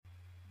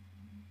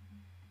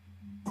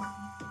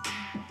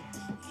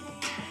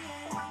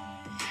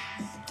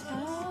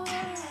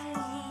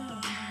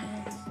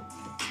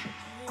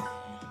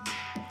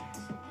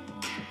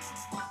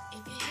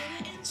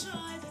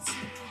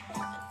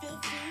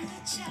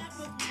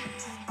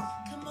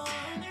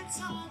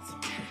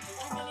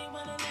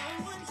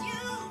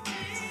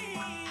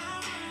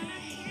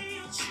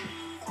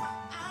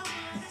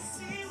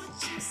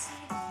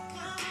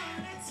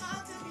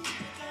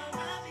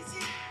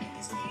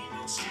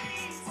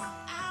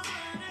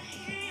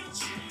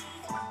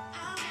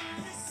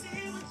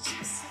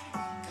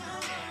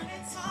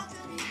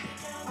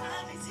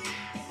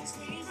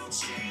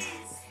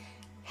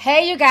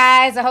Hey, you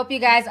guys. I hope you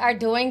guys are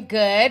doing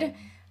good.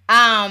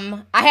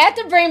 I had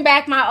to bring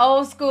back my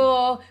old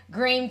school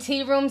Green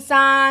Tea Room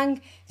song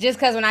just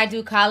because when I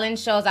do call-in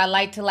shows, I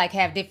like to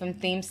have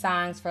different theme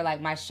songs for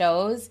my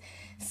shows.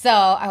 So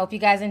I hope you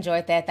guys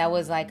enjoyed that. That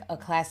was a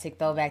classic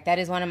throwback. That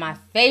is one of my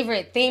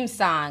favorite theme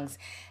songs.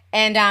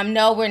 And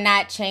no, we're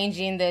not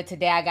changing the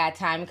Today I Got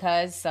Time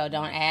Cuz, so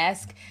don't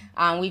ask.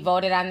 We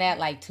voted on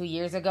that 2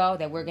 years ago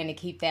that we're going to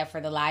keep that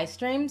for the live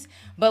streams.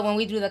 But when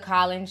we do the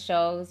call-in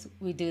shows,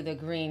 we do the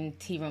Green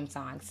Tea Room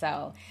song.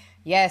 So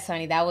yes,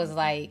 honey, that was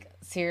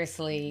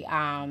seriously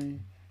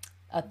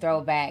a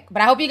throwback.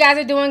 But I hope you guys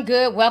are doing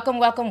good. Welcome,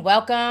 welcome,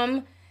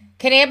 welcome.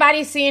 Can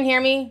everybody see and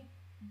hear me?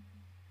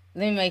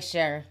 Let me make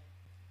sure.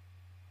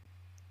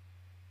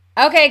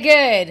 Okay,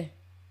 good.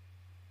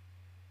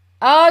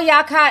 Oh,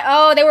 y'all caught.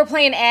 Oh, they were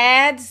playing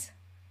ads.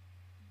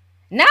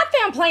 Not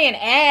them playing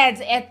ads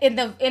in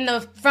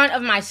the front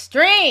of my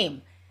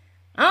stream.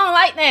 I don't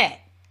like that.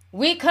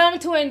 We come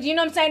to, and you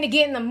know what I'm saying, to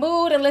get in the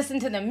mood and listen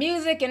to the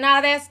music and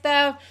all that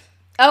stuff.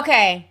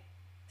 Okay.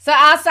 So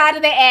outside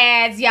of the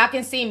ads, y'all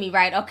can see me,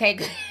 right? Okay,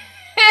 good.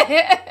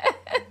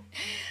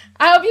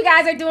 I hope you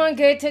guys are doing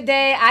good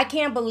today. I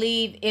can't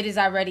believe it is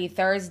already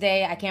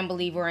Thursday. I can't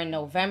believe we're in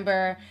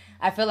November.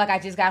 I feel like I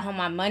just got home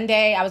on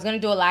Monday. I was going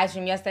to do a live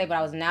stream yesterday, but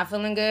I was not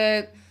feeling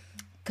good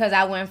because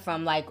I went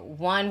from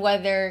one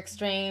weather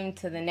extreme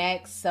to the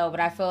next. But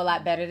I feel a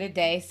lot better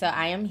today. So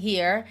I am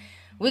here.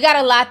 We got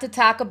a lot to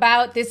talk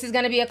about. This is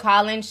going to be a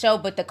call-in show,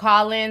 but the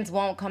call-ins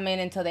won't come in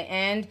until the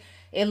end.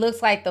 It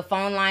looks like the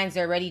phone lines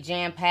are already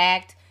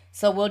jam-packed.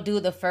 So we'll do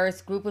the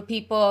first group of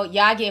people.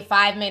 Y'all get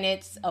 5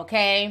 minutes,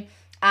 okay?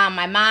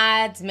 My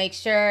mods, make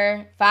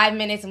sure 5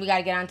 minutes and we got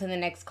to get on to the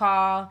next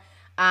call.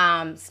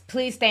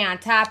 Please stay on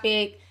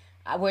topic.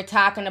 We're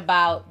talking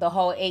about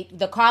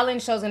the call-in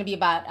show is going to be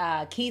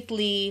about Keith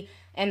Lee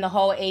and the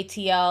whole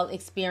ATL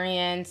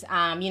experience,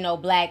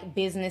 black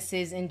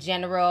businesses in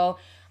general.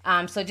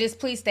 So just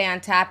please stay on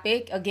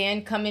topic.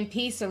 Again, come in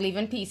peace or leave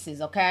in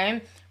pieces,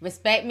 okay?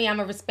 Respect me, I'm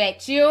going to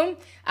respect you.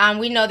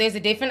 We know there's a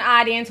different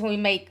audience when we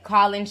make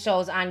call-in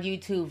shows on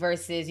YouTube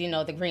versus,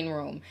 the green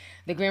room.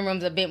 The green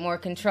room's a bit more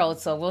controlled,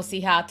 so we'll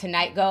see how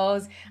tonight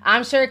goes.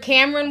 I'm sure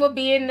Cameron will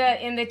be in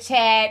the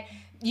chat,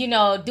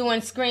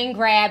 doing screen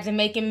grabs and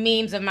making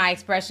memes of my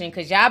expression,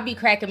 because y'all be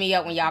cracking me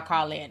up when y'all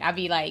call in. I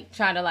be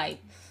trying to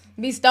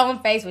be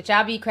stone-faced, but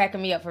y'all be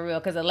cracking me up for real,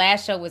 because the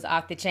last show was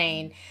off the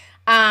chain.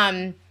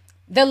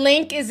 The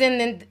link is in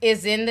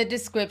the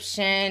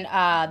description.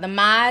 The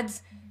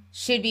mods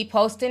should be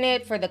posting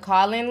it for the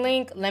call-in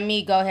link. Let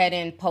me go ahead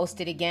and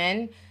post it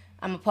again.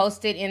 I'm going to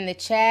post it in the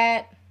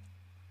chat,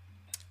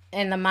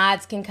 and the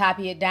mods can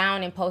copy it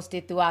down and post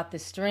it throughout the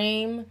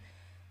stream.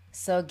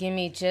 So give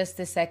me just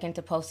a second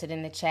to post it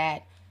in the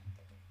chat.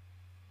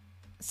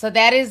 So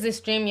that is the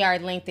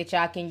StreamYard link that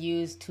y'all can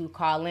use to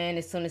call in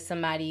as soon as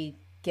somebody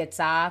gets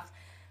off.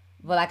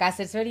 But like I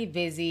said, it's really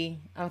busy,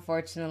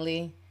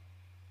 unfortunately.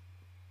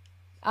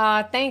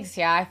 Thanks,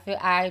 y'all.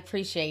 I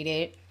appreciate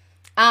it.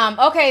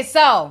 Okay,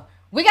 so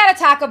I gotta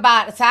talk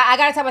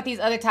about these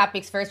other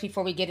topics first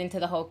before we get into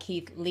the whole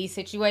Keith Lee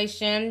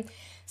situation.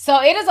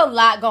 So it is a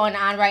lot going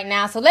on right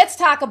now. So let's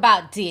talk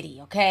about Diddy,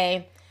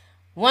 okay?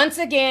 Once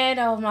again,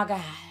 oh my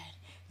God,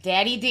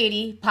 Daddy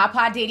Diddy,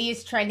 Papa Diddy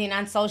is trending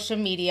on social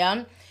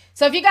media.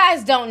 So if you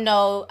guys don't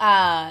know,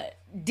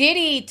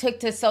 Diddy took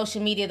to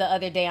social media the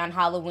other day on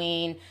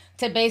Halloween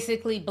to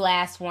basically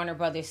blast Warner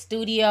Brothers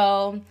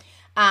Studio.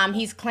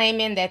 He's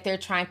claiming that they're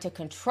trying to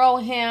control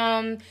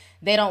him.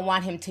 They don't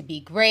want him to be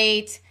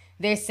great.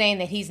 They're saying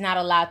that he's not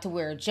allowed to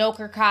wear a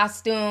Joker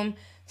costume.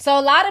 So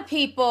a lot of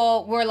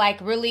people were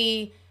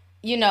really,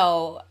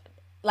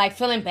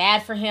 feeling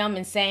bad for him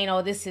and saying,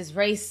 oh, this is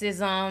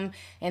racism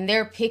and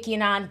they're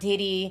picking on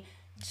Diddy.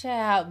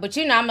 Child. But,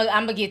 I'm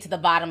going to get to the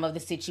bottom of the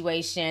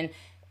situation.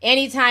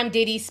 Anytime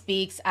Diddy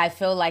speaks, I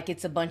feel like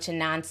it's a bunch of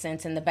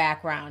nonsense in the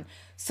background.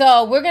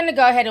 So we're going to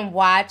go ahead and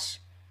watch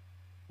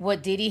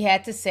what Diddy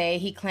had to say.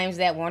 He claims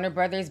that Warner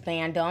Brothers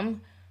banned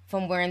him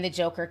from wearing the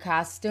Joker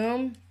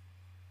costume.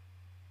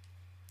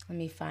 Let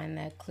me find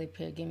that clip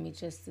here. Give me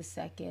just a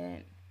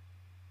second.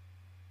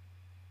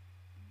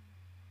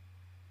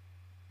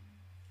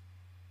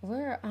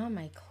 Where are all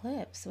my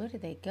clips? Where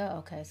did they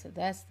go? Okay, so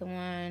that's the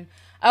one.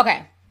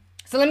 Okay,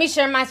 so let me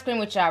share my screen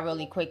with y'all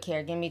really quick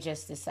here. Give me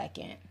just a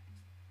second.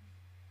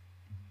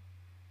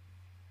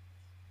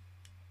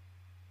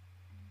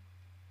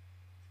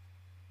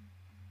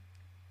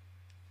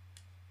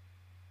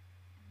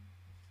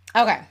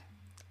 Okay.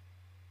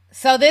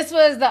 So this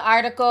was the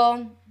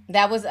article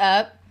that was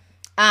up.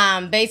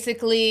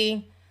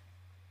 Basically,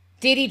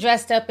 Diddy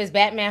dressed up as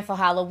Batman for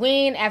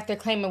Halloween after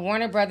claiming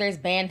Warner Brothers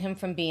banned him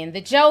from being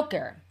the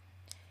Joker.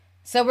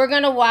 So we're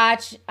going to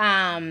watch.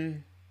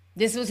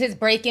 This was his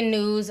breaking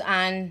news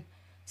on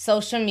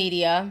social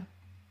media.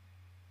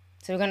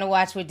 So we're going to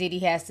watch what Diddy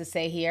has to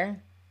say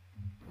here.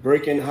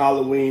 Breaking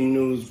Halloween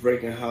news.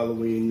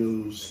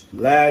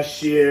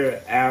 Last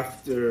year,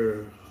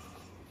 after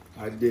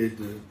I did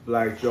the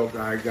Black Joker,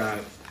 I got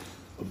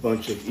a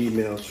bunch of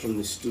emails from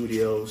the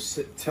studio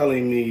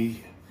telling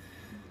me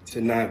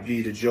to not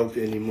be the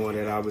Joker anymore,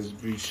 that I was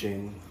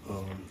breaching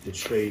the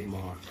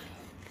trademark.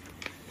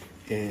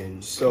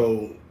 And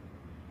so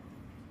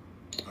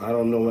I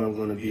don't know what I'm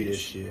going to be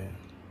this year.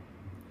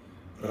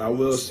 But I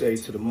will say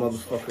to the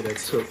motherfucker that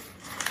took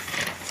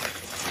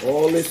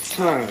all this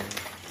time,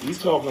 you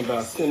talking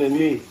about sending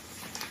me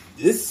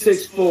this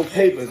 6 full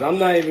papers. I'm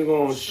not even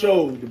going to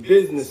show the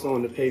business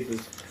on the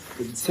papers,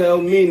 but to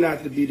tell me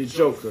not to be the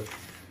Joker,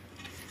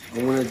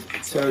 I want to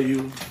tell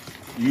you,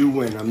 you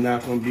win. I'm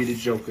not going to be the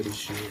Joker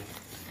this year.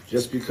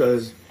 Just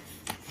because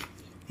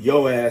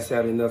your ass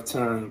had enough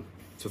time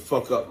to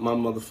fuck up my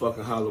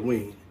motherfucking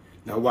Halloween.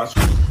 Now watch.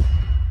 Okay.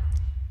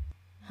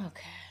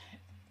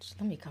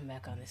 Let me come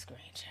back on the screen,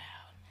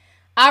 child.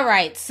 All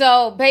right.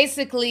 So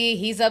basically,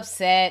 he's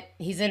upset.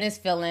 He's in his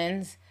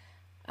feelings.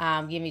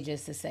 Give me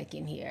just a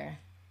second here.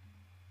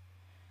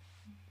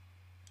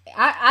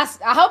 I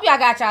hope y'all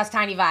got y'all's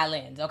tiny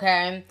violins,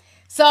 okay?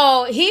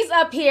 So he's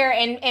up here,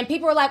 and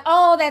people are like,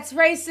 oh, that's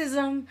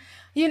racism.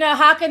 You know,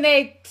 how can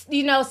they,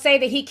 say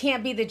that he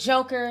can't be the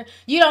Joker?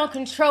 You don't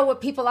control what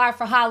people are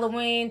for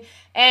Halloween.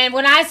 And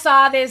when I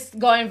saw this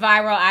going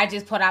viral, I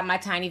just put out my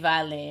tiny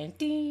violin.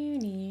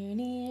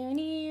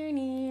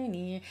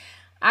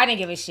 I didn't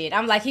give a shit.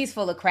 I'm like, he's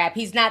full of crap.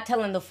 He's not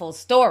telling the full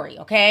story,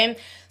 okay?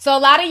 So a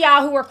lot of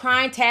y'all who were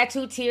crying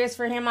tattoo tears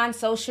for him on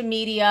social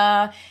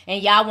media,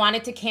 and y'all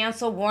wanted to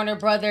cancel Warner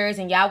Brothers,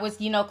 and y'all was,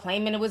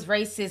 claiming it was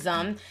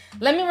racism.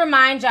 Let me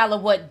remind y'all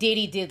of what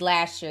Diddy did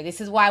last year. This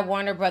is why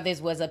Warner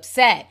Brothers was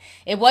upset.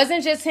 It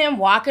wasn't just him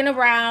walking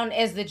around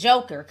as the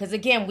Joker, because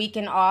again, we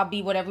can all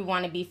be whatever we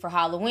want to be for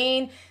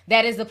Halloween.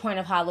 That is the point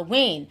of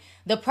Halloween.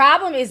 The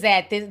problem is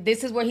that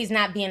this is where he's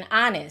not being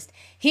honest.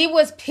 He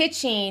was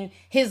pitching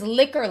his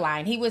liquor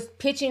line. He was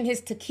pitching his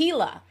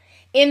tequila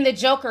in the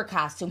Joker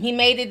costume. He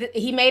made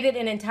it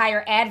an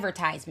entire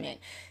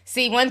advertisement.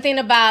 See, one thing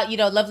about,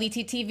 Lovely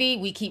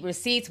TTV, we keep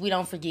receipts. We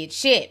don't forget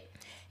shit.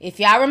 If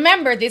y'all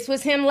remember, this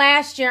was him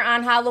last year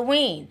on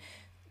Halloween,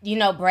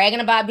 bragging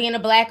about being a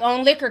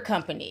black-owned liquor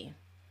company.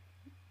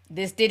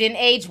 This didn't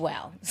age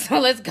well. So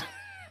let's go.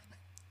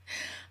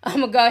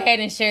 I'm going to go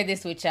ahead and share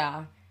this with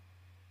y'all.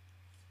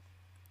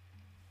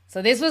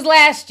 So this was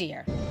last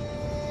year.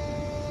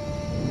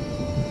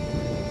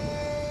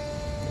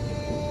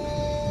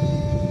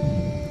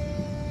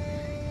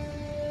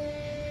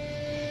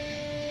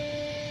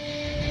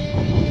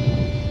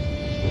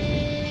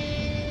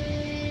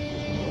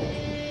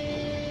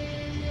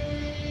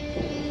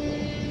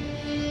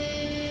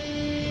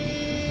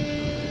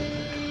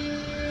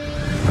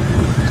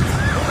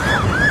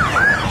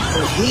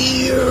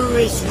 Here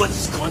is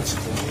what's going to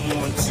go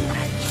on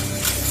tonight.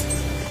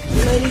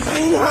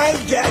 Anything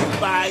hijacked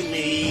by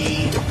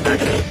me.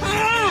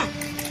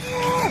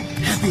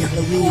 Happy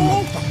Halloween,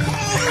 motherfucker.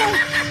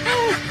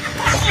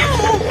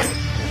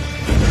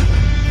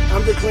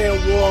 I'm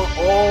declaring war on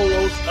all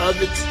those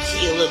other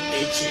tequila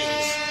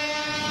bitches.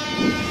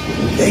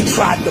 They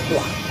tried to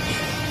block me.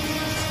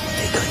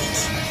 They couldn't.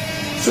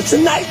 So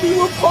tonight we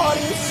will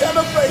party and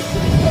celebrate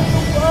the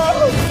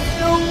world's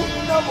new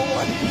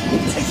 #1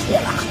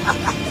 tequila.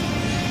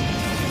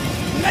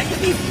 Like to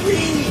be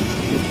free.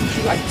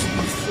 You like to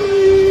be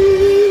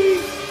free.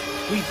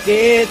 We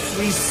dance,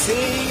 we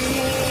sing.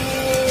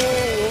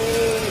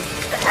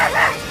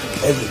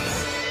 Everybody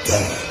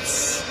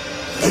dance.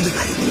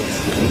 Everybody dance.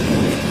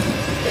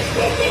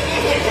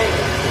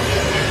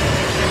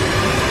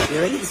 You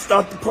ready to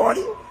start the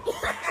party?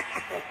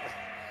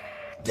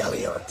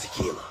 Deli on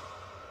tequila.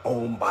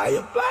 Owned by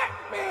a black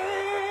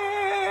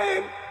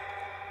man.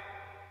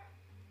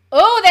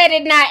 Oh, that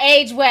did not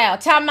age well.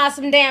 Talking about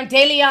some damn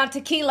De Leon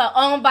tequila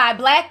owned by a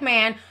black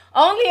man.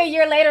 Only a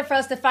year later for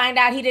us to find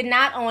out he did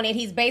not own it.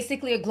 He's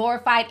basically a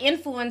glorified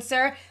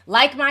influencer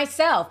like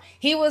myself.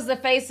 He was the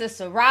face of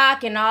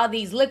Ciroc and all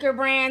these liquor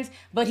brands,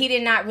 but he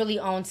did not really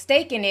own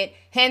stake in it.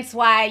 Hence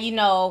why,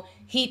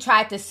 he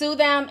tried to sue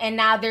them, and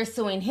now they're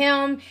suing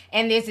him,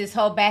 and there's this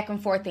whole back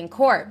and forth in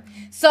court.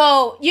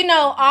 So,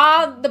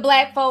 all the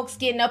black folks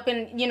getting up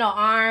in,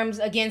 arms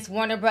against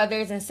Warner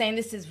Brothers and saying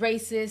this is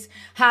racist.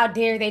 How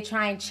dare they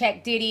try and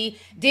check Diddy?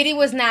 Diddy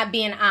was not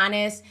being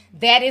honest.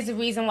 That is the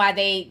reason why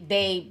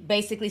they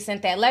basically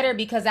sent that letter,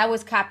 because that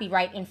was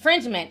copyright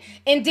infringement.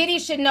 And Diddy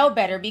should know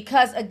better,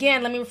 because,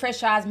 again, let me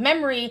refresh y'all's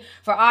memory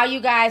for all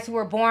you guys who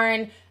were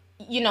born,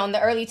 in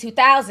the early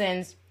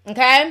 2000s,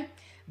 okay?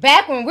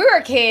 Back when we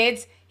were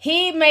kids,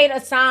 He made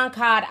a song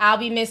called I'll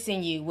Be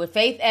Missing You with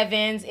Faith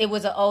Evans. It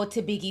was an ode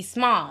to Biggie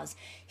Smalls.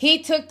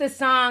 He took the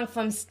song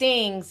from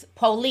Sting's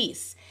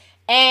Police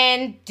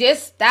and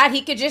just thought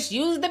he could just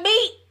use the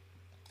beat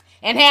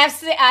and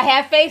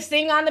have Faith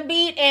sing on the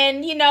beat,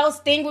 and, you know,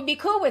 Sting would be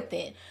cool with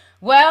it.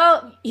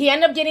 Well, he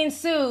ended up getting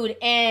sued,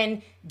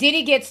 and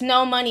Diddy gets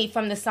no money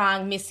from the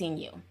song Missing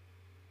You.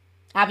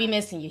 I'll Be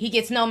Missing You. He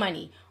gets no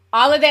money.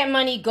 All of that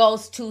money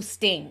goes to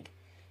Sting,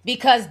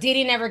 because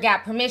Diddy never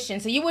got permission.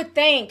 So you would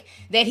think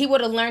that he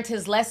would have learned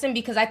his lesson,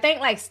 because I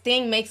think like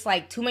Sting makes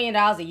like $2 million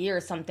a year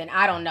or something.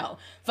 I don't know.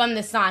 From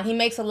the song. He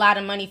makes a lot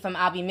of money from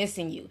I'll Be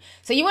Missing You.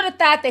 So you would have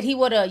thought that he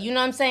would have, you know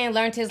what I'm saying,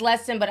 learned his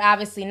lesson, but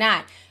obviously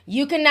not.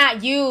 You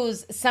cannot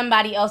use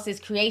somebody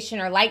else's creation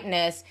or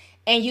likeness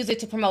and use it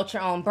to promote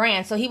your own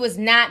brand. So he was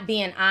not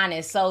being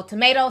honest. So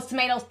tomatoes,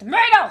 tomatoes,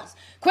 tomatoes.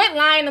 Quit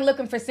lying and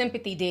looking for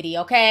sympathy, Diddy,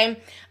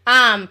 okay?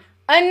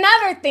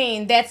 Another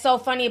thing that's so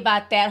funny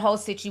about that whole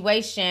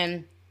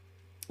situation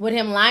with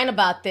him lying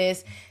about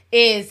this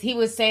is he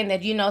was saying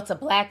that, you know, it's a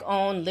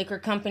black-owned liquor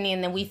company,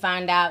 and then we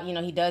find out, you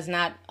know, he does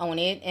not own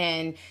it,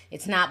 and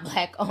it's not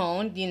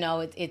black-owned. You know,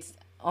 it's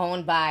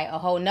owned by a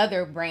whole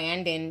nother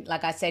brand, and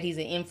like I said, he's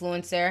an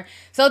influencer.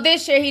 So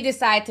this year he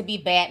decided to be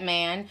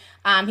Batman.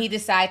 He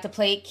decided to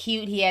play it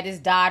cute. He had his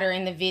daughter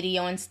in the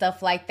video and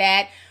stuff like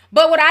that.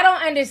 But what I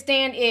don't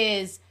understand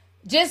is,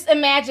 just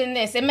imagine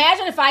this.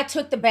 Imagine if I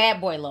took the Bad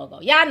Boy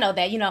logo. Y'all know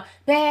that, you know,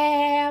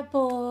 Bad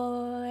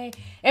Boy.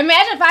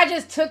 Imagine if I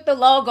just took the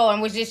logo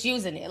and was just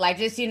using it. Like,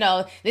 just, you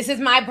know, this is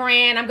my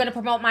brand. I'm going to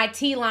promote my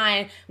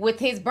T-line with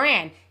his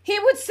brand. He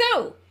would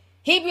sue.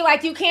 He'd be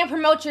like, you can't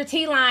promote your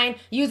T-line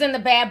using the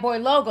Bad Boy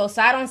logo.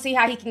 So I don't see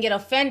how he can get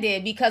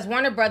offended, because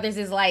Warner Brothers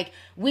is like,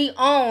 we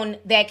own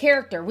that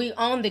character. We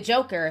own the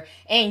Joker,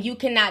 and you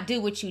cannot do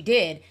what you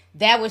did.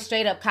 That was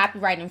straight up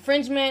copyright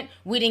infringement.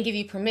 We didn't give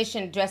you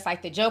permission to dress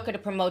like the Joker to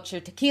promote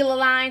your tequila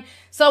line.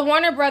 So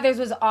Warner Brothers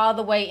was all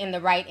the way in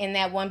the right in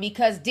that one,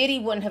 because Diddy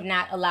wouldn't have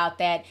not allowed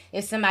that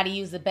if somebody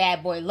used the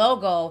Bad Boy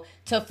logo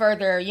to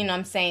further, you know what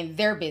I'm saying,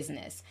 their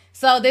business.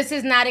 So this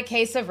is not a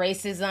case of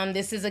racism.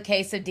 This is a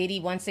case of Diddy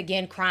once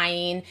again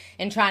crying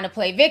and trying to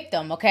play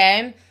victim,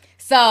 okay?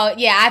 So,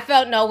 yeah, I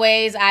felt no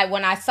ways.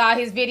 When I saw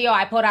his video,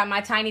 I pulled out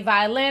my tiny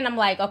violin. I'm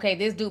like, okay,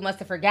 this dude must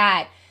have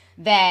forgot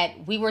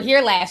that we were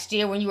here last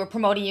year when you were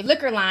promoting your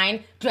liquor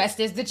line dressed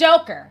as the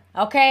Joker,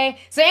 okay?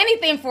 So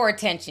anything for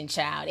attention,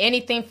 child.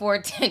 Anything for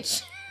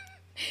attention.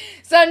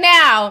 So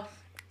now,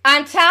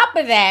 on top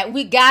of that,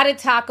 we got to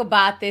talk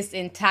about this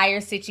entire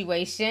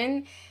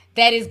situation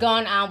that is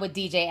going on with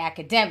DJ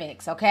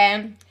Academics,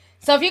 okay?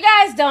 So if you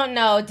guys don't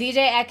know,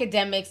 DJ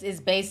Academics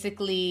is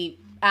basically,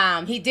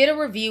 he did a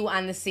review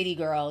on the City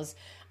Girls,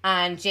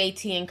 on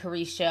JT and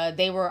Carisha.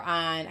 They were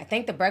on, I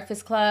think, The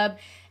Breakfast Club.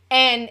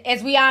 And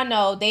as we all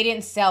know, they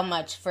didn't sell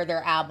much for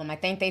their album. I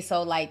think they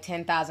sold like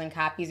 10,000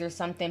 copies or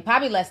something,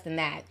 probably less than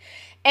that.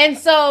 And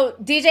so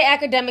DJ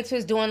Academics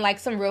was doing like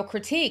some real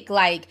critique.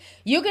 Like,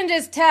 you can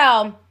just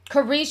tell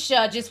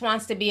Carisha just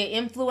wants to be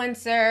an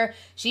influencer.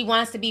 She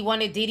wants to be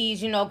one of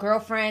Diddy's, you know,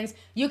 girlfriends.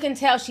 You can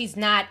tell she's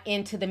not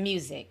into the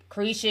music.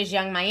 Carisha is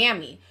Young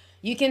Miami.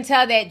 You can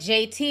tell that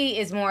JT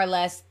is more or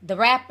less the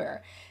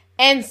rapper.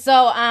 And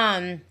so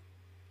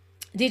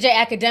DJ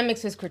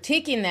Academics was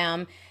critiquing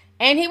them.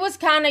 And he was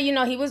kind of, you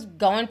know, he was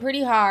going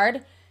pretty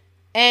hard.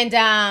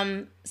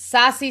 And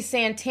Saucy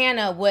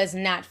Santana was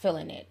not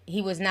feeling it.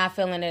 He was not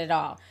feeling it at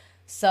all.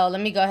 So let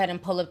me go ahead and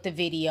pull up the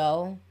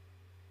video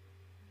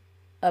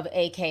of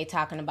AK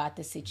talking about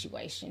the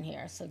situation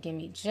here. So give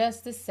me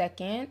just a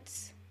second.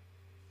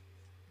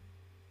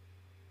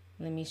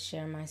 Let me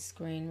share my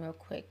screen real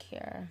quick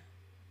here.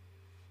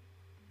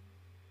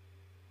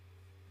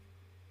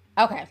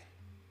 Okay.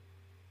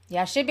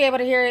 Y'all should be able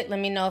to hear it. Let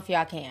me know if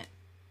y'all can't.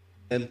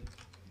 And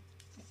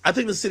I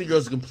think the City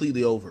Girls are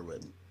completely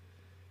overwritten.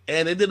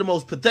 And they did the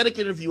most pathetic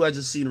interview I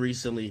just seen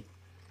recently.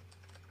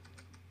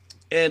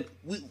 And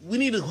we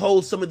need to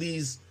hold some of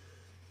these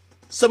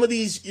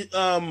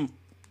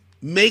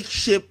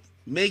makeshift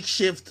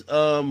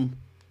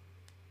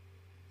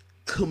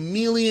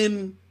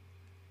chameleon,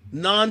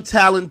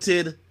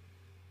 non-talented,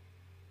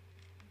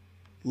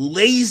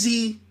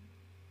 lazy,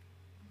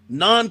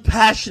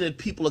 non-passionate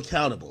people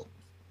accountable.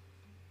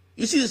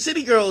 You see, the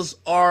City Girls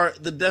are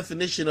the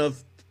definition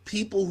of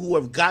people who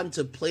have gotten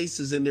to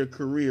places in their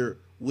career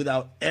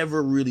without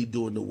ever really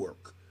doing the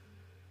work.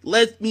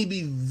 Let me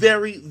be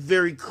very,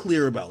 very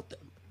clear about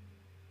them.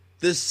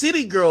 The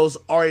City Girls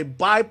are a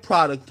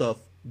byproduct of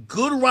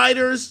good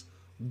writers,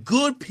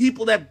 good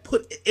people that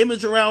put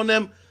image around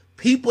them,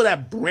 people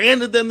that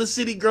branded them the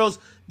City Girls.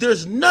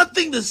 There's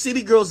nothing the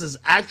City Girls has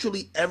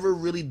actually ever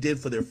really did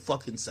for their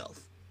fucking self.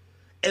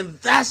 And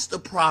that's the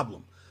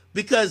problem.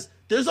 Because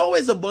there's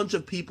always a bunch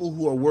of people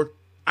who are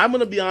I'm going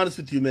to be honest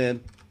with you,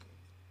 man.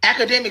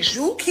 Academics,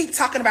 you keep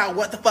talking about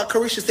what the fuck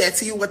Carisha said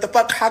to you, what the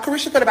fuck, how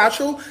Carisha feel about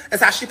you,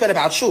 is how she feel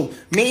about you.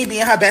 Me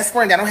being her best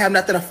friend, that don't have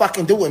nothing to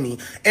fucking do with me.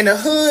 In the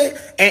hood,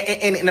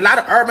 and in a lot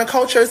of urban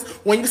cultures,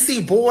 when you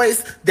see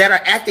boys that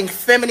are acting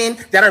feminine,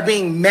 that are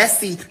being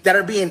messy, that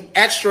are being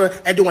extra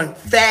and doing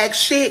fag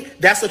shit,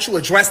 that's what you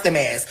address them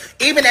as.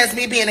 Even as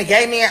me being a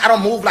gay man, I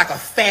don't move like a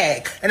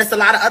fag. And it's a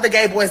lot of other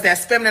gay boys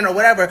that's feminine or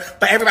whatever,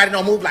 but everybody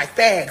don't move like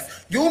fags.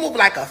 You move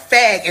like a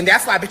fag, and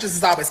that's why bitches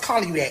is always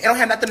calling you that. It don't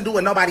have nothing to do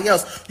with nobody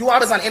else. You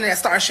always on the internet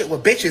starting shit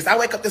with bitches. I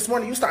wake up this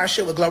morning, you starting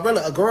shit with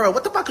Glorilla, a girl.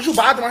 What the fuck is you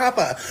bothering her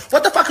for?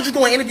 What the fuck is you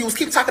doing interviews?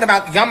 Keep talking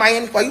about Young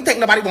Miami for? You think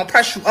nobody gonna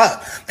press you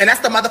up? And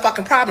that's the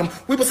motherfucking problem.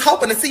 We was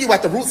hoping to see you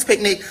at the Roots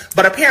picnic,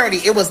 but apparently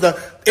it was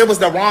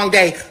the wrong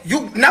day.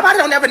 Nobody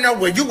don't ever know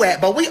where you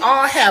at, but we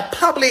all have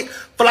public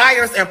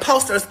flyers and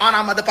posters on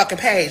our motherfucking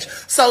page.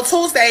 So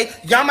Tuesday,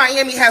 Young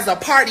Miami has a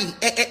party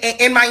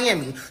in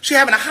Miami. She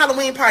having a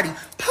Halloween party.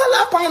 Pull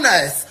up on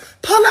us.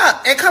 Pull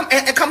up and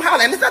come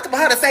holler. And there's nothing for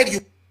her to say to you.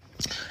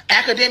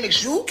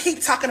 Academics, you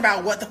keep talking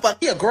about what the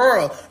fuck. You a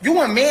girl,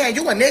 you a man,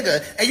 you a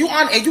nigga, and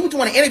you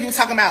doing an interview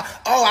talking about,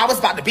 oh, I was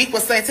about to beef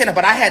with Santana,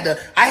 but I had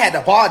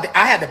to bow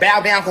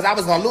down because I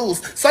was gonna lose.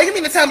 So you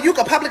mean to tell me you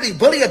could publicly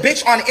bully a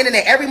bitch on the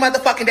internet every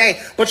motherfucking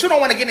day, but you don't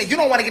want to get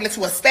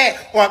into a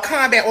spat or a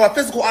combat or a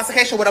physical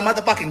altercation with a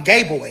motherfucking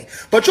gay boy.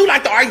 But you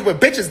like to argue with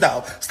bitches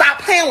though. Stop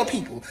playing with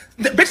people.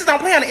 The bitches don't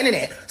play on the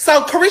internet.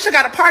 So Carisha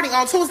got a party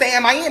on Tuesday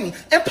in Miami,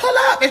 and pull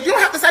up. If you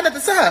don't have to say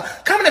nothing to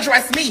her, come and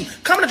address me.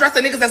 Come and address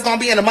the niggas that's gonna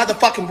be in the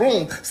motherfucking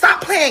room.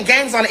 Stop playing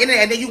games on the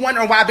internet and then you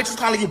wondering why bitches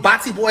calling you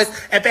botsy boys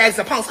and bags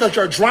and punks because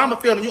you're drama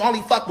filled and you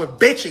only fuck with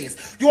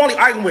bitches. You only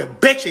arguing with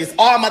bitches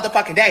all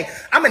motherfucking day.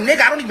 I'm a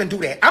nigga, I don't even do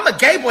that. I'm a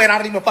gay boy and I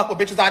don't even fuck with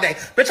bitches all day.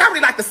 Bitch, I really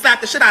like to slap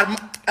the shit out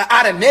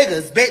of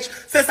niggas, bitch,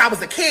 since I was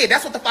a kid.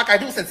 That's what the fuck I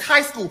do since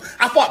high school.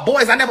 I fought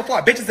boys, I never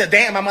fought bitches a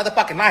day in my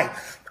motherfucking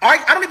life.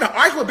 I don't even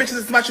argue with bitches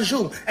as much as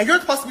you, and you're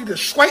supposed to be the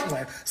straight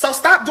one. So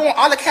stop doing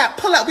all the cap.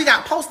 Pull up, we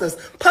got posters.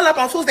 Pull up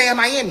on Tuesday in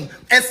Miami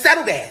and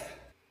settle that.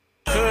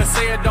 Could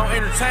say it don't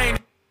entertain.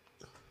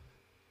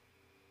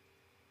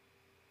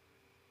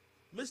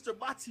 Mr.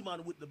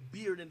 Batiman with the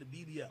beard and the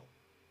BBL.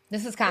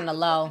 This is kind of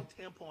low.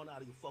 Tampon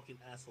out of your fucking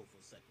asshole for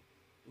a second,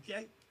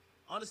 okay?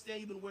 I understand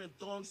you've been wearing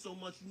thongs so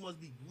much, you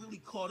must be really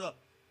caught up,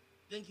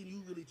 thinking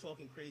you really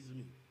talking crazy to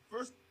me.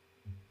 First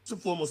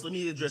and foremost, let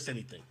me address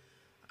anything.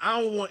 I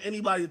don't want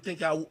anybody to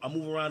think I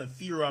move around in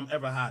fear or I'm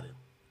ever hiding.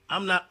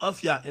 I'm not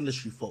of y'all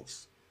industry,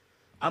 folks.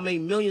 I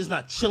made millions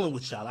not chilling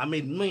with y'all. I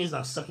made millions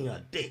not sucking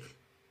y'all dick.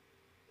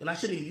 And I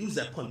shouldn't even use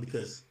that pun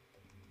because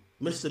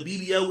Mr.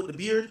 BBL with the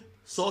beard,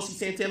 Saucy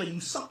Santana,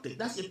 you sucked it.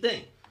 That's your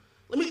thing.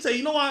 Let me tell you,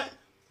 you know what?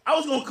 I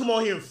was going to come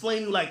on here and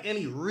flame you like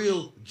any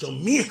real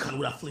Jamaican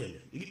without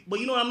flaming you. But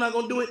you know what? I'm not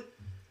going to do it.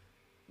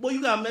 Boy,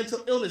 you got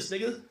mental illness,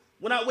 nigga.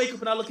 When I wake up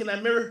and I look in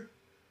that mirror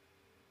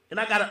and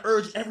I got to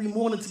urge every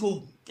morning to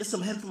go get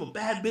some head from a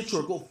bad bitch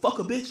or go fuck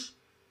a bitch,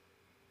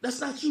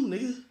 that's not you,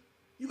 nigga.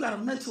 You got a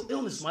mental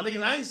illness, my nigga.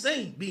 And I ain't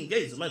saying being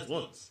gay is a mental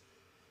illness.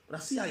 But I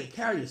see how you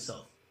carry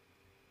yourself.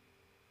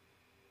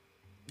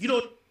 You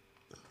know,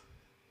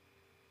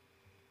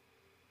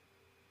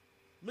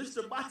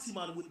 Mr.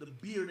 Batiman with the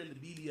beard and the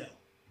BBL.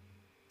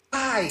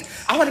 I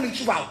want to meet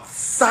you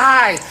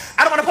outside.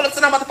 I don't want to pull up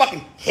to no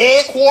motherfucking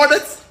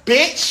headquarters,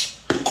 bitch.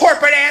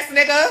 Corporate ass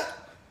nigga.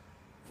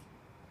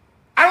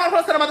 I don't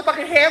want to pull up to no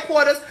motherfucking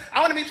headquarters. I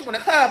want to meet you in the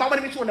club. I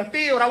want to meet you in the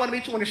field. I want to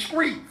meet you in the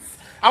streets.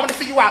 I want to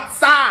see you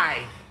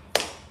outside.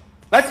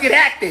 Let's get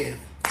active.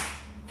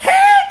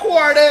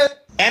 Headquarters.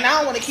 And I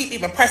don't want to keep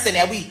even pressing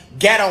that we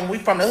ghetto and we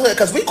from the hood,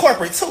 because we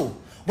corporate too.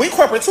 We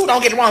corporate too,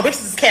 don't get it wrong.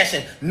 Bitches is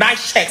cashing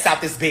nice checks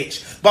out this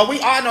bitch. But we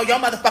all know your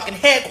motherfucking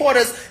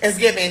headquarters is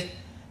giving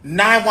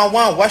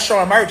 911, what's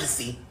your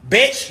emergency?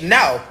 Bitch,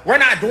 no. We're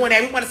not doing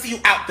that. We want to see you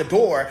out the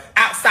door,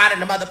 outside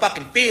in the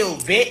motherfucking field,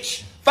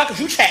 bitch. Fuck is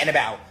you chatting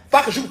about?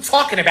 Fuck is you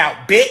talking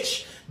about,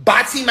 bitch?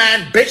 Bati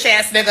man, bitch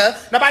ass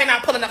nigga. Nobody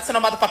not pulling up to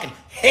no motherfucking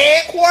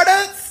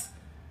headquarters?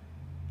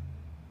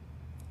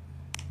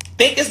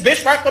 Think this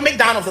bitch work for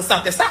McDonald's or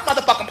something. Stop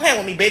motherfucking playing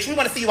with me, bitch. We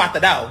want to see you out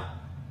the door.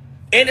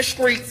 In the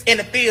streets, in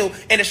the field,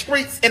 in the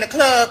streets, in the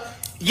club.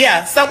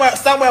 Yeah, somewhere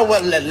let's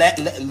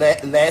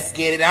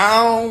get it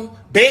on.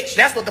 Bitch,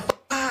 that's what the fuck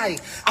I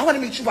want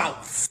to meet you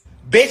out.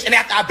 Bitch, and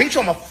after I beat you,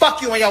 I'm gonna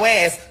fuck you on your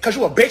ass because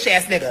you a bitch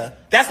ass nigga.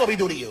 That's what we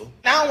do to you.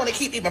 Now I don't want to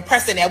keep even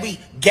pressing that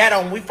we ghetto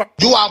and we from.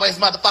 You always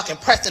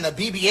motherfucking pressing a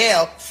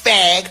BBL,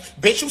 fag.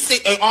 Bitch, you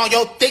sit on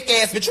your thick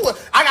ass. Bitch,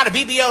 I got a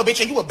BBL, bitch,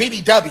 and you a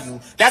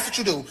BBW. That's what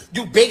you do.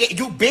 You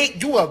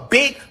a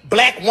big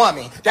black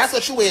woman. That's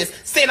what you is.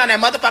 Sitting on that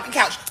motherfucking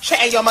couch,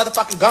 chatting your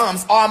motherfucking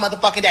gums all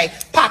motherfucking day,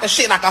 popping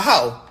shit like a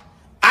hoe.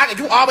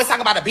 You always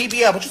talk about a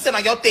BBL, but you sit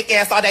on your thick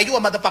ass all day. You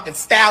a motherfucking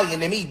stallion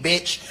to me,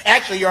 bitch.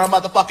 Actually, you're a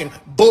motherfucking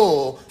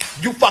bull.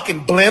 You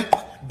fucking blimp,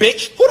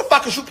 bitch. Who the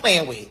fuck is you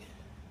playing with?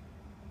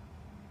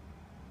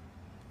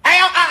 Hey,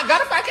 I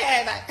got a fucking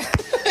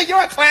ass.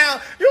 You're a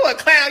clown. You a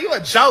clown. You a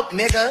joke,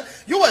 nigga.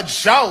 You a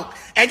joke.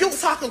 And you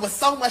talking with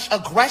so much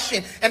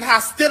aggression and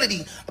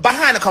hostility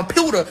behind a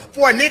computer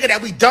for a nigga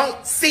that we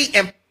don't see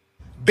and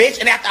bitch.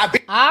 And after I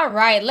beat All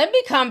right, let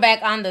me come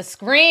back on the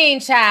screen,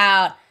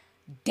 child.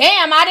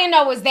 Damn, I didn't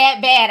know it was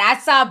that bad. I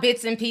saw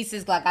bits and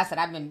pieces. Like I said,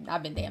 I've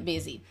been damn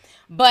busy.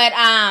 But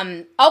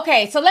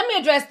okay, so let me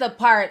address the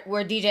part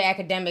where DJ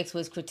Academics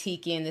was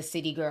critiquing the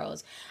City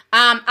Girls.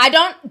 I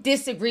don't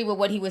disagree with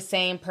what he was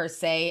saying per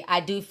se.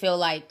 I do feel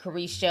like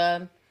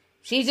Carisha,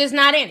 she's just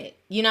not in it.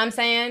 You know what I'm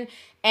saying?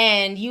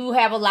 And you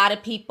have a lot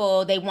of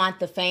people, they want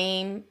the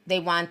fame, they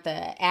want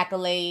the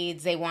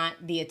accolades, they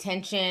want the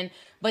attention,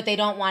 but they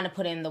don't want to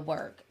put in the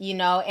work, you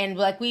know? And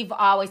like we've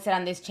always said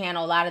on this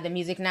channel, a lot of the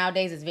music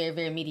nowadays is very,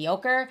 very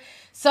mediocre.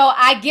 So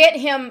I get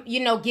him,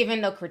 you know,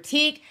 giving the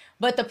critique,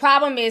 but the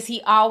problem is he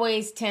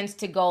always tends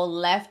to go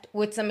left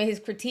with some of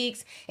his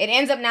critiques. It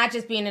ends up not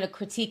just being a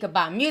critique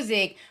about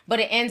music, but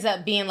it ends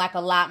up being like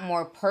a lot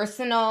more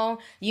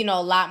personal, you know,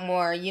 a lot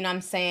more, you know what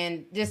I'm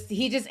saying?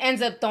 He just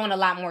ends up throwing a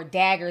lot more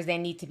daggers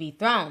than need to be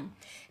thrown.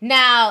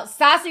 Now,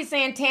 Saucy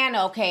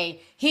Santana,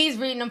 okay, he's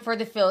reading them for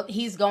the filth.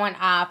 He's going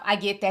off. I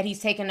get that. He's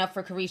taking up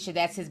for Carisha.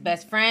 That's his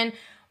best friend.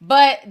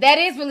 But that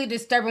is really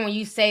disturbing when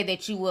you say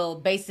that you will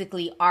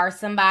basically are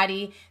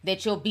somebody,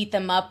 that you'll beat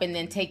them up and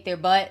then take their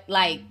butt.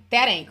 Like,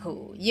 that ain't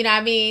cool. You know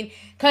what I mean?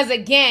 Because,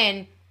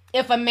 again,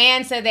 if a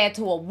man said that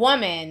to a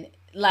woman,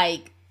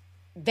 like,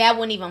 that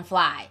wouldn't even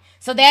fly.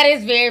 So that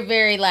is very,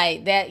 very,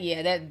 like, that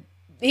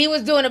he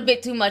was doing a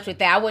bit too much with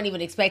that. I wasn't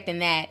even expecting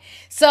that.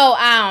 So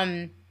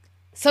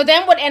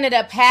then what ended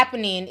up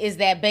happening is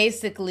that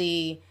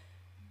basically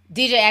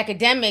DJ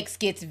Academics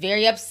gets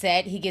very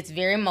upset. He gets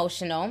very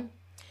emotional,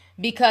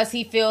 because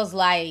he feels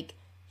like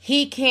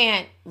he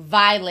can't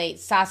violate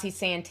Saucy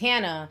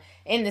Santana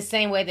in the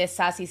same way that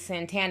Saucy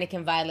Santana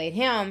can violate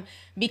him,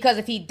 because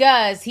if he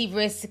does, he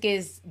risks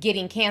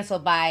getting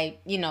canceled by,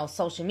 you know,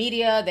 social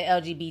media, the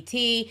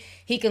LGBT.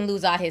 He can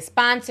lose all his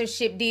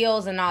sponsorship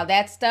deals and all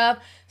that stuff.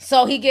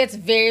 So he gets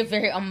very,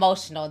 very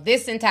emotional.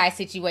 This entire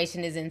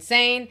situation is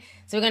insane.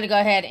 So we're going to go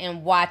ahead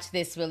and watch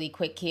this really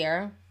quick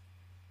here.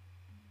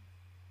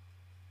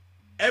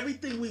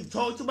 Everything we've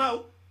talked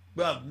about,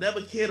 bro, I've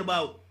never cared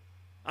about.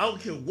 I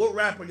don't care what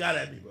rapper got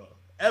at me, bro.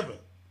 Ever.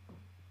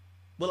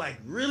 But, like,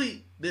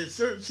 really, there's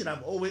certain shit I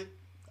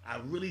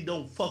really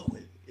don't fuck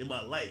with in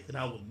my life, and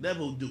I will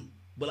never do.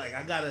 But, like,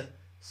 I gotta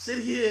sit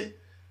here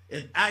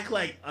and act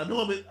like, I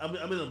know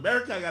I'm in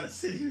America, I gotta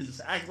sit here and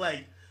just act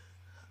like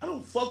I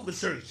don't fuck with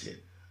certain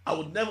shit. I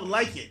would never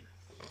like it.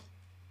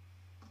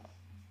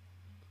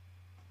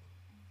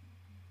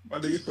 My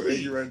nigga's so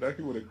angry right now,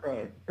 he would have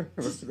cried.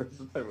 That's the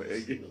type of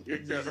anger you're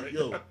got right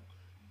now.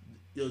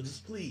 Yo,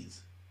 just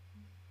please.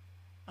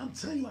 I'm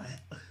telling you,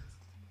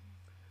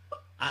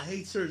 I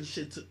hate certain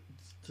shit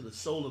to the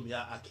soul of me.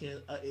 I can't.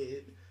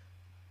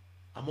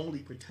 I'm only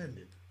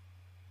pretending,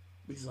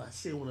 because I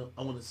say what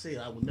I want to say.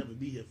 I will never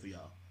be here for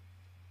y'all,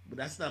 but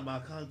that's not my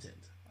content.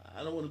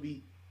 I don't want to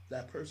be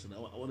that person. I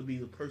want to be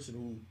the person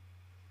who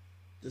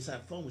just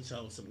have fun with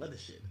y'all and some other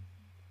shit,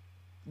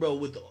 bro.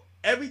 With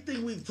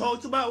everything we've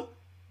talked about,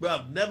 bro,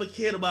 I've never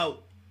cared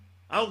about.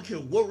 I don't care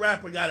what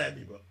rapper got at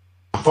me, bro.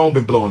 Phone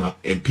been blowing up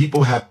and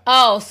people have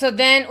So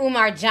then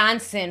Umar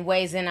Johnson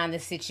weighs in on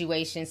this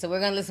situation. So we're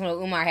going to listen to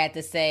what Umar had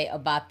to say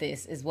about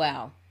this as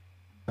well.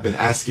 been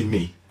asking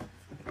me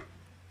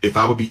if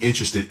I would be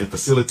interested in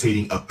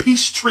facilitating a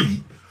peace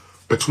treaty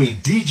between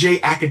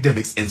DJ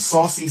Academics and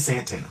Saucy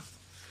Santana.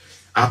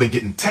 I've been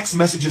getting text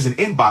messages and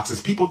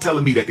inboxes, people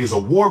telling me that there's a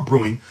war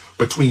brewing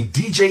between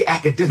DJ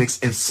Academics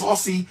and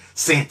Saucy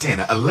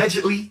Santana.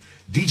 Allegedly,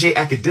 DJ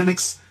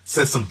Academics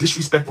said some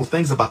disrespectful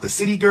things about the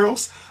City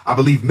Girls. I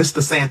believe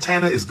Mr.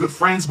 Santana is good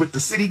friends with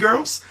the City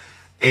Girls.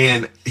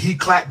 And he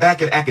clapped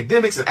back at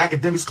Academics, and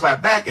Academics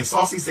clapped back, and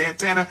Saucy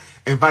Santana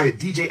invited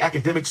DJ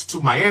Academics to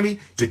Miami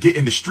to get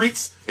in the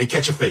streets and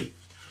catch a fade.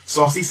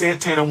 Saucy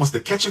Santana wants to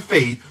catch a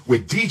fade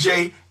with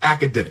DJ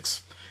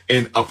Academics.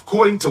 And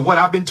according to what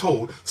I've been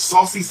told,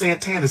 Saucy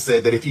Santana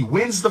said that if he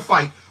wins the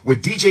fight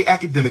with DJ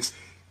Academics,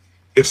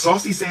 if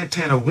Saucy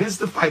Santana wins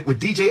the fight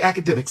with DJ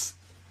Academics,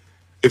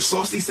 if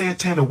Saucy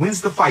Santana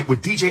wins the fight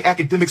with DJ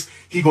Academics,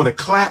 he's going to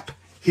clap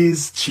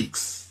his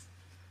cheeks.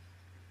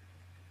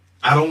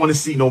 I don't want to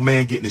see no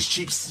man getting his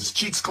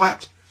cheeks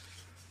clapped.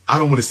 I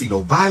don't want to see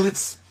no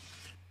violence.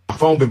 My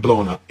phone been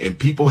blowing up and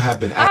people have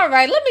been... All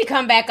right, let me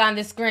come back on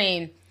the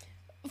screen.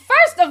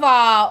 First of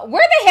all,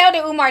 where the hell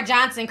did Umar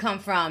Johnson come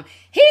from?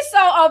 He's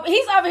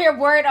over here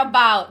worried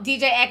about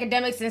DJ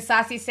Academics and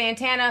Saucy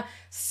Santana.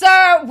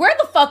 Sir, where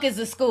the fuck is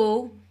the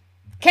school?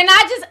 Can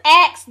I just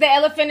ask the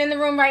elephant in the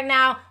room right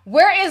now?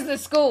 Where is the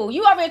school?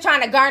 You over here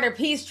trying to garner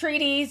peace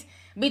treaties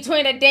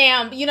between a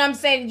damn, you know what I'm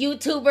saying,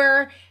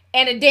 YouTuber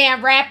and a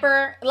damn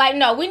rapper? Like,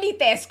 no, we need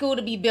that school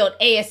to be built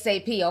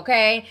ASAP,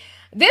 okay?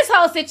 This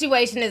whole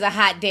situation is a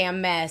hot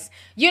damn mess.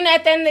 You know,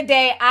 at the end of the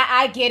day,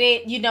 I get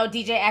it. You know,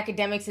 DJ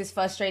Academics is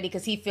frustrated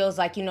because he feels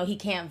like, you know, he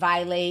can't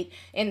violate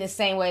in the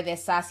same way that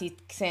Saucy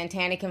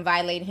Santana can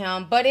violate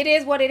him. But it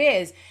is what it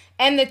is.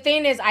 And the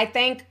thing is, I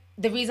think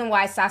the reason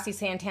why Saucy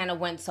Santana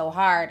went so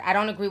hard, I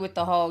don't agree with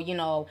the whole, you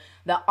know,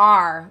 the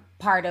R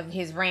part of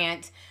his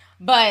rant.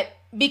 But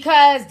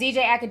because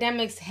DJ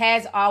Academics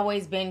has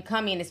always been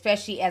coming,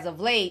 especially as of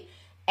late,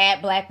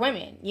 at black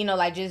women, you know,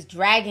 like just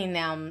dragging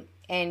them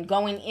and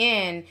going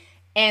in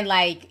and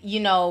like, you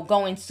know,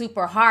 going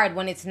super hard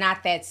when it's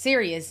not that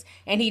serious.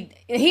 And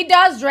he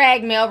does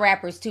drag male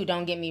rappers too,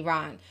 don't get me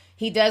wrong.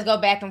 He does go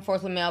back and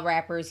forth with male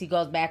rappers. He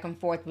goes back and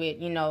forth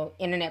with, you know,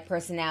 internet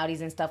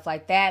personalities and stuff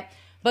like that.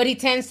 But he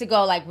tends to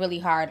go like really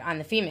hard on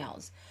the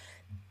females.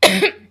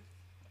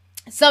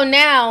 So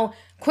now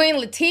Queen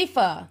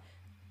Latifah,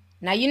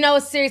 now you know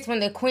it's serious when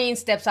the queen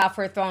steps off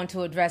her throne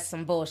to address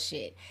some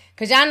bullshit.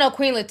 Because y'all know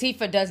Queen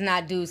Latifah does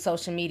not do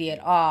social media at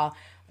all.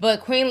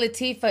 But Queen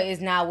Latifah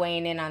is now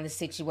weighing in on the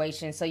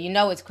situation. So you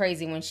know it's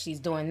crazy when she's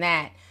doing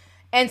that.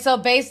 And so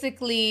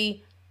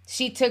basically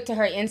she took to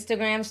her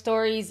Instagram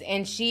stories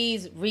and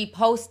she's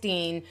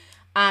reposting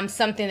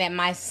something that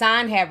my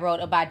son had wrote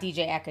about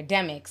DJ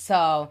Academic.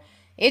 So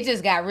it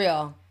just got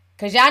real.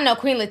 Because y'all know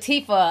Queen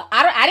Latifah,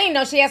 I didn't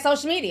know she had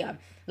social media.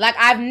 Like,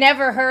 I've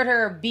never heard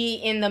her be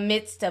in the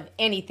midst of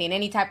anything,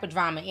 any type of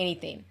drama,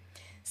 anything.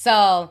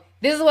 So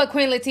this is what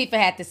Queen Latifah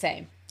had to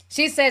say.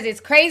 She says,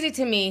 it's crazy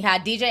to me how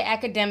DJ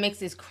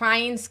Academics is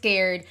crying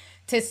scared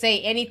to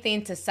say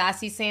anything to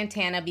Saucy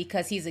Santana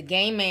because he's a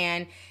gay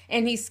man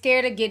and he's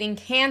scared of getting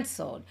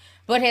canceled,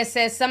 but has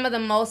said some of the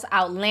most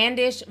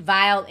outlandish,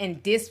 vile,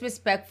 and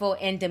disrespectful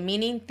and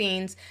demeaning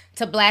things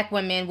to black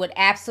women with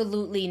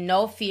absolutely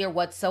no fear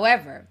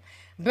whatsoever.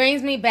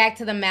 Brings me back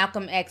to the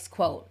Malcolm X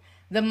quote.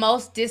 The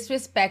most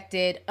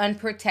disrespected,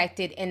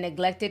 unprotected, and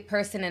neglected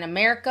person in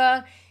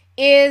America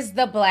is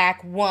the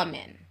black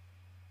woman.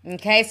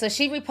 Okay, so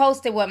she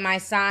reposted what my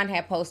son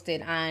had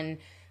posted on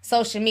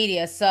social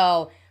media.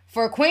 So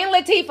for Queen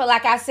Latifah,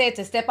 like I said,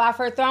 to step off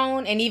her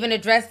throne and even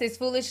address this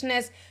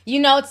foolishness, you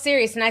know it's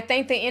serious. And I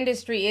think the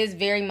industry is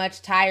very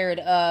much tired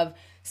of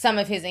some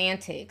of his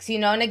antics, you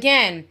know. And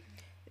again,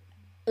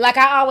 like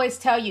I always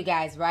tell you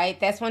guys, right?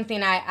 That's one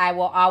thing I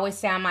will always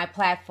say on my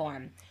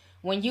platform.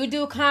 When you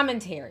do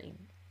commentary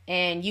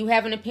and you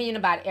have an opinion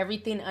about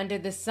everything under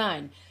the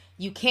sun,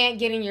 you can't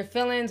get in your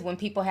feelings when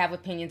people have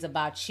opinions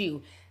about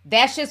you.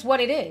 That's just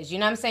what it is. You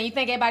know what I'm saying? You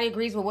think everybody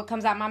agrees with what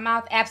comes out my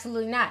mouth?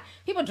 Absolutely not.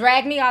 People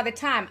drag me all the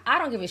time. I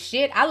don't give a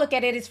shit. I look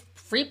at it as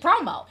free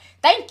promo.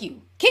 Thank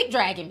you. Keep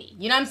dragging me.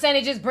 You know what I'm saying?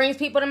 It just brings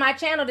people to my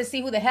channel to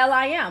see who the hell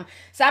I am.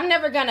 So I'm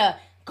never going to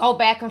go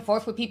back and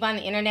forth with people on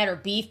the internet or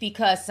beef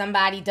because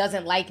somebody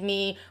doesn't like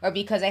me or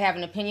because they have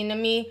an opinion of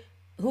me.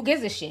 Who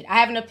gives a shit? I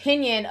have an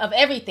opinion of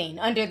everything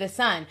under the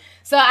sun.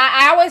 So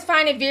I always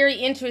find it very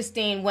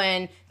interesting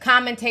when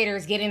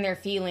commentators get in their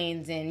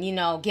feelings and, you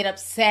know, get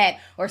upset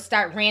or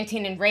start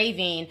ranting and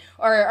raving.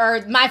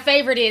 Or my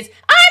favorite is,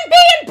 I'm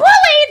being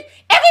bullied!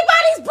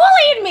 Everybody's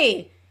bullying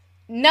me!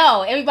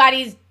 No,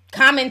 everybody's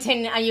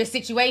commenting on your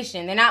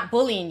situation. They're not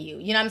bullying you.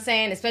 You know what I'm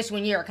saying? Especially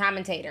when you're a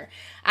commentator.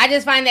 I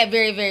just find that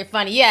very, very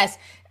funny. Yes.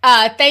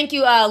 Thank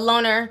you,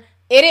 Loner.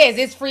 It is.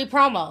 It's free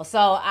promo.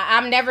 So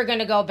I'm never going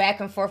to go back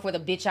and forth with a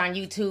bitch on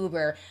YouTube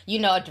or, you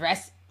know,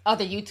 address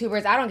other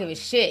YouTubers. I don't give a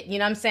shit. You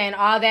know what I'm saying?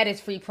 All that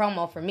is free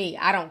promo for me.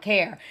 I don't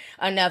care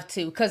enough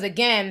to. Because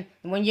again,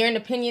 when you're an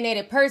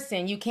opinionated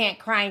person, you can't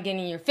cry and get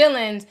in your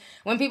feelings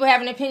when people have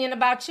an opinion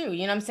about you.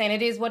 You know what I'm saying?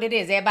 It is what it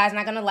is. Everybody's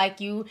not going to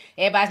like you.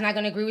 Everybody's not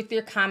going to agree with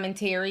your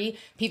commentary.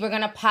 People are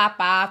going to pop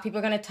off. People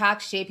are going to talk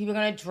shit. People are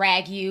going to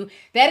drag you.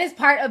 That is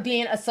part of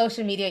being a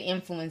social media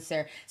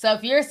influencer. So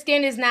if your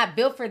skin is not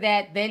built for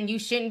that, then you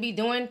shouldn't be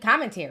doing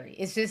commentary.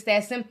 It's just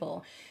that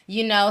simple.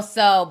 You know,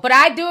 so, but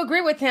I do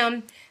agree with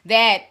him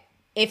that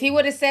if he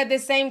would have said the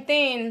same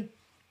thing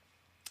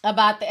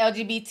about the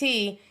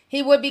LGBT,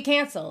 he would be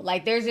canceled.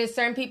 Like, there's just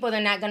certain people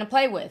they're not going to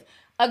play with.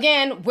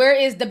 Again, where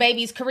is the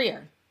baby's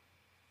career?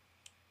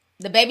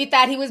 The baby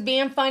thought he was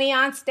being funny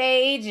on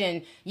stage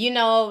and, you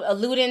know,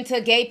 alluding to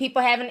gay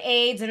people having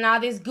AIDS and all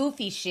this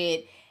goofy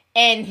shit.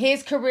 And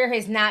his career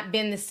has not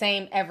been the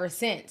same ever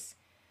since.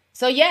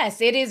 So,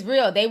 yes, it is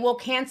real. They will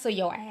cancel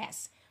your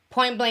ass.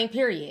 Point blank,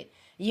 period.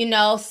 You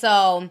know,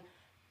 so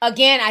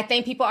again, I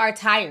think people are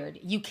tired.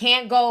 You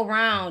can't go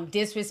around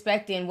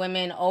disrespecting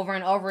women over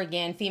and over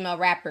again, female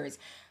rappers.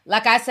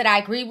 Like I said, I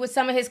agree with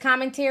some of his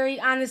commentary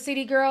on the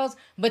City Girls,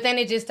 but then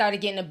it just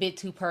started getting a bit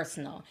too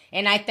personal.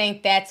 And I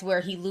think that's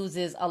where he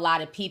loses a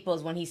lot of people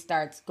is when he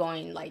starts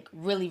going like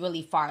really,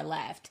 really far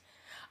left.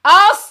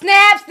 Oh,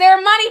 snaps, there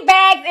are money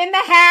bags in the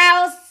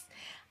house.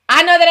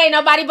 I know that ain't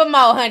nobody but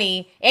Mo,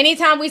 honey.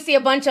 Anytime we see a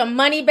bunch of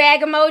money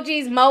bag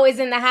emojis, Mo is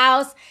in the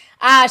house.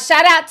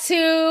 Shout out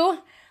to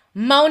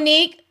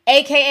Monique,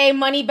 aka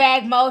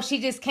Moneybag Mo. She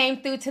just came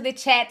through to the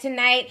chat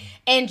tonight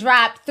and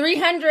dropped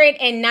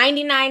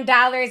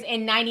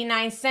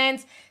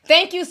 $399.99.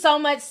 Thank you so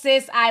much,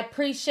 sis. I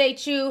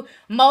appreciate you.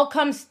 Mo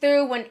comes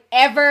through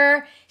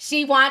whenever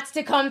she wants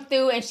to come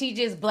through and she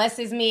just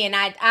blesses me and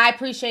I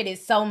appreciate it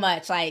so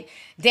much. Like,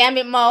 damn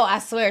it, Mo, I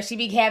swear, she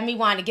be having me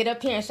want to get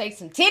up here and shake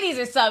some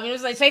titties or something. It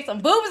was like shake some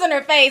boobs in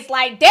her face.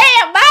 Like,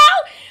 damn, Mo.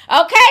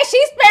 Okay,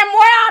 she spent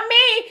more on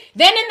me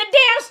than in the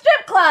damn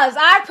strip clubs.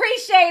 I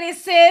appreciate it,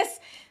 sis.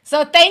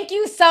 So thank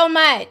you so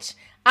much.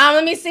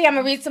 Let me see. I'm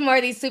going to read some more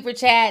of these super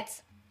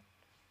chats.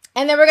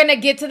 And then we're going to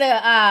get to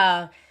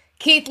the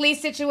Keith Lee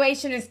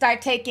situation and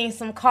start taking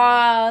some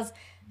calls.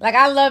 Like,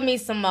 I love me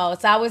some Mo.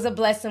 It's always a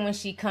blessing when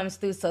she comes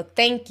through, so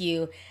thank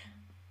you.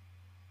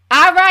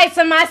 All right,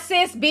 so my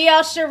sis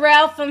BL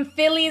Sherelle from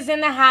Philly is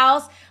in the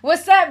house.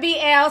 What's up,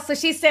 BL? So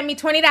she sent me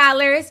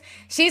 $20.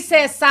 She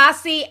says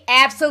Saucy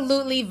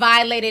absolutely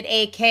violated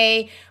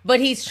AK, but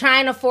he's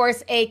trying to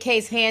force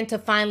AK's hand to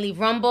finally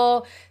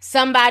rumble.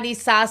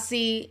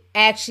 Saucy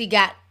actually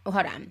got,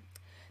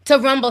 to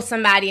rumble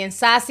somebody, and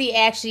Saucy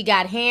actually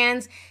got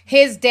hands.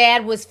 His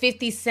dad was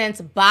 50 Cent's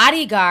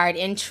bodyguard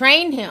and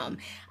trained him.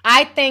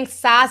 I think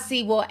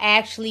Saucy will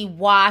actually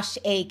wash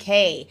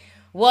AK.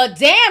 Well,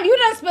 damn, you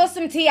done spilled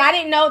some tea. I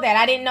didn't know that.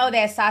 I didn't know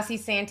that Saucy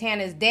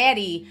Santana's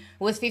daddy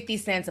was 50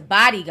 Cent's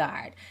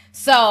bodyguard.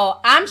 So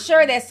I'm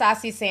sure that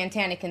Saucy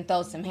Santana can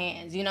throw some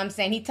hands. You know what I'm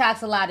saying? He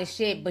talks a lot of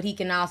shit, but he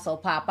can also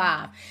pop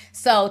off.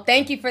 So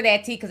thank you for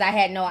that tea, because I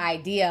had no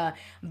idea.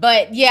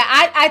 But yeah,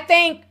 I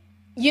think,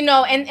 you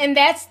know, and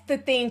that's the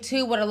thing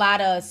too with a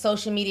lot of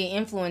social media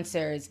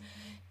influencers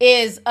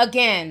is,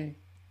 again,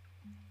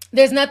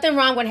 there's nothing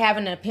wrong with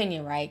having an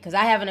opinion, right? Because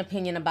I have an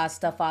opinion about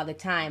stuff all the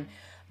time.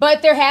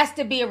 But there has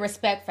to be a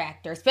respect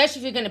factor,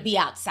 especially if you're going to be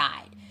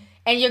outside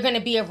and you're going to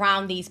be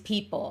around these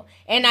people.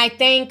 And I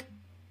think,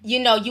 you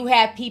know, you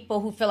have people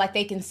who feel like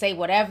they can say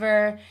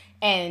whatever.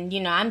 And,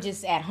 you know, I'm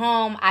just at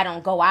home. I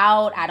don't go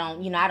out. I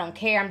don't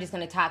care. I'm just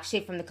going to talk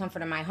shit from the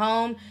comfort of my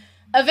home.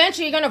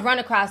 Eventually, you're going to run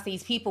across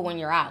these people when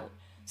you're out.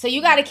 So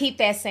you got to keep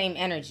that same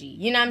energy.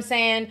 You know what I'm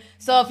saying?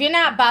 So if you're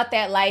not about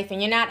that life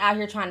and you're not out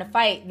here trying to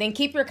fight, then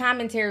keep your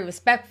commentary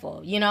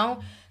respectful, you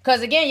know?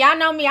 Because, again, y'all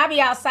know me. I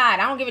be outside.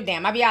 I don't give a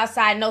damn. I be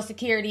outside, no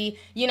security,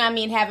 you know what I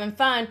mean, having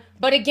fun.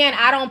 But, again,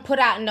 I don't put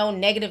out no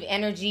negative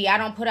energy. I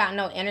don't put out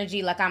no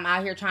energy like I'm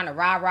out here trying to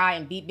rah-rah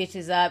and beat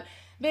bitches up.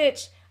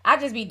 Bitch, I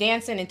just be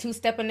dancing and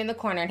two-stepping in the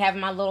corner and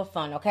having my little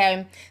fun,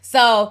 okay?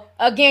 So,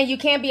 again, you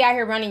can't be out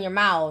here running your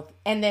mouth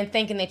and then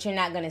thinking that you're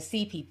not going to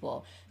see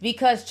people.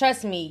 Because,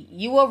 trust me,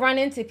 you will run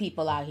into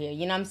people out here,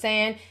 you know what I'm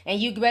saying? And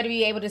you better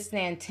be able to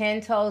stand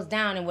 10 toes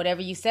down in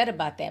whatever you said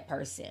about that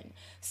person.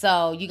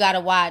 So, you got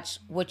to watch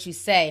what you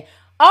say.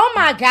 Oh,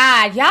 my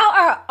God. Y'all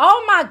are,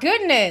 oh, my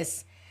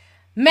goodness.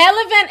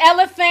 Melvin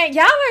Elephant,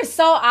 y'all are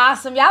so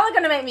awesome. Y'all are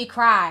going to make me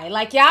cry.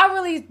 Like, y'all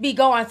really be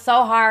going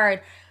so hard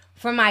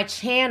for my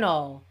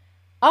channel.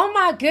 Oh,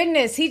 my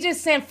goodness. He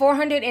just sent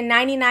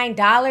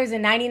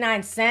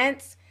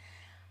 $499.99.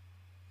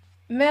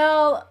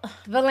 Mel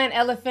Valent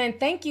Elephant,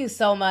 thank you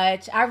so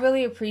much. I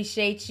really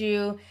appreciate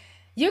you.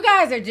 You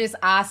guys are just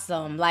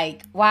awesome.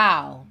 Like,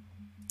 wow.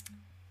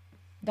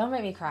 Don't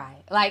make me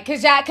cry. Like, cause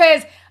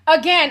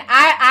again,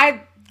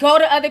 I go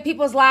to other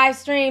people's live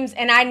streams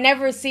and I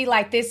never see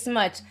like this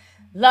much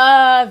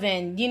love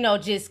and, you know,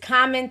 just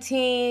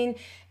commenting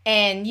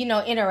and, you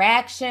know,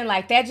 interaction.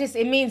 Like that just,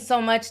 it means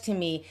so much to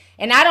me.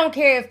 And I don't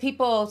care if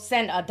people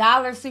send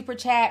 $1 super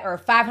chat or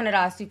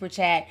 $500 super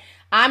chat.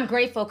 I'm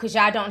grateful because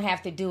y'all don't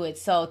have to do it.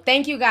 So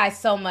thank you guys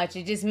so much.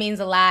 It just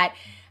means a lot.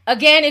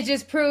 Again, it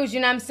just proves,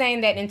 you know what I'm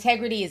saying, that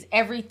integrity is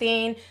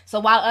everything. So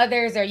while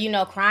others are, you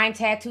know, crying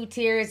tattoo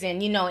tears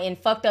and, you know, in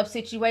fucked up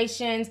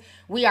situations,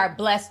 we are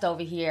blessed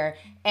over here.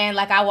 And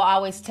like I will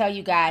always tell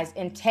you guys,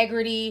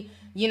 integrity,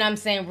 you know what I'm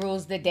saying,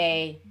 rules the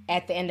day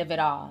at the end of it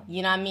all.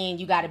 You know what I mean?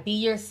 You got to be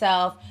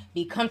yourself,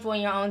 be comfortable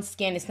in your own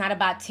skin. It's not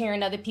about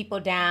tearing other people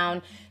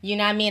down. You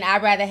know what I mean?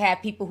 I'd rather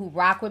have people who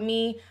rock with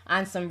me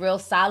on some real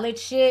solid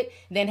shit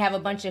than have a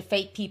bunch of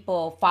fake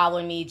people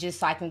following me just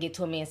so I can get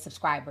to 1 million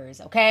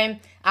subscribers, okay?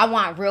 I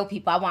want real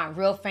people. I want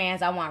real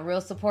fans. I want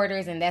real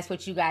supporters, and that's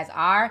what you guys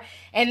are.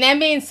 And that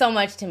means so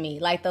much to me.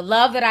 Like, the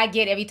love that I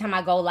get every time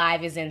I go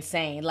live is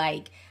insane.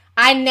 Like,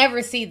 I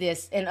never see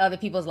this in other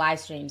people's live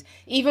streams.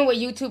 Even with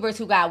YouTubers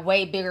who got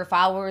way bigger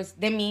followers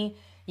than me,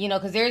 you know,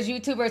 because there's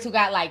YouTubers who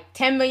got like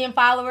 10 million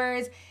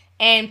followers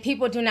and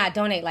people do not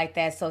donate like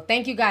that. So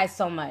thank you guys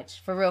so much.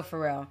 For real, for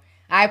real.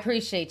 I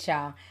appreciate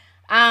y'all.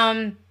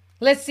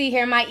 Let's see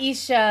here.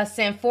 Maisha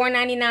sent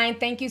 $4.99.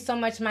 Thank you so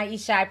much,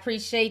 Maisha. I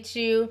appreciate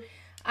you.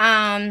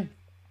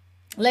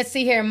 Let's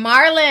see here.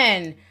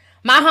 Marlon,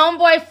 my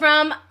homeboy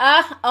from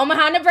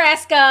Omaha,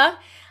 Nebraska.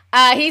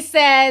 He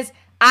says,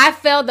 I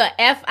fell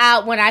the F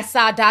out when I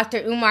saw Dr.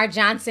 Umar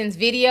Johnson's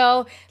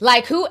video.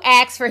 Like, who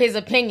asked for his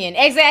opinion?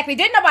 Exactly.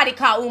 Didn't nobody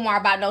call Umar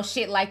about no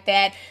shit like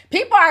that.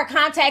 People are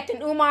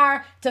contacting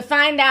Umar to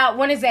find out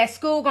when is that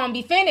school going to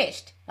be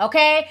finished.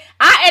 Okay?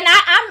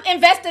 I'm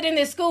invested in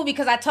this school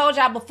because I told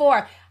y'all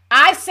before,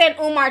 I sent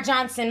Umar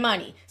Johnson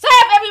money. So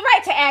I have every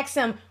right to ask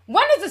him,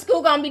 when is the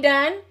school going to be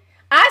done?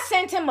 I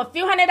sent him a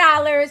few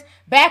 $100s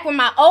back when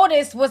my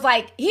oldest was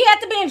like, he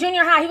had to be in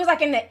junior high. He was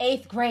like in the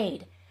 8th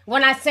grade.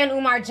 When I sent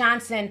Umar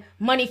Johnson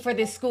money for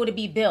this school to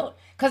be built.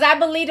 Because I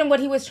believed in what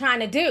he was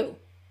trying to do.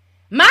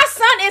 My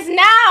son is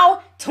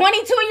now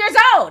 22 years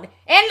old.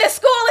 And the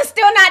school is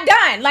still not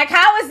done. Like,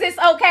 how is this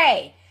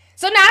okay?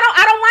 So now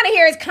I don't want to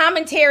hear his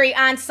commentary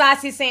on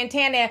Saucy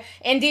Santana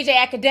and DJ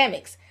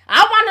Academics. I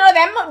want to know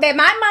that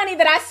my money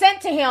that I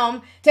sent to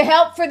him to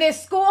help for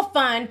this school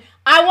fund,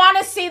 I want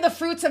to see the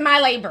fruits of my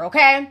labor,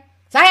 okay?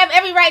 So I have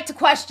every right to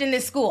question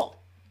this school.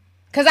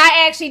 Because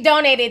I actually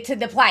donated to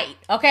the plight,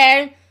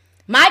 okay?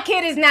 My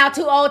kid is now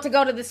too old to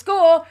go to the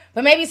school,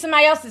 but maybe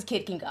somebody else's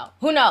kid can go.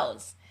 Who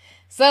knows?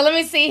 So let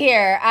me see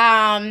here.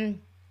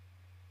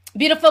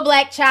 Beautiful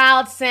Black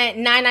Child sent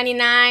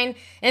 $9.99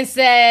 and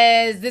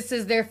says this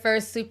is their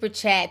first super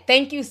chat.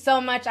 Thank you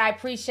so much. I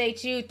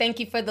appreciate you. Thank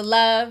you for the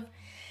love.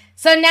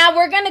 So now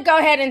we're going to go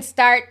ahead and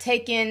start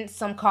taking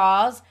some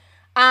calls.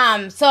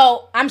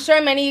 So I'm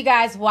sure many of you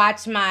guys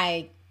watched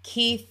my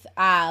Keith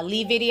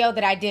Lee video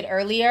that I did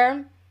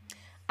earlier.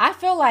 I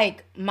feel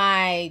like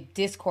my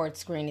Discord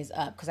screen is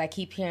up because I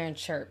keep hearing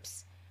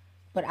chirps,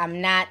 but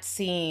I'm not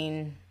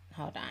seeing,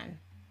 hold on.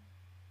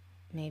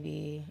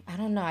 Maybe, I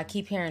don't know. I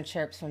keep hearing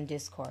chirps from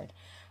Discord.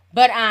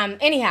 But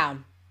anyhow,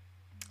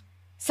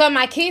 so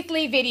my Keith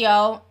Lee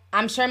video,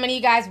 I'm sure many of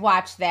you guys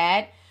watched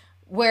that,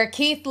 where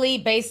Keith Lee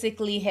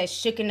basically has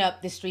shooken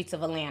up the streets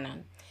of Atlanta.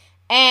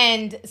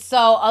 And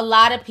so a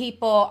lot of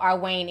people are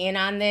weighing in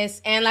on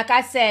this. And like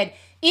I said,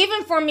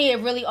 even for me,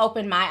 it really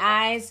opened my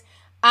eyes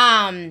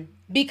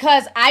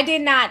because I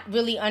did not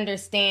really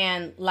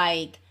understand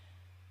like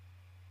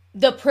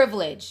the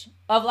privilege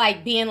of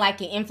like being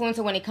like an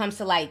influencer when it comes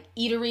to like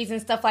eateries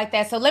and stuff like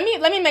that. So let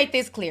me make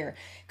this clear,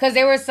 because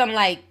there were some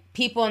like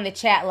people in the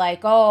chat like,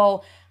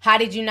 oh, how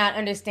did you not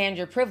understand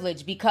your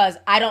privilege? Because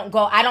I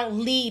don't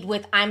lead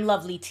with I'm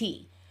lovely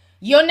tea.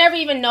 You'll never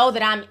even know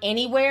that I'm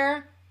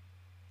anywhere.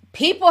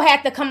 People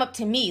had to come up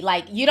to me.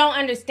 Like, you don't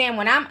understand,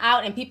 when I'm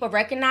out and people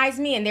recognize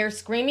me and they're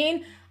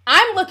screaming,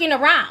 I'm looking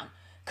around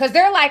because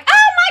they're like,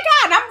 oh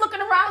my God, I'm looking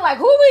around like,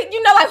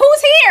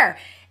 who's here?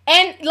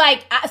 And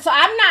like, so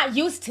I'm not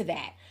used to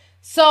that.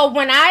 So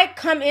when I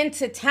come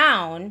into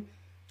town,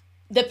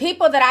 the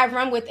people that I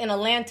run with in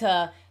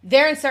Atlanta,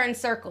 they're in certain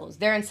circles.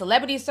 They're in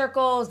celebrity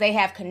circles. They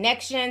have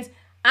connections.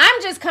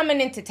 I'm just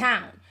coming into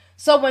town.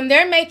 So when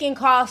they're making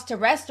calls to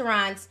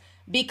restaurants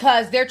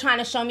because they're trying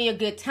to show me a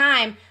good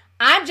time,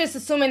 I'm just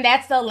assuming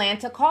that's the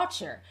Atlanta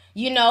culture.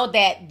 You know,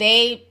 that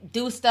they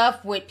do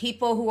stuff with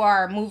people who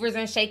are movers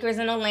and shakers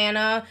in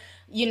Atlanta,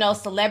 you know,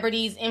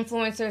 celebrities,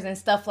 influencers, and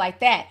stuff like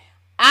that.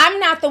 I'm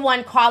not the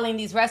one calling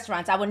these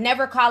restaurants. I would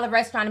never call a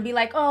restaurant and be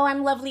like, oh,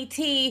 I'm lovely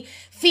tea.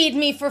 Feed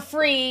me for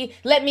free.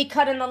 Let me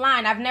cut in the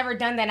line. I've never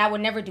done that. I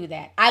would never do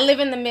that. I live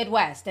in the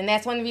Midwest. And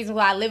that's one of the reasons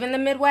why I live in the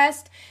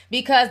Midwest,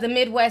 because the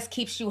Midwest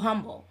keeps you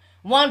humble.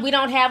 One, we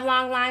don't have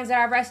long lines at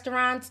our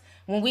restaurants.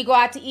 When we go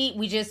out to eat,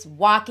 we just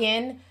walk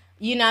in.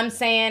 You know what I'm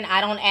saying?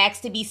 I don't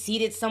ask to be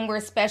seated somewhere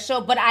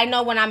special. But I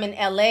know when I'm in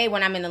LA,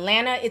 when I'm in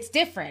Atlanta, it's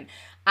different.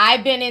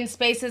 I've been in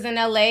spaces in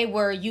LA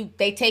where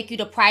they take you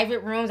to private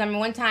rooms. I mean,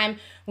 one time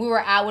we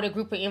were out with a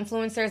group of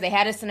influencers. They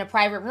had us in a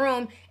private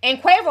room and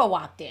Quavo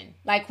walked in.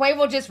 Like,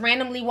 Quavo just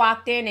randomly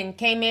walked in and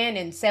came in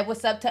and said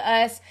what's up to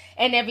us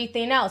and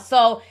everything else.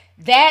 So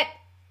that,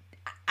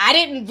 I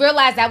didn't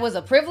realize that was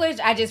a privilege.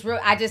 I just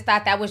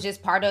thought that was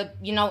just part of,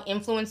 you know,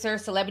 influencer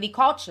celebrity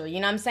culture. You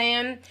know what I'm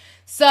saying?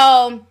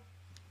 So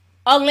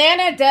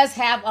Atlanta does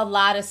have a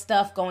lot of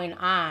stuff going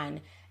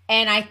on.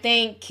 And I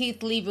think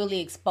Keith Lee really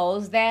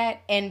exposed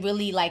that and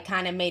really like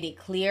kind of made it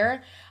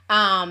clear.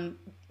 I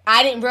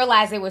didn't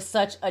realize there was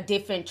such a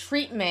different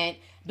treatment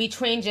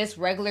between just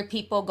regular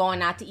people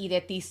going out to eat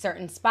at these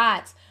certain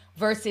spots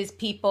versus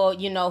people,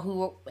 you know,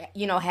 who,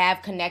 you know,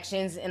 have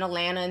connections in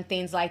Atlanta and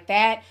things like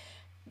that.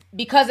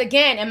 Because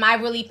again, am I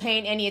really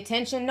paying any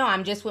attention? No,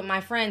 I'm just with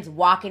my friends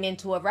walking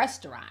into a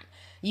restaurant.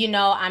 You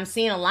know, I'm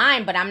seeing a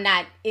line, but I'm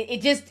not,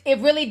 it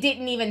really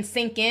didn't even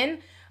sink in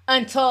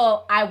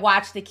until I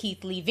watched the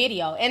Keith Lee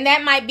video. And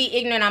that might be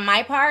ignorant on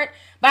my part,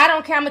 but I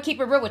don't care. I'm going to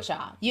keep it real with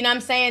y'all. You know what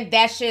I'm saying?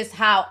 That's just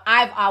how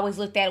I've always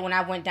looked at it when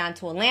I went down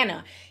to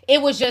Atlanta.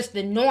 It was just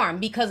the norm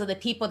because of the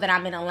people that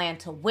I'm in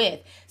Atlanta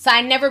with. So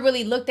I never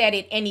really looked at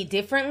it any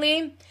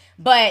differently.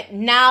 But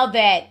now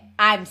that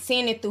I'm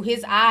seeing it through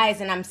his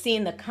eyes and I'm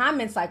seeing the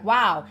comments like,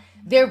 wow,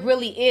 there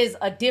really is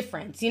a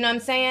difference. You know what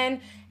I'm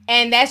saying?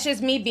 And that's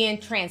just me being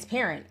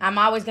transparent. I'm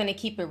always going to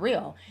keep it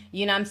real.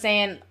 You know what I'm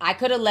saying? I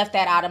could have left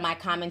that out of my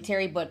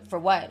commentary, but for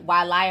what?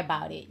 Why lie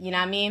about it? You know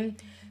what I mean?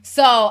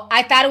 So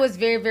I thought it was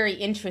very, very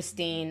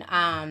interesting,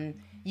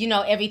 you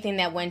know, everything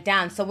that went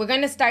down. So we're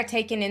going to start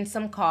taking in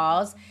some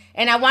calls.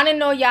 And I want to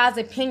know y'all's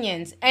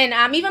opinions.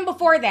 And even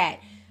before that,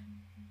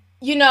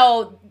 you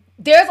know,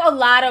 there's a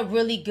lot of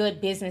really good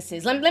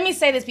businesses. Let me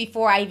say this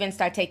before I even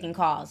start taking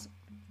calls.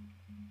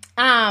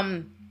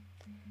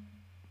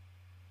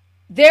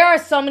 There are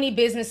so many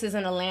businesses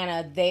in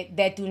Atlanta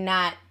that do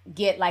not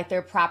get like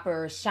their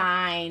proper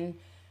shine,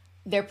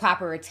 their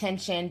proper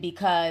attention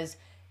because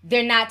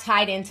they're not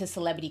tied into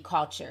celebrity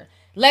culture.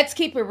 Let's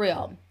keep it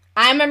real.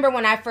 I remember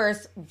when I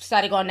first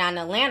started going down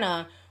to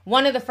Atlanta,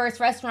 one of the first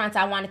restaurants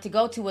I wanted to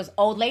go to was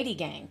Old Lady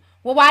Gang.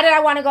 Well, why did I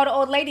want to go to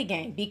Old Lady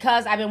Gang?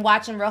 Because I've been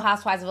watching Real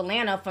Housewives of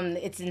Atlanta from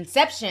its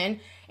inception,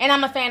 and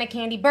I'm a fan of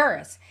Kandi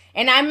Burruss.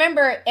 And I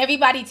remember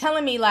everybody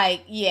telling me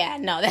like, yeah,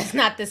 no, that's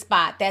not the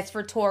spot. That's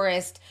for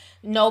tourists.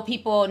 No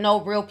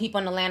real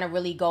people in Atlanta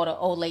really go to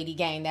Old Lady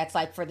Gang. That's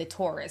like for the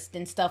tourists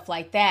and stuff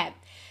like that.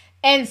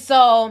 And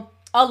so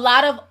a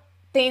lot of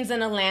things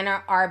in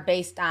Atlanta are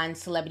based on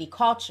celebrity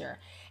culture.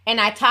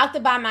 And I talked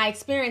about my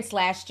experience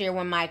last year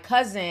when my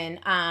cousin,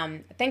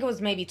 I think it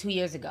was maybe 2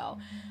 years ago,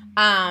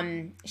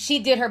 she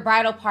did her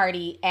bridal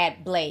party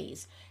at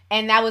Blaze.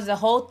 And that was the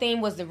whole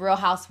theme, was the Real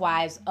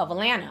Housewives of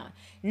Atlanta.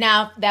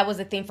 Now, that was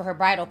the theme for her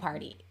bridal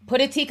party.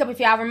 Put a teacup if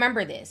y'all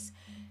remember this.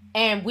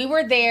 And we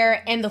were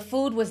there, and the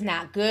food was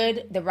not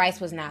good. The rice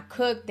was not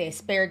cooked. The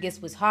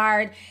asparagus was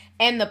hard.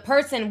 And the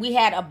person, we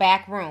had a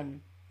back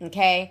room,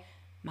 okay?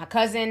 My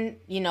cousin,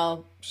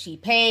 she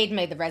paid,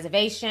 made the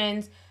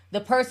reservations.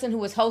 The person who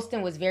was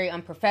hosting was very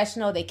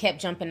unprofessional. They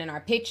kept jumping in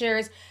our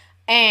pictures.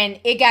 And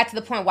it got to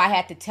the point where I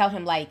had to tell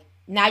him, like,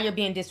 now you're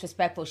being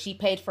disrespectful. She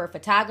paid for a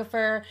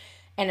photographer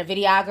and a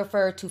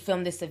videographer to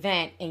film this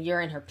event, and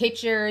you're in her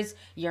pictures.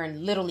 You're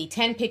in literally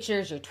 10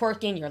 pictures. You're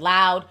twerking. You're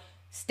loud.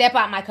 Step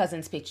out my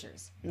cousin's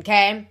pictures,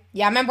 okay?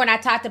 Yeah, I remember when I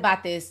talked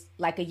about this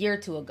like a year or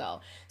two ago.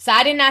 So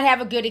I did not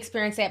have a good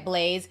experience at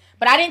Blaze,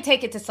 but I didn't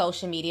take it to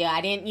social media. I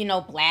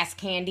didn't, blast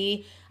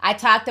Candy. I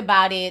talked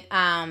about it,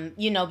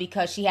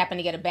 because she happened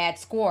to get a bad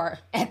score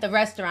at the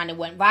restaurant. It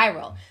went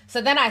viral.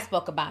 So then I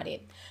spoke about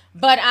it.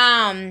 But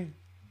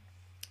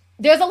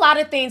there's a lot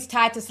of things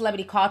tied to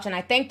celebrity culture, and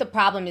I think the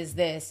problem is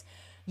this.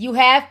 You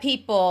have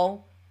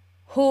people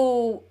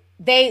who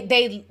they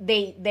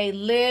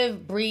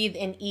live, breathe,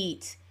 and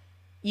eat,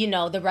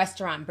 the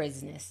restaurant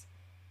business.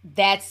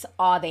 That's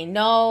all they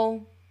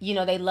know.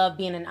 They love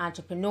being an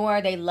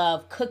entrepreneur. They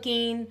love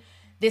cooking.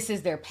 This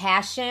is their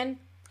passion.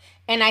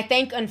 And I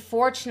think,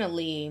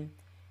 unfortunately,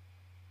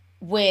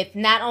 with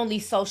not only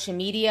social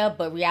media,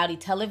 but reality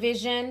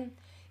television,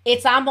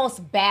 it's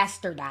almost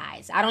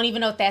bastardized. I don't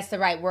even know if that's the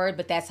right word,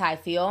 but that's how I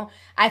feel.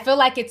 I feel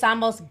like it's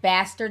almost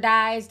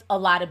bastardized a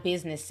lot of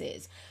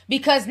businesses.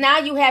 Because now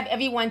you have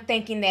everyone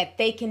thinking that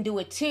they can do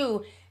it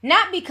too.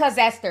 Not because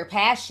that's their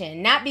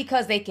passion, not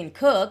because they can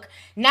cook,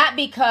 not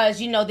because,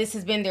 this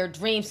has been their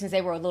dream since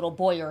they were a little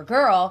boy or a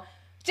girl,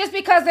 just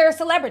because they're a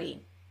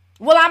celebrity.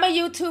 Well, I'm a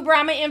YouTuber,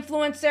 I'm an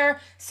influencer,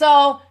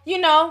 so,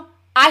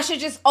 I should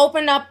just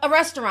open up a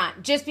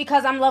restaurant just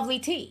because I'm Lovely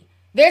T.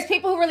 There's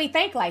people who really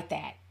think like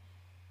that.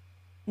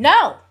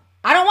 No,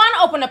 I don't want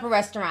to open up a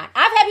restaurant.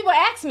 I've had people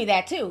ask me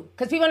that too,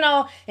 because people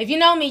know, if you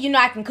know me, you know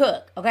I can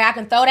cook, okay? I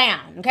can throw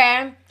down,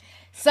 okay?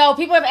 So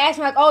people have asked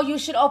me like, oh, you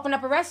should open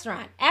up a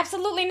restaurant.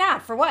 Absolutely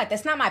not. For what?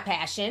 That's not my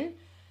passion.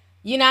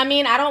 You know what I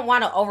mean? I don't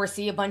want to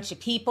oversee a bunch of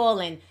people,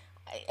 and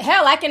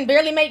hell, I can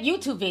barely make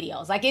YouTube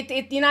videos. Like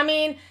it you know what I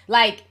mean?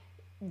 Like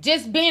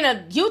just being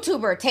a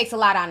YouTuber takes a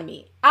lot out of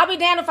me. I'll be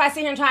damned if I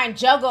sit here and try and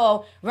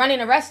juggle running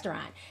a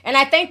restaurant. And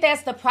I think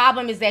that's the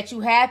problem, is that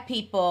you have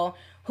people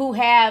who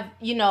have,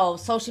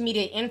 social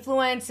media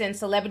influence and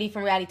celebrity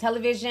from reality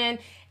television,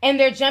 and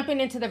they're jumping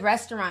into the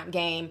restaurant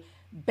game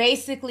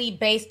basically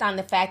based on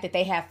the fact that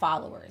they have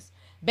followers,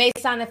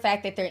 based on the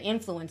fact that they're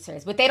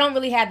influencers, but they don't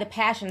really have the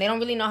passion. They don't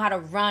really know how to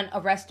run a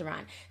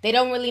restaurant. They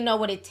don't really know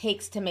what it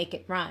takes to make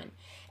it run.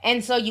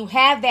 And so you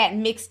have that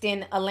mixed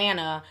in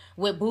Atlanta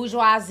with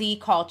bourgeoisie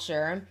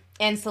culture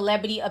and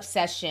celebrity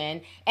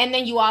obsession. And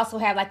then you also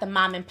have like the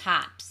mom and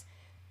pops.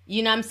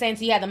 You know what I'm saying?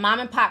 So you have the mom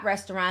and pop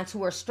restaurants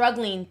who are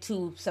struggling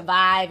to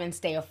survive and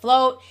stay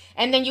afloat.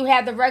 And then you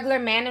have the regular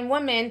man and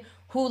woman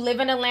who live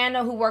in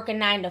Atlanta, who work a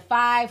 9 to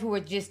 5, who are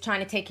just trying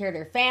to take care of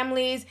their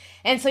families.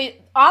 And so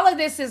all of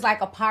this is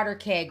like a powder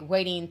keg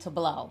waiting to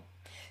blow.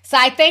 So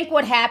I think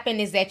what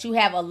happened is that you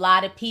have a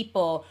lot of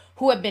people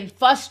who have been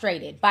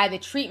frustrated by the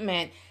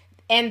treatment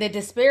and the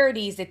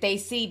disparities that they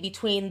see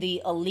between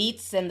the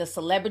elites and the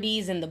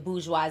celebrities and the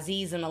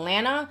bourgeoisies in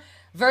Atlanta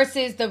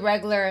versus the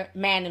regular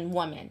man and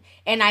woman.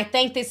 And I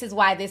think this is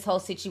why this whole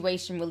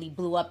situation really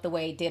blew up the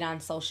way it did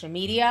on social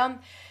media.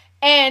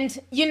 And,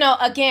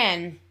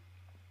 again,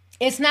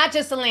 it's not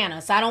just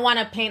Atlanta, so I don't want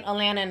to paint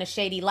Atlanta in a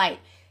shady light.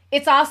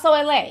 It's also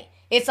LA.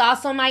 It's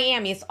also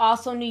Miami. It's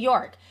also New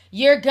York.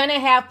 You're going to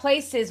have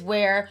places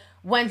where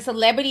when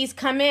celebrities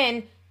come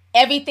in,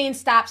 everything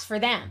stops for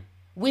them.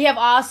 We have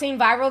all seen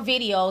viral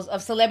videos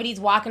of celebrities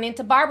walking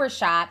into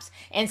barbershops,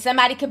 and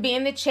somebody could be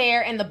in the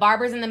chair and the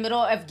barber's in the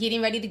middle of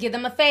getting ready to give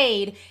them a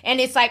fade. And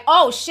it's like,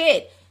 oh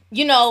shit,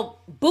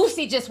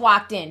 Boosie just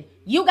walked in.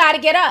 You got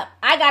to get up.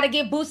 I got to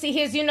give Boosie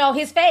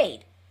his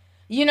fade.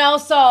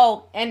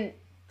 So, and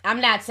I'm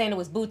not saying it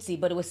was Bootsy,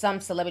 but it was some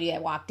celebrity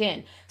that walked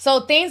in. So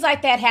things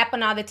like that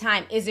happen all the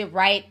time. Is it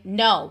right?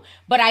 No.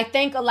 But I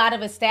think a lot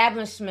of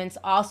establishments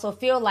also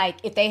feel like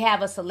if they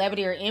have a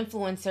celebrity or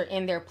influencer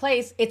in their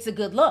place, it's a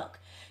good look.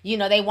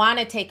 They want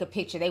to take a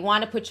picture. They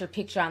want to put your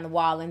picture on the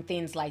wall and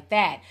things like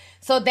that.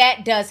 So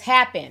that does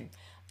happen.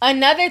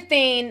 Another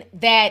thing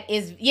that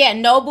is,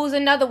 Nobu's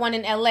another one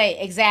in LA.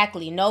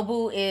 Exactly.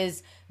 Nobu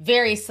is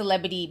very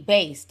celebrity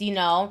based,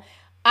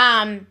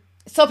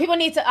 So people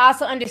need to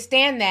also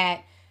understand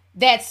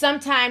that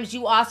sometimes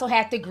you also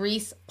have to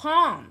grease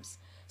palms.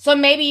 So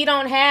maybe you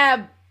don't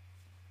have,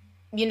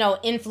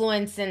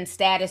 influence and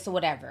status or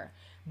whatever,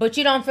 but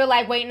you don't feel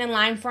like waiting in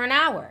line for an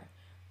hour.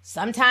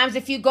 Sometimes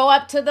if you go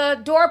up to the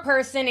door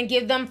person and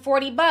give them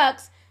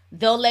 $40,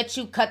 they'll let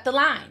you cut the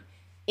line.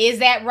 Is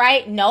that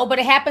right? No, but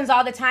it happens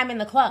all the time in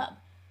the club.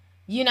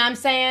 You know what I'm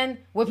saying?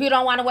 Where people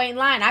don't want to wait in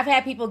line. I've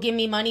had people give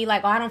me money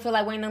like, oh, I don't feel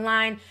like waiting in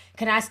line.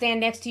 Can I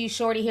stand next to you,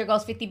 shorty? Here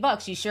goes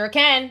 $50. You sure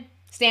can.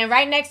 Stand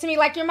right next to me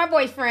like you're my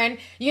boyfriend.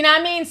 You know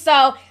what I mean?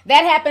 So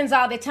that happens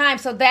all the time.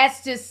 So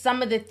that's just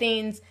some of the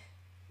things,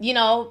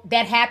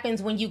 that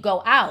happens when you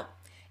go out.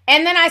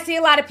 And then I see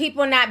a lot of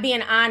people not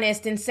being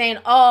honest and saying,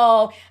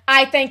 oh,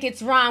 I think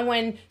it's wrong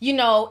when,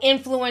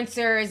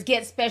 influencers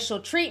get special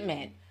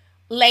treatment.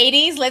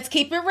 Ladies, let's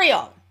keep it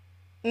real.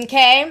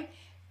 Okay?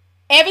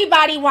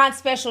 Everybody wants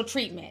special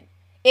treatment.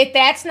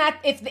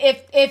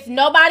 If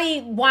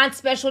nobody wants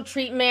special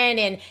treatment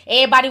and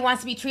everybody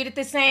wants to be treated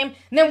the same,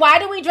 then why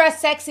do we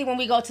dress sexy when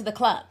we go to the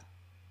club?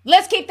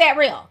 Let's keep that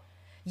real.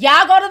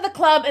 Y'all go to the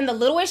club in the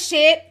littlest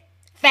shit,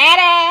 fat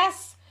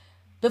ass.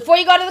 Before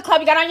you go to the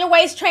club, you got on your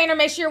waist trainer,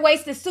 make sure your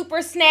waist is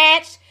super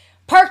snatched,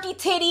 perky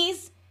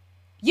titties.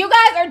 You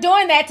guys are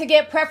doing that to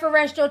get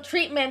preferential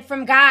treatment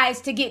from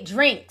guys to get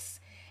drinks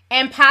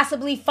and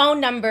possibly phone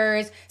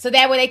numbers so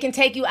that way they can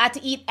take you out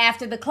to eat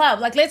after the club.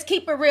 Like, let's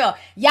keep it real.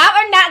 Y'all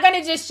are not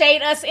going to just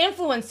shade us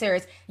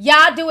influencers.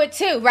 Y'all do it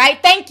too, right?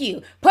 Thank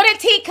you. Put a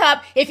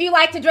teacup if you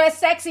like to dress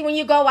sexy when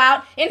you go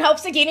out in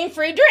hopes of getting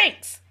free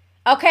drinks.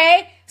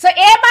 Okay? So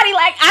everybody,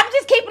 I'm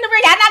just keeping it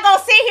real. Y'all not going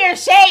to sit here and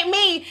shade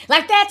me.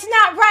 Like, that's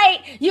not right.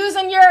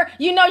 Using your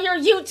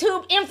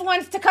YouTube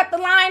influence to cut the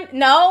line.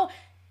 No,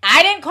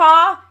 I didn't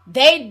call.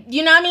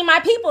 My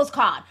people's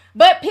called.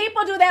 But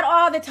people do that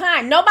all the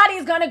time.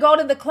 Nobody's going to go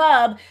to the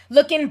club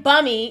looking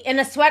bummy in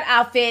a sweat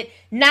outfit,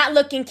 not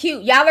looking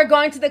cute. Y'all are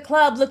going to the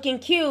club looking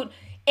cute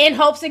in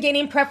hopes of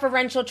getting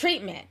preferential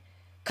treatment.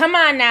 Come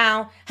on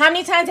now. How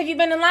many times have you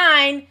been in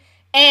line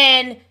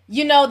and,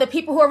 the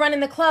people who are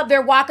running the club,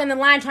 they're walking the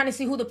line trying to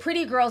see who the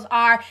pretty girls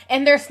are,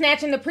 and they're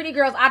snatching the pretty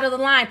girls out of the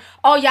line.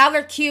 Oh, y'all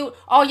are cute.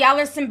 Oh, y'all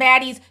are some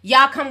baddies.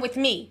 Y'all come with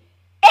me.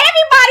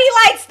 Everybody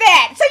likes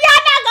that. So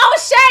y'all not going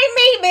to shame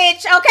me,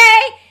 bitch,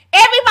 okay?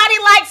 Everybody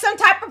likes some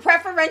type of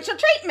preferential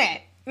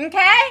treatment,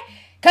 okay?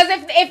 Because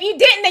if you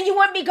didn't, then you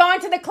wouldn't be going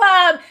to the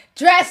club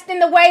dressed in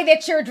the way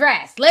that you're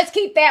dressed. Let's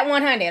keep that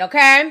 100,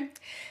 okay?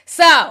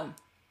 So,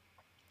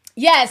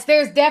 yes,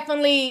 there's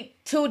definitely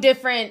two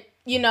different,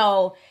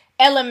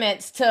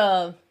 elements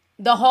to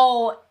the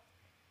whole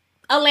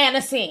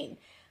Atlanta scene,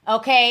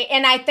 okay?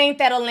 And I think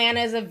that Atlanta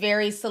is a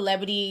very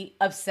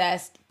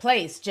celebrity-obsessed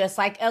place, just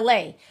like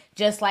LA,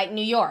 just like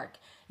New York.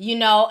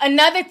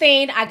 Another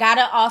thing, I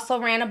gotta also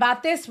rant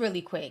about this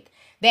really quick,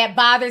 that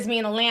bothers me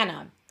in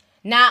Atlanta.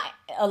 Now,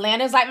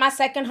 Atlanta's like my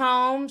second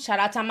home. Shout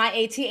out to my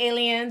AT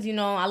aliens.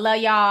 I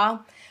love y'all.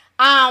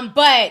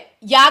 But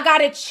y'all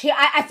gotta chill.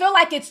 I feel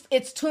like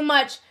it's too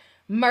much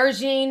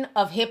merging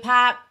of hip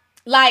hop.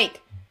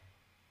 Like,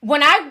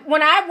 when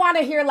I want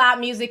to hear loud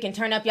music and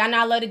turn up, y'all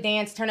know I love to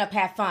dance, turn up,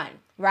 have fun,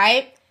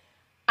 right?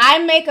 I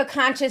make a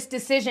conscious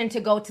decision to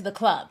go to the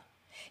club.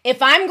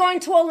 If I'm going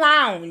to a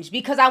lounge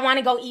because I want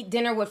to go eat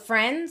dinner with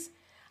friends,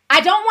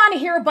 I don't want to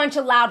hear a bunch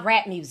of loud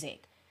rap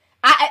music.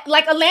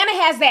 Atlanta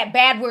has that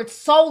bad word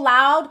so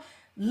loud,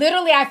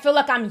 literally I feel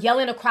like I'm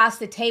yelling across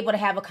the table to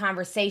have a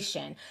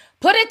conversation.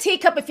 Put a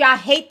teacup if y'all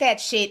hate that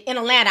shit in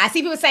Atlanta. I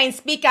see people saying,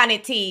 speak on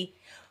it, T.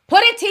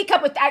 Put a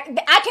teacup with, I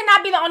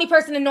cannot be the only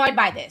person annoyed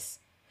by this.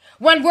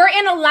 When we're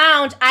in a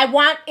lounge, I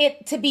want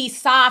it to be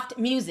soft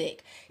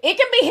music. It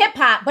can be hip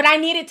hop, but I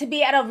need it to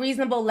be at a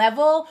reasonable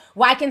level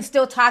where I can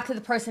still talk to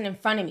the person in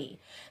front of me.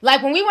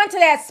 Like when we went to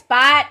that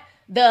spot,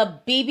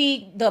 the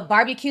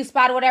barbecue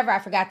spot or whatever, I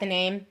forgot the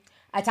name.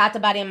 I talked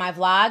about it in my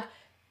vlog.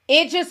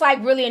 It just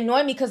really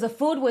annoyed me because the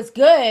food was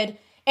good.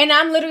 And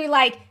I'm literally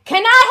like,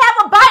 can I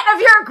have a bite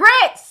of your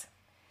grits?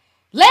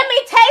 Let me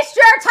taste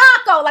your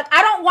taco.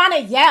 I don't want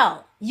to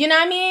yell. You know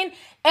what I mean?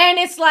 And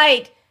it's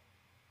like,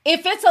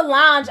 if it's a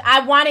lounge, I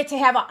want it to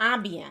have an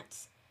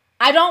ambience.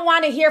 I don't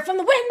want to hear from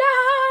the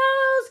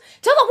windows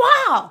to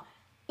the wall.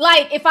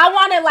 If I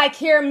want to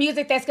hear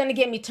music that's going to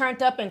get me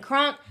turned up and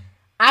crunk,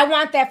 I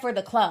want that for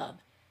the club.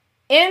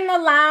 In the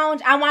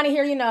lounge, I want to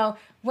hear,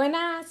 when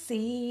I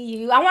see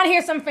you. I want to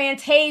hear some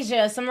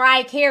Fantasia, some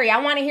Mariah Carey.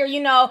 I want to hear,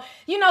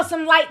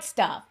 some light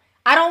stuff.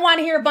 I don't want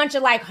to hear a bunch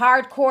of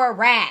hardcore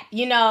rap,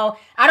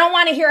 I don't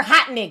want to hear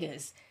hot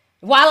niggas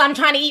while I'm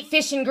trying to eat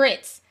fish and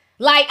grits.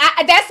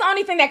 That's the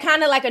only thing that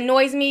kind of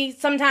annoys me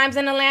sometimes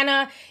in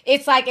Atlanta.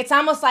 It's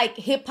almost like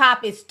hip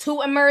hop is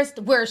too immersed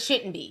where it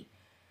shouldn't be.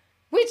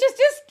 We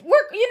just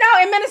work,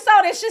 in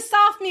Minnesota, it's just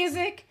soft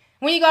music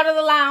when you go to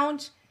the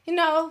lounge,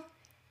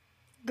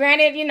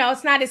 Granted,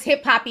 it's not as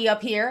hip hoppy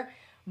up here,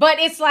 but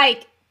it's I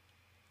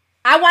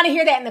want to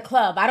hear that in the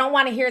club. I don't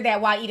want to hear that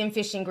while eating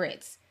fish and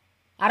grits.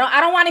 I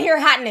don't want to hear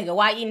hot nigga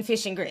while eating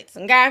fish and grits,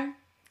 okay?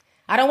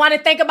 I don't want to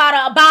think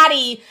about a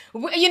body,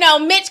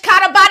 Mitch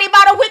caught a body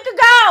about a week ago.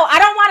 I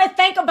don't want to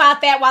think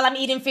about that while I'm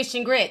eating fish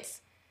and grits.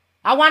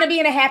 I want to be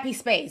in a happy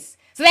space.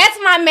 So that's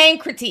my main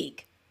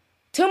critique.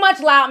 Too much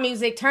loud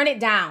music, turn it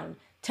down.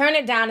 Turn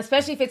it down,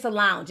 especially if it's a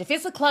lounge. If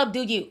it's a club,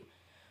 do you.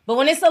 But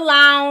when it's a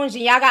lounge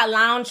and y'all got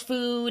lounge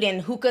food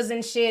and hookahs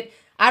and shit,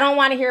 I don't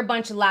want to hear a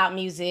bunch of loud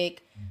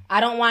music.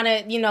 I don't want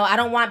to, I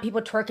don't want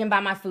people twerking by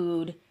my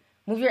food.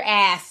 Move your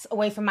ass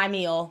away from my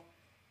meal.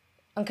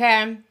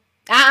 Okay?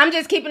 I'm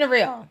just keeping it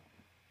real.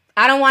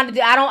 I don't want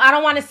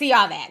to see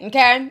all that,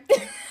 okay?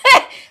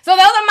 So those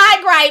are my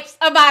gripes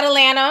about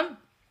Atlanta.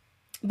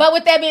 But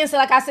with that being said,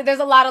 like I said, there's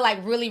a lot of like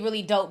really,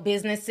 really dope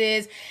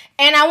businesses.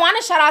 And I want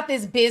to shout out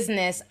this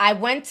business. I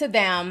went to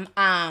them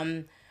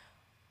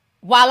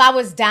while I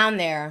was down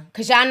there.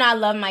 Because y'all know I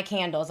love my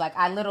candles. Like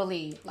I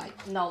literally,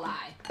 like no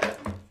lie.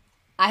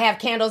 I have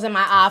candles in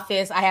my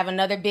office. I have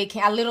another big,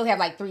 I literally have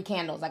like 3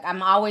 candles. Like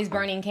I'm always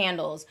burning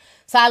candles.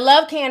 So I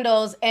love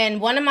candles.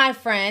 And one of my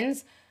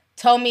friends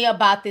told me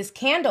about this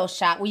candle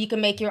shop where you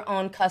can make your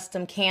own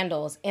custom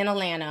candles in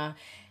Atlanta.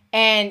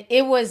 And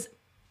it was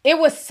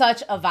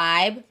such a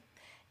vibe.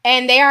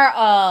 And they are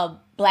a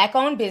black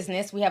owned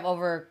business. We have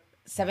over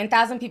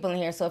 7,000 people in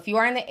here. So if you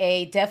are in the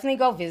A, definitely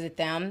go visit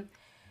them.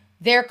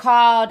 They're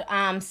called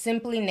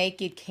Simply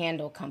Naked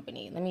Candle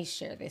Company. Let me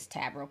share this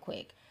tab real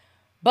quick.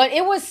 But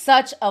it was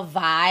such a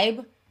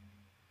vibe.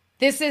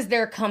 This is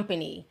their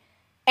company.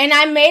 And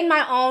I made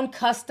my own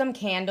custom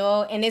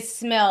candle and it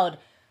smelled,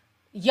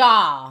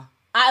 y'all.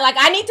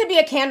 I need to be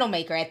a candle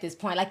maker at this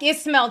point. Like it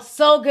smelled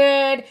so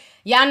good.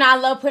 Y'all know I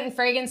love putting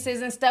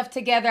fragrances and stuff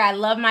together. I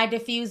love my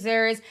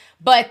diffusers,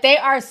 but they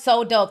are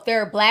so dope.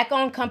 They're a black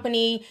owned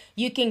company.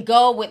 You can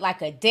go with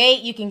like a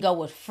date. You can go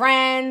with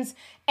friends.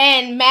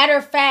 And matter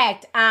of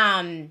fact,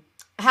 how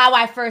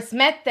I first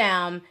met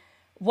them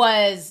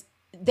was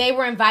they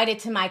were invited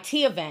to my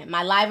tea event,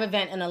 my live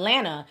event in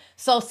Atlanta.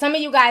 So some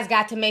of you guys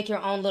got to make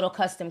your own little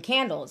custom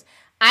candles.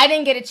 I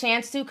didn't get a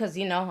chance to because,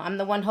 you know, I'm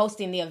the one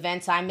hosting the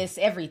event, so I miss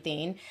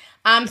everything.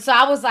 So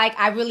I was like,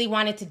 I really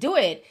wanted to do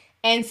it.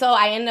 And so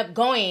I ended up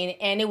going,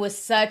 and it was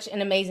such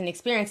an amazing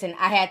experience.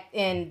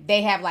 And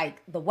they have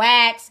like the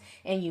wax,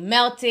 and you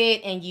melt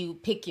it, and you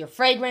pick your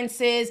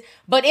fragrances.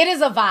 But it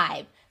is a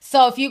vibe.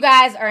 So if you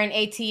guys are in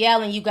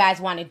ATL and you guys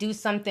want to do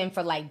something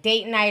for like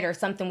date night or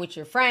something with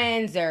your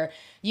friends, or,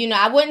 you know,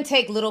 I wouldn't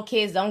take little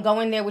kids. Don't go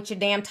in there with your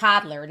damn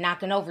toddler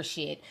knocking over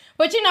shit.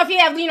 But, you know, if you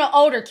have, you know,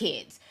 older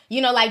kids, you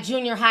know, like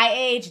junior high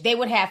age, they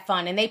would have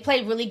fun. And they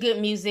play really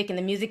good music, and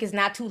the music is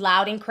not too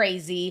loud and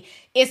crazy.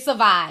 It's a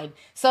vibe.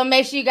 So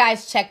make sure you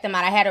guys check them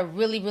out. I had a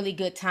really, really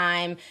good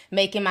time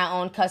making my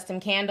own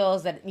custom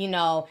candles that, you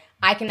know,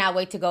 I cannot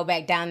wait to go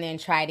back down there and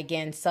try it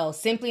again. So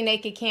Simply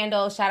Naked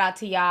Candles, shout out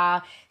to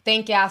y'all.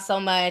 Thank y'all so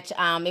much.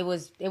 It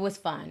was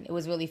fun. It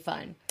was really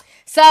fun.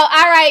 So, all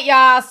right,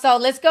 y'all. So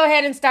let's go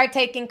ahead and start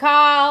taking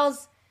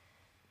calls.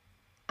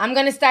 I'm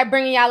going to start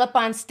bringing y'all up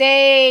on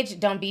stage.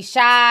 Don't be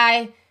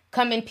shy.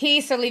 Come in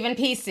peace or leave in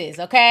pieces,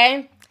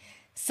 okay?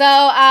 So,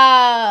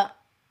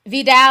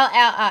 Vidal,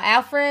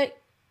 Alfred,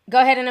 go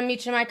ahead and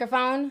unmute your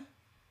microphone.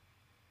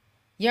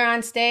 You're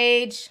on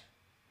stage.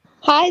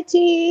 Hi,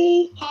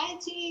 T. Hi,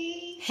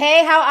 T.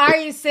 Hey, how are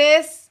you,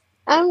 sis?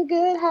 I'm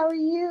good. How are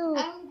you?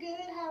 I'm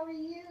good. How are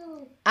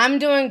you? I'm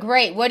doing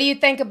great. What do you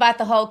think about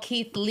the whole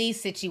Keith Lee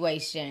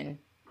situation?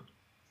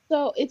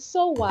 So it's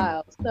so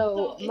wild.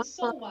 So my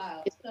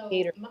mom is a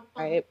hater,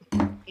 right?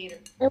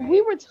 And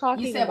we were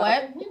talking You said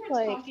about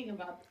what?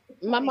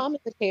 my mom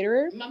is a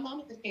caterer.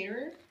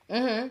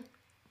 Mm-hmm.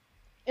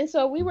 And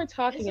so we were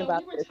talking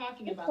about this.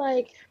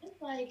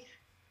 It's like,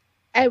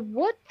 at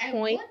what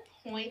point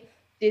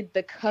did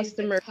the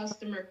customer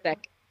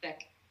second?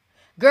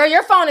 Girl,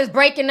 your phone is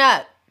breaking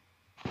up.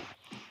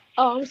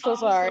 Oh, I'm so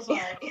sorry.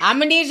 I'm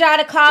gonna need y'all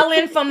to call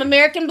in from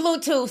American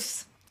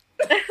Bluetooth.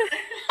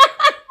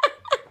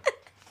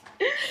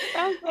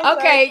 I'm so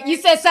Okay, sorry. you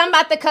said something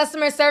about the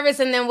customer service,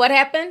 and then what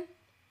happened?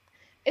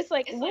 It's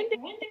like, when did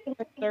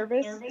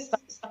customer service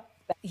stop?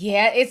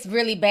 Yeah, it's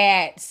really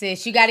bad,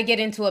 sis. You got to get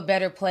into a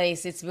better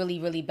place. It's really,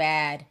 really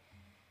bad.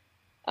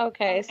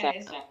 Okay, so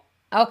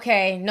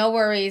Okay, no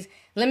worries.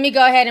 Let me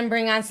go ahead and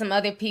bring on some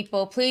other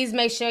people. Please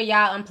make sure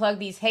y'all unplug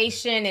these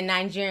Haitian and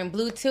Nigerian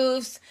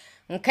Bluetooths.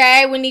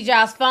 Okay, we need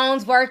y'all's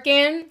phones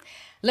working.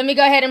 Let me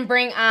go ahead and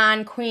bring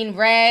on Queen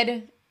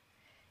Red.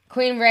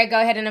 Queen Red, go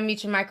ahead and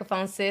unmute your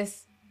microphone,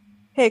 sis.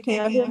 Hey, can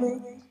y'all hear me?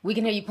 We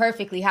can hear you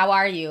perfectly. How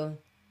are you?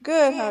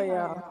 Good, how are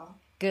y'all?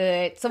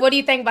 Good. So what do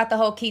you think about the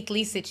whole Keith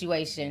Lee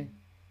situation?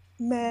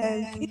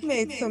 Man, he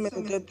made so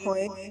many good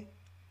points.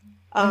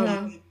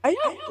 Mhm. Are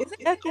y'all, is it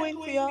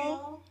echoing for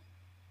y'all,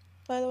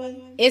 by the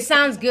way? It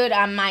sounds good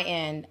on my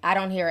end. I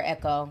don't hear an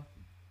echo.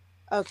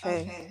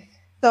 Okay.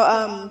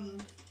 So,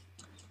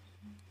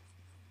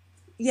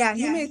 yeah,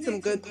 he made some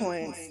good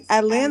points.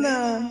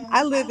 Atlanta,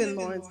 I live in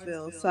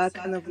Lawrenceville, so I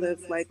kind of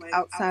live like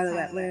outside of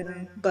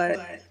Atlanta,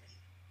 but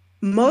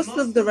most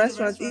of the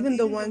restaurants, even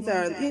the ones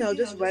that are, you know,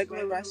 just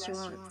regular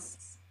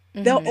restaurants,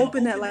 they'll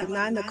open at like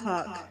 9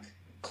 o'clock,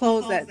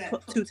 close at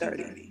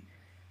 2:30.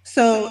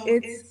 So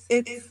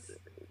it's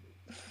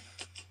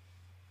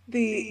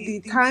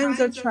the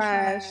times are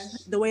trash.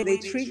 The way they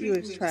treat you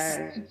is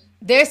trash.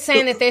 They're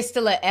saying that there's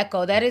still an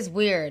echo. That is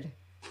weird.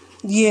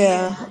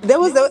 Yeah, that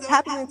was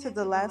happening to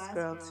the last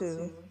girl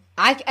too.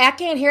 I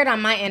can't hear it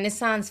on my end. It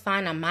sounds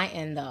fine on my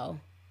end though.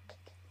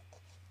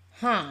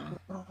 Huh.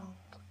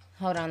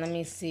 Hold on, let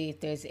me see if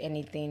there's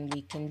anything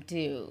we can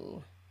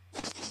do.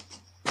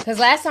 Because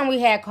last time we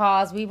had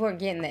calls, we weren't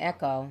getting the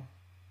echo.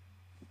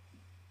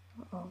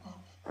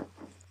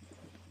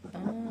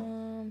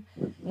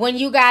 When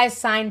you guys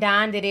signed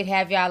on, did it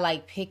have y'all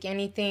like pick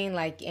anything,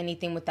 like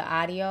anything with the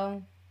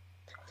audio?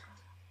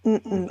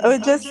 Mm-mm. Oh,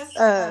 it just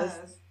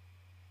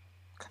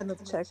kind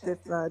of checked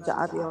if the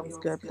audio was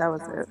good, but that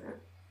was it.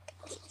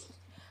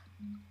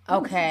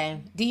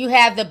 Okay. Do you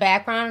have the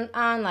background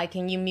on? Like,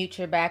 can you mute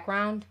your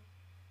background?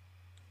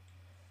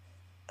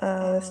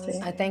 Let's see.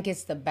 I think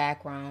it's the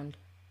background.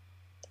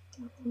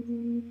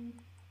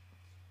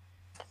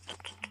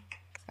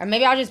 Or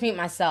maybe I'll just mute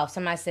myself.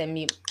 Somebody said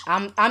mute.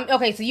 I'm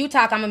okay. So you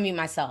talk. I'm gonna mute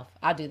myself.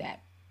 I'll do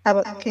that. How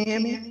about? Can you hear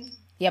me?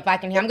 Yep, I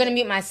can hear. I'm gonna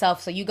mute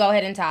myself. So you go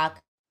ahead and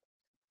talk.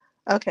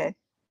 Okay.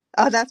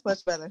 Oh, that's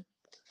much better.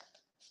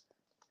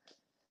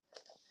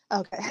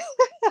 Okay.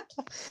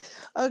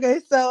 Okay,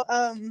 so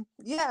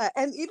yeah,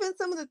 and even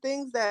some of the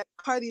things that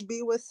Cardi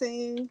B was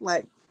saying,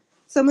 like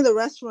some of the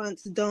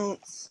restaurants don't,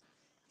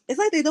 it's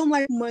like they don't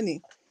like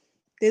money.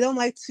 They don't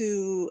like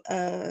to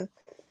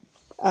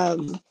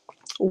um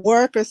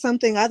work or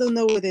something. I don't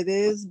know what it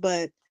is,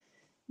 but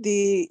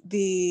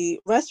the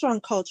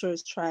restaurant culture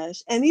is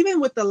trash. And even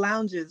with the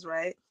lounges,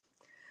 right?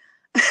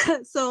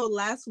 So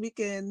last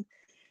weekend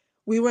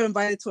we were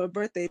invited to a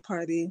birthday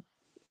party,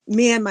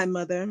 me and my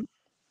mother,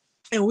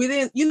 and we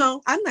didn't,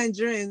 I'm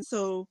Nigerian,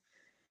 so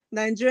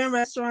Nigerian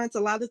restaurants, a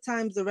lot of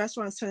times the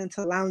restaurants turn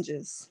into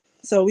lounges.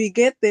 So we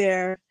get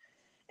there,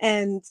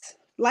 and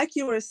like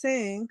you were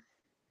saying,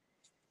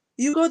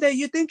 you go there,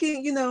 you're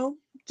thinking,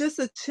 just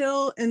a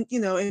chill and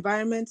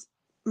environment.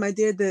 My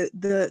dear,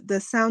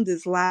 the sound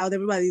is loud.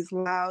 Everybody's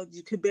loud.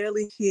 You could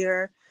barely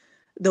hear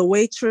the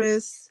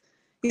waitress.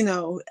 I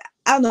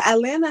don't know.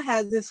 Atlanta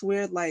has this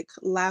weird like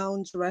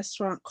lounge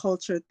restaurant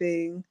culture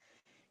thing.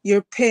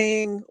 You're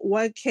paying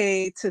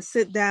 1K to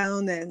sit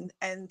down,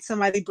 and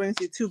somebody brings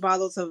you 2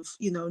 bottles of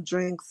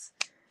drinks.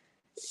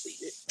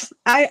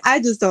 I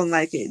just don't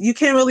like it. You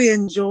can't really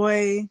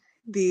enjoy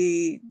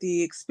the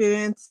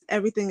experience.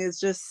 Everything is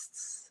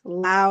just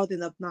loud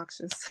and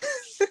obnoxious.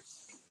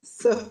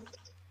 So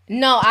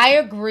No, I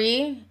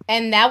agree,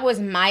 and that was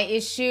my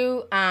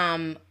issue.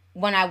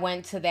 When I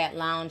went to that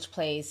lounge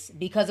place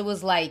because it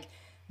was like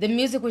the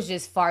music was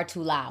just far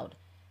too loud,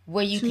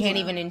 where you too can't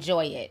loud. even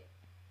enjoy it.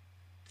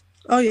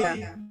 Oh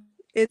yeah.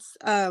 It's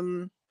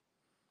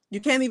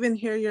you can't even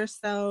hear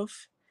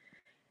yourself.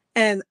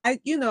 And I,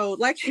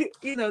 like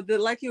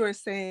like you were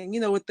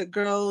saying, with the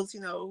girls,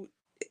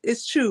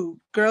 it's true.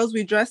 Girls,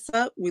 we dress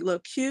up, we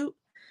look cute,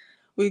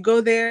 we go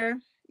there,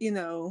 you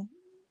know,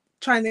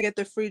 trying to get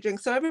the free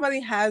drink. So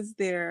everybody has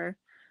their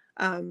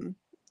kind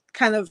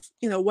of,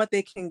 what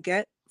they can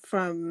get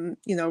from,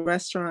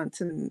 restaurants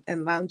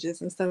and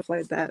lounges and stuff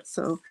like that.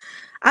 So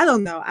I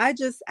don't know.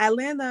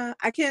 Atlanta,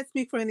 I can't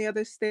speak for any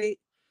other state.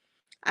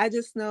 I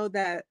just know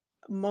that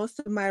most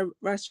of my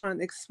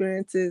restaurant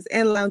experiences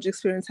and lounge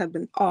experience have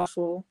been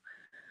awful.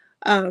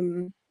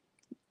 Um,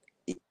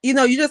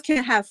 you just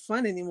can't have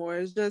fun anymore.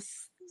 It's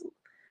just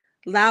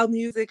loud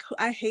music.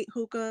 I hate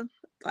hookah.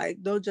 Like,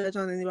 no judge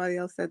on anybody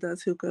else that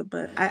does hookah,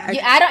 but I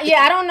Yeah, I don't. Yeah,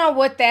 I don't know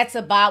what that's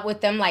about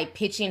with them like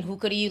pitching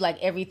hookah to you like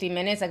every 3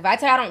 minutes. Like if I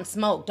tell you I don't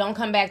smoke, don't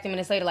come back 3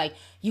 minutes later like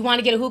you want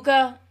to get a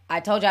hookah. I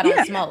told you I don't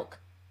yeah. smoke.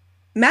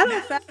 Matter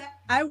of fact,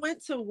 I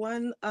went to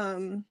one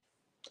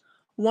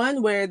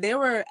where they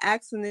were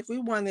asking if we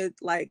wanted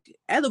like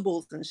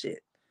edibles and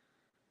shit,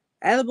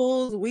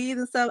 edibles, weed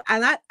and stuff,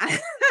 and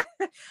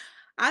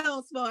I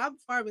don't smoke. I'm a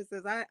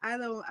pharmacist. I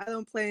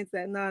don't play into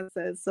that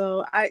nonsense.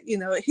 So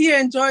here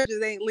in Georgia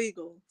it ain't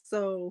legal.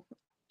 So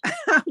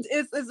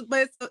it's a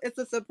surprise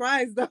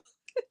though.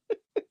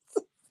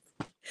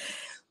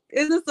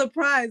 It's a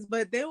surprise,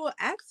 but they will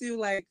ask you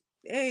like,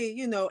 hey,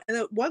 and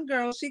one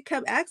girl, she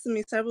kept asking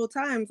me several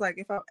times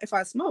like if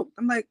I smoked.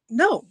 I'm like,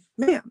 no,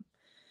 ma'am.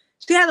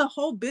 She had a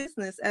whole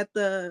business at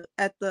the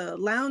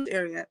lounge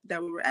area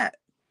that we were at.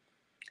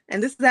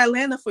 And this is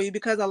Atlanta for you,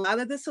 because a lot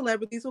of the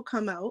celebrities will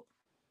come out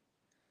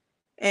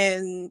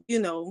and,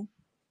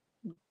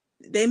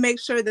 they make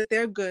sure that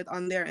they're good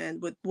on their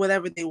end with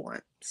whatever they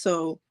want.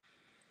 So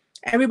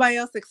everybody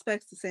else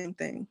expects the same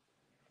thing.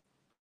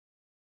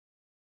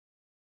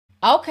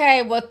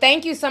 Okay, well,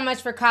 thank you so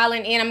much for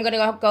calling in. I'm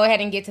gonna go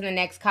ahead and get to the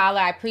next caller.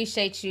 I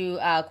appreciate you,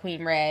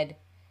 Queen Red.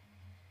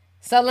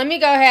 So let me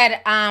go ahead.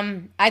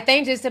 I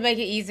think just to make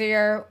it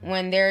easier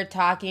when they're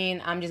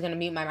talking, I'm just gonna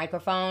mute my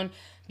microphone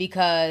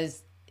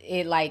because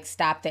it like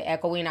stopped the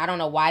echoing. I don't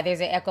know why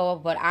there's an echo,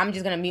 but I'm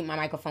just gonna mute my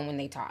microphone when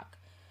they talk.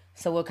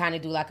 So we'll kind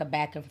of do like a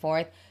back and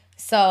forth.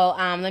 So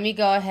let me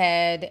go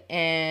ahead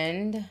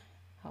and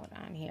hold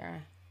on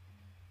here.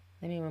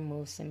 Let me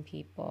remove some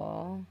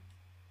people.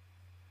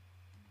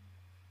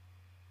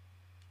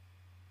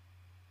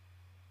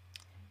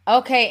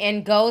 Okay,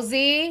 and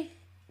Gozi,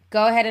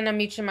 go ahead and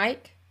unmute your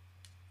mic.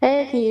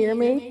 Hey, can you hear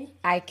me?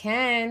 I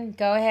can.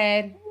 Go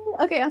ahead.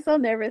 Okay, I'm so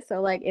nervous. So,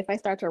 like, if I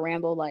start to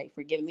ramble, like,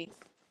 forgive me.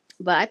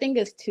 But I think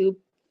there's two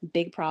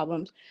big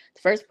problems.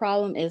 The first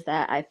problem is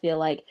that I feel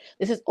like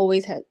this has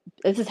always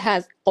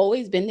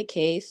been the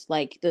case.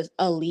 Like, this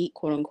elite,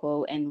 quote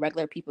unquote, and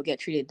regular people get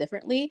treated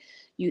differently.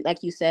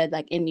 Like you said,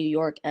 like in New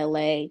York,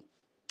 LA,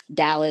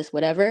 Dallas,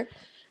 whatever.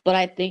 But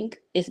I think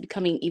it's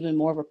becoming even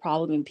more of a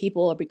problem, and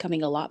people are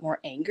becoming a lot more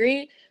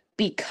angry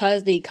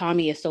because the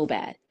economy is so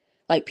bad.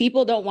 Like,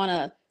 people don't want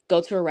to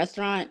go to a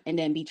restaurant and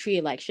then be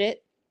treated like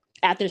shit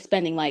after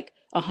spending like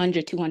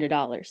 $100,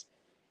 $200.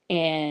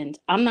 And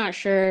I'm not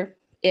sure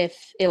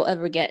if it'll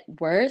ever get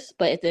worse,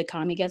 but if the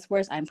economy gets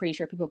worse, I'm pretty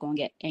sure people are going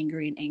to get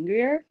angry and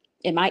angrier.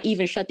 It might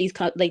even shut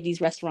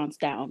these restaurants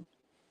down.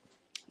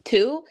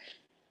 Two,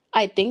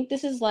 I think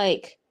this is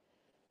like,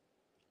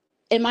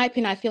 in my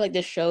opinion, I feel like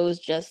this shows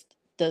just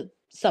the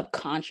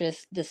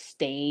subconscious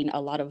disdain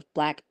a lot of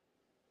Black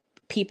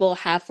people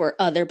have for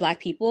other Black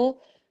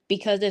people,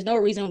 because there's no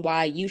reason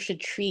why you should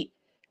treat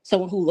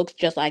someone who looks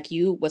just like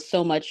you with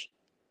so much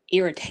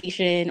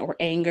irritation or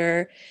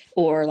anger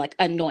or like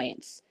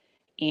annoyance.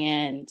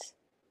 And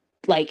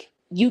like,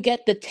 you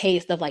get the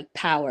taste of like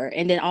power,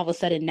 and then all of a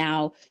sudden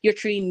now you're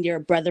treating your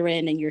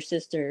brethren and your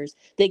sisters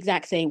the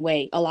exact same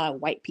way a lot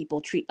of white people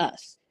treat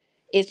us.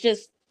 It's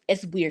just,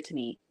 it's weird to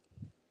me.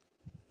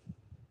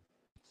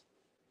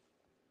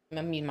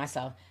 I mute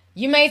myself.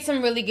 You made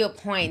some really good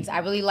points. I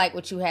really like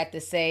what you had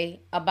to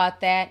say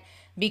about that,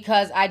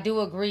 because I do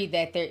agree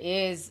that there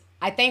is.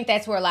 I think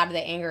that's where a lot of the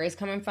anger is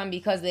coming from,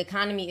 because the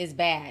economy is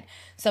bad.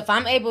 So if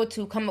I'm able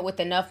to come up with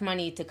enough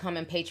money to come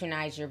and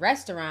patronize your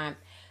restaurant,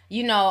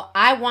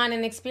 I want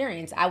an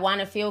experience. I want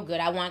to feel good.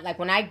 I want, like,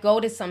 when I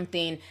go to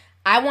something,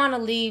 I want to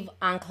leave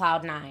on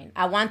cloud nine.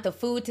 I want the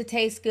food to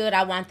taste good.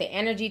 I want the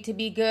energy to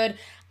be good.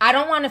 I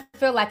don't want to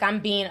feel like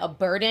I'm being a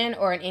burden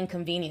or an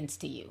inconvenience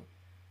to you,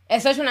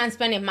 especially when I'm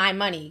spending my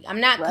money.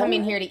 I'm not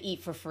coming here to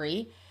eat for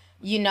free,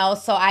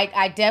 So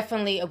I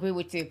definitely agree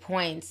with your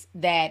points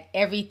that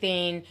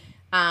everything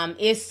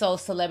is so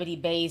celebrity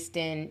based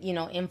and,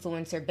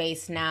 influencer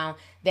based now,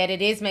 that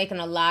it is making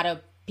a lot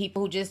of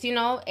people who just,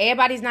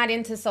 everybody's not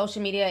into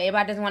social media.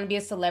 Everybody doesn't want to be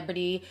a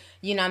celebrity.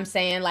 You know what I'm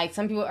saying? Like,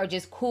 some people are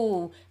just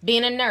cool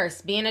being a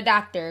nurse, being a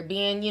doctor,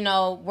 being,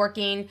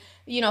 working,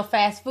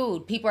 fast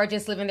food. People are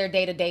just living their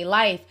day-to-day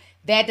life.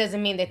 That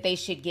doesn't mean that they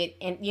should get,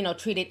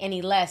 treated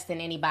any less than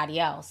anybody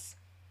else.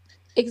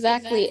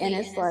 Exactly. And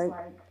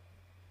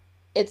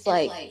it's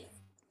like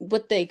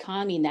with the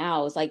economy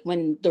now, it's like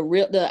when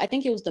I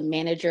think it was the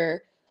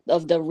manager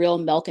of the Real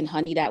Milk and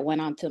Honey that went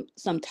on to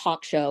some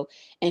talk show,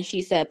 and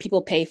she said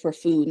people pay for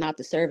food, not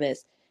the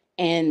service.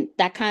 And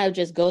that kind of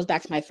just goes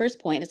back to my first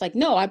point. It's like,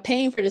 no, I'm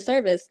paying for the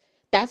service.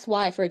 That's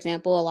why, for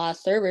example, a lot of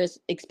servers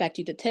expect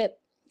you to tip,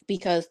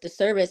 because the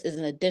service is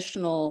an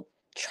additional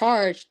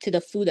charge to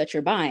the food that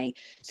you're buying.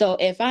 So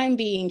if I'm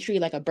being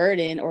treated like a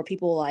burden, or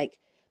people like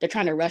they're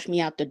trying to rush me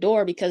out the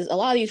door, because a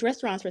lot of these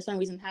restaurants for some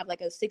reason have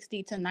like a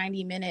 60 to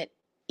 90-minute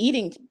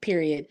eating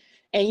period,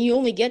 and you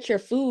only get your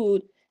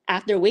food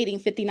after waiting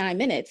 59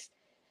 minutes.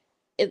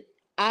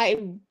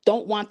 I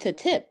don't want to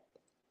tip,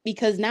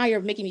 because now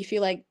you're making me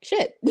feel like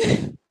shit.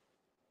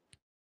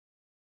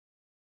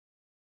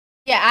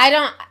 Yeah, I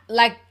don't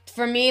like,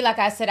 for me, like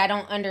I said, I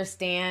don't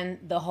understand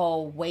the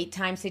whole wait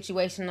time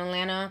situation in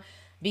Atlanta,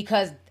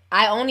 because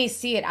I only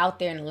see it out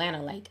there in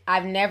Atlanta. Like,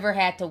 I've never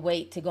had to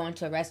wait to go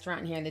into a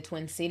restaurant here in the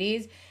Twin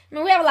Cities. I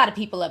mean, we have a lot of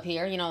people up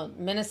here,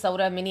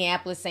 Minnesota,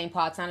 Minneapolis, St.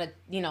 Paul. It's not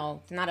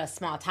not a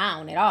small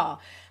town at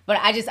all. But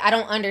I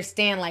don't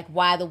understand, like,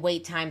 why the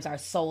wait times are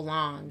so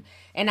long.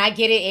 And I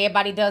get it.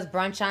 Everybody does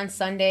brunch on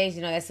Sundays.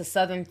 That's a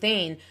Southern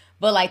thing.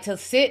 But, like, to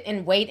sit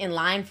and wait in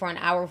line for an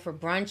hour for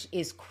brunch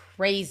is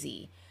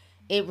crazy.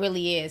 It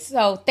really is.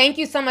 So thank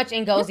you so much,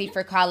 Ngozi,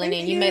 for calling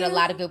in. You made a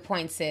lot of good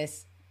points,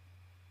 sis.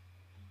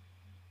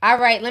 All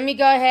right, let me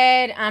go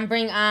ahead and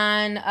bring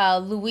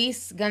on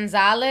Luis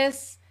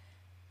Gonzalez.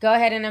 Go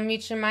ahead and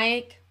unmute your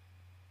mic.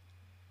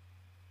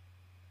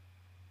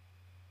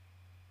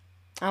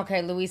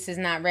 Okay, Luis is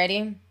not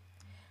ready.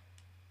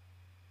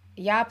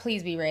 Y'all,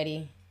 please be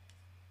ready.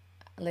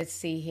 Let's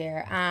see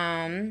here.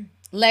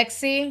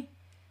 Lexi,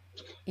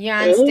 you're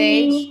on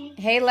stage.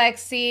 Hey,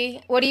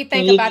 Lexi. What do you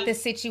think about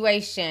this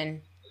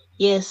situation?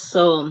 Yes,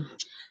 so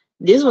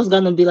this was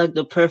gonna be like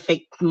the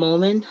perfect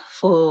moment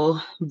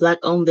for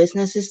Black-owned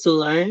businesses to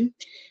learn,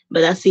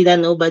 but I see that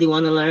nobody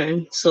want to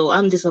learn, so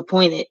I'm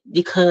disappointed,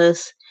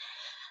 because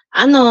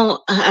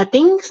I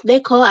think they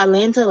call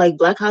Atlanta like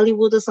Black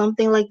Hollywood or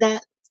something like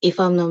that, if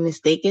I'm not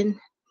mistaken.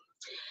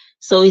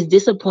 So it's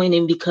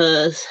disappointing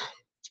because,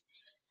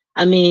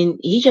 I mean,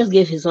 he just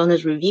gave his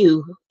honest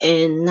review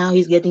and now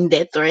he's getting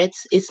death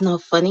threats. It's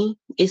not funny.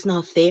 It's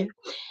not fair,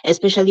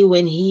 especially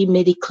when he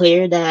made it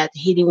clear that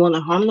he didn't want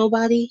to harm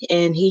nobody.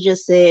 And he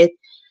just said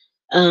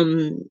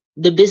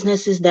the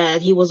businesses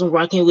that he wasn't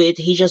working with,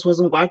 he just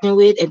wasn't working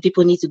with, and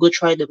people need to go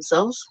try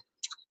themselves.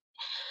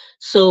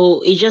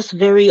 So it's just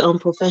very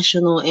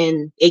unprofessional.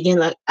 And again,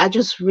 like,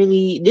 this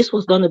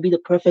was going to be the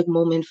perfect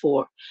moment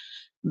for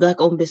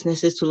Black-owned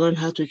businesses to learn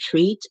how to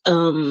treat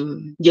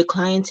your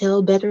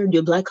clientele better,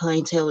 your Black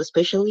clientele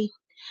especially.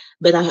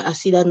 But I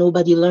see that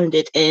nobody learned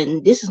it.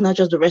 And this is not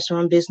just the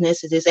restaurant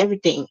business, it is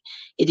everything.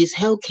 It is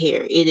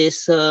healthcare, it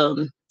is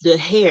the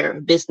hair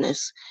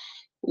business.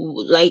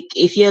 Like,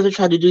 if you ever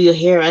try to do your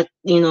hair at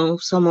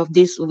some of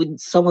these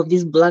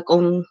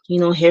Black-owned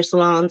hair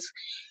salons,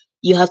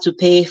 you have to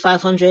pay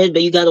 500,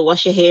 but you got to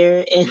wash your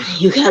hair and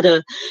you got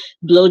to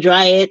blow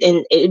dry it.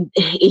 And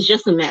it's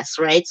just a mess,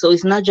 right? So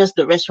it's not just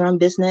the restaurant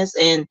business.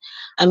 And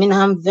I mean,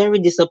 I'm very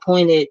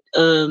disappointed.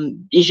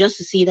 It's just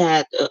to see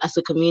that as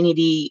a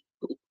community,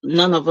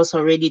 none of us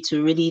are ready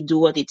to really do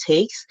what it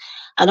takes.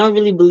 I don't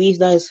really believe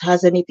that it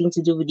has anything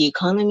to do with the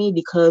economy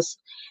because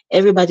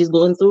everybody's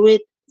going through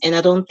it. And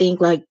I don't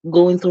think like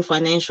going through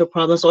financial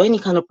problems or any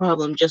kind of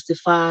problem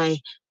justify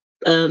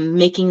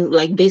making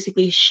like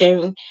basically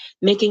sharing,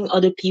 making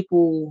other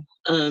people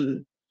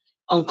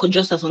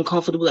just as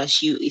uncomfortable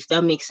as you, if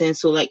that makes sense.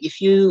 So like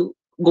if you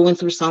going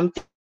through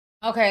something.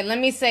 Okay, let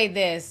me say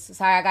this.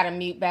 Sorry, I got to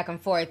mute back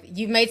and forth.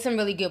 You've made some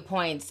really good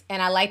points.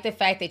 And I like the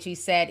fact that you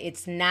said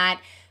it's not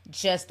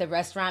just the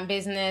restaurant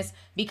business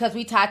because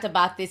we talked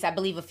about this, I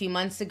believe, a few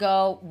months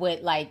ago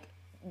with like,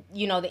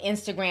 the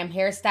Instagram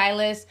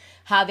hairstylists,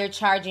 how they're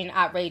charging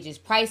outrageous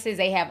prices.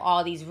 They have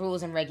all these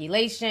rules and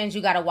regulations.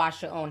 You got to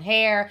wash your own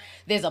hair.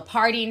 There's a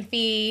parting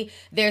fee.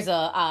 There's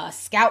a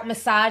scalp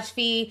massage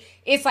fee.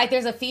 It's like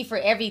there's a fee for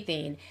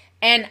everything.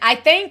 And I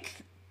think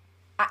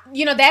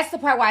that's the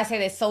part why I say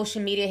that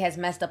social media has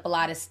messed up a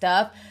lot of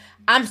stuff.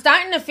 I'm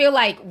starting to feel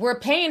like we're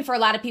paying for a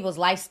lot of people's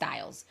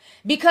lifestyles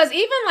because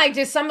even like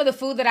just some of the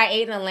food that I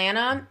ate in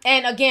Atlanta,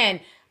 and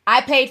again,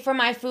 I paid for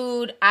my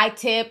food, I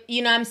tip,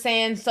 you know what I'm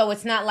saying? So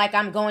it's not like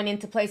I'm going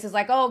into places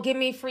like, oh, give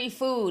me free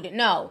food.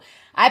 No,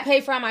 I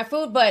pay for all my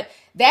food, but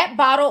that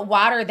bottled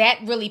water, that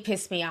really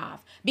pissed me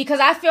off because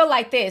I feel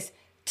like this,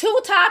 they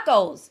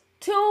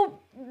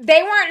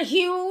weren't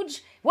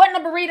huge. Wasn't a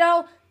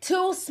burrito.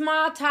 2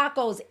 small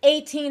tacos,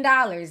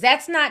 $18.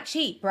 That's not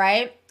cheap,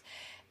 right?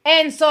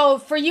 And so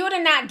for you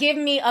to not give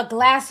me a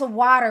glass of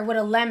water with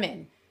a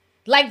lemon,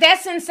 like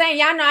that's insane.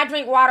 Y'all know I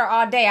drink water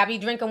all day. I be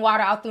drinking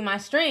water all through my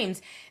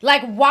streams.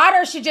 Like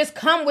water should just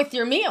come with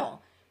your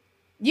meal.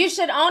 You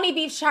should only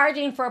be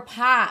charging for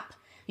pop.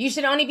 You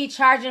should only be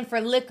charging for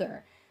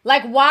liquor.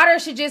 Like water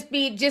should just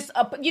be just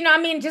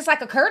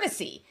like a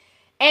courtesy.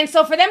 And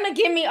so for them to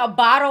give me a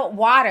bottled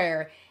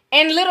water,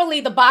 and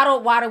literally the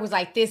bottled water was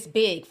like this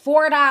big,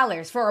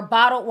 $4 for a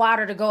bottled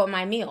water to go with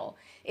my meal.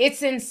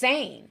 It's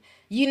insane.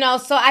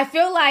 So I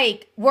feel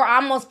like we're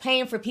almost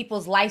paying for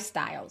people's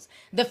lifestyles.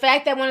 The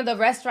fact that one of the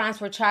restaurants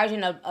were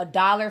charging a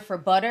dollar for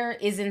butter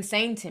is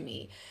insane to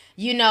me.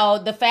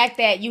 The fact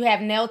that you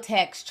have nail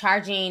techs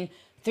charging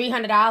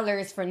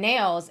 $300 for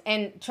nails,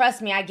 and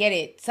trust me, I get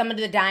it. Some of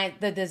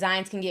the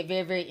designs can get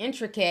very, very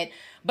intricate,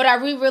 but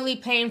are we really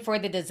paying for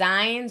the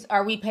designs? Or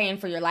are we paying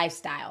for your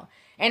lifestyle?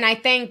 And I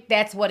think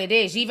that's what it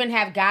is. You even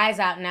have guys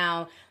out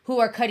now who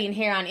are cutting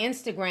hair on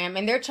Instagram,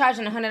 and they're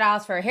charging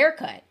 $100 for a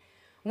haircut.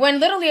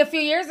 When literally a few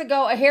years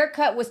ago, a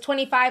haircut was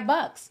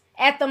 $25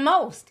 at the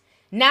most.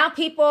 Now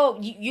people,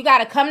 you got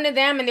to come to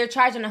them and they're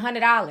charging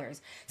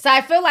 $100. So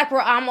I feel like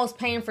we're almost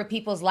paying for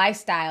people's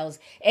lifestyles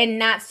and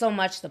not so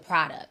much the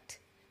product.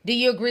 Do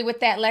you agree with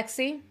that,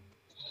 Lexi?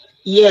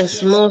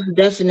 Yes, most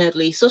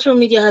definitely. Social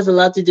media has a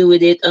lot to do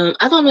with it.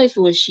 I don't know if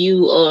it was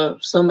you or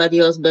somebody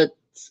else, but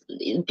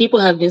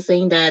people have been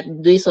saying that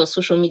these are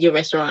social media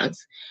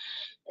restaurants.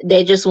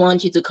 They just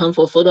want you to come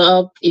for a photo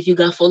op. If you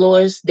got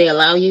followers, they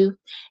allow you.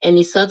 And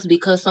it sucks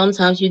because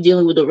sometimes you're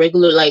dealing with the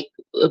regular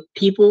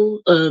people.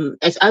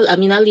 I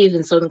live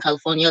in Southern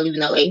California, I live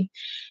in LA,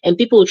 and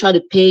people will try to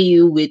pay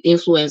you with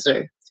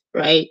influencer,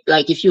 right?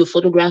 Like if you're a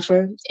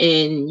photographer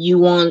and you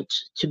want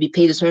to be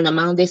paid a certain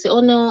amount, they say,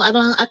 "Oh no,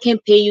 I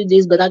can't pay you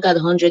this, but I got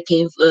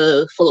 100K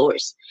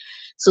followers."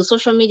 So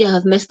social media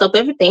have messed up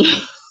everything.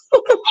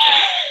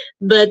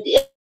 But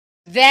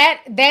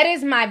that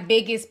is my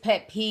biggest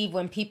pet peeve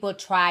when people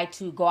try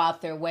to go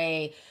out their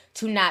way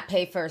to not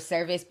pay for a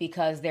service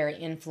because they're an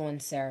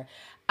influencer.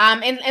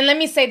 And let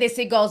me say this,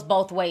 it goes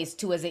both ways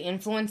too as an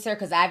influencer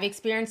because I've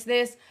experienced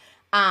this.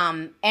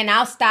 And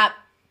I'll stop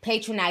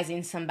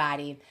patronizing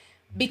somebody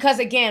because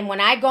again, when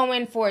I go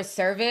in for a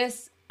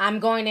service, I'm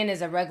going in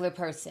as a regular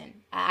person.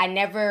 I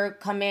never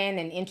come in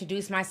and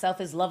introduce myself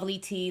as Lovely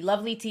T.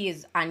 Lovely T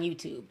is on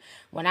YouTube.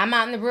 When I'm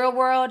out in the real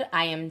world,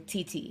 I am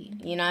TT.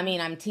 You know what I mean?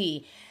 I'm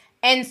T.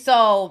 And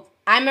so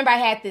I remember I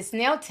had this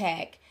nail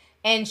tech,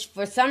 and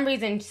for some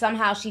reason,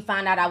 somehow she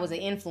found out I was an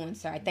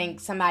influencer. I think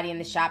somebody in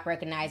the shop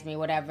recognized me,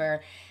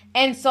 whatever.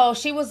 And so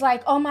she was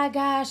like, oh my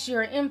gosh,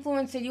 you're an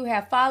influencer. You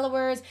have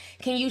followers.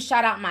 Can you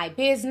shout out my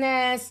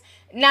business?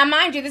 Now,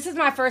 mind you, this is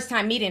my first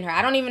time meeting her.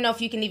 I don't even know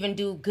if you can even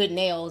do good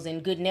nails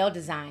and good nail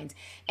designs.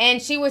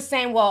 And she was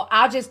saying, well,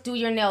 I'll just do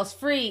your nails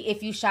free.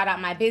 If you shout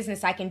out my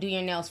business, I can do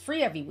your nails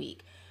free every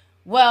week.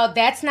 Well,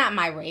 that's not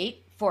my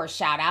rate for a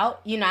shout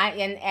out. And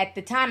at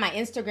the time, my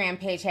Instagram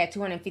page had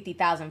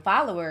 250,000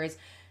 followers.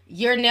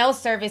 Your nail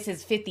service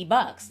is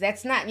 $50.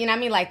 That's not, you know what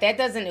I mean? Like that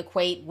doesn't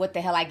equate what the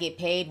hell I get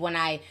paid when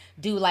I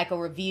do like a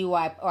review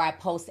or I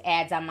post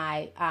ads on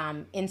my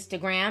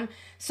Instagram.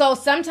 So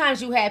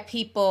sometimes you have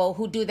people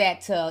who do that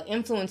to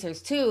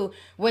influencers too,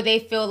 where they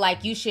feel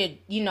like you should,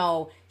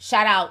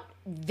 shout out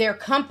their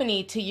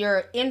company to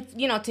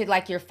to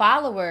like your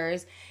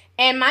followers.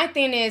 And my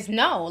thing is,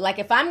 no, like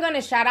if I'm going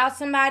to shout out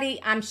somebody,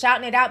 I'm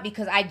shouting it out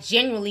because I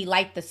genuinely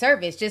like the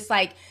service. Just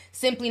like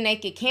Simply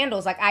Naked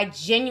Candles. Like, I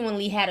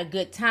genuinely had a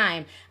good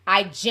time.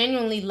 I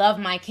genuinely love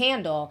my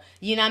candle.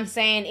 You know what I'm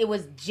saying? It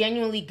was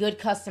genuinely good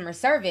customer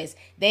service.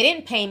 They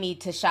didn't pay me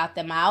to shout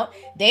them out.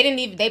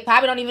 They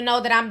probably don't even know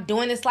that I'm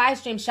doing this live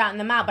stream shouting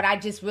them out, but I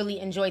just really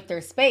enjoyed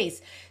their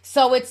space.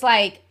 So it's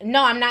like,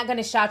 no, I'm not going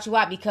to shout you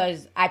out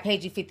because I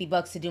paid you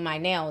 $50 to do my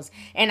nails.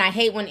 And I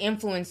hate when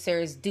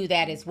influencers do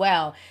that as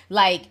well.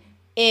 Like,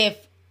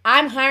 if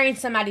I'm hiring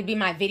somebody to be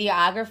my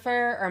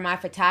videographer or my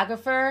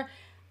photographer,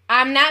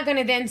 I'm not going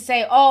to then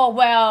say, oh,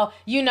 well,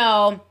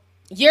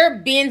 you're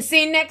being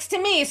seen next to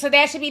me, so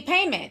that should be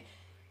payment.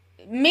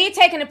 Me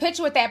taking a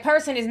picture with that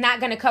person is not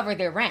going to cover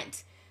their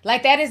rent.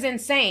 Like, that is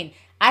insane.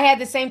 I had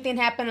the same thing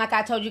happen, like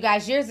I told you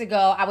guys years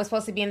ago. I was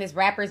supposed to be in this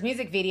rapper's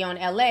music video in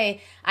LA.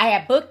 I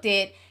had booked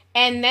it.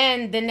 And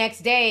then the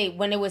next day,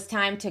 when it was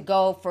time to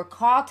go for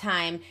call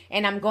time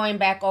and I'm going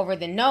back over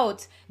the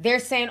notes, they're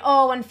saying,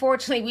 oh,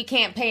 unfortunately, we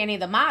can't pay any of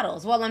the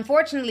models. Well,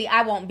 unfortunately,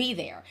 I won't be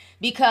there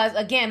because,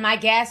 again, my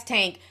gas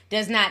tank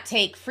does not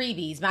take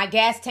freebies. My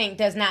gas tank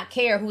does not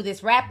care who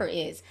this rapper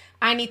is.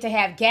 I need to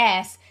have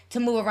gas to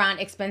move around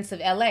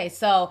expensive LA.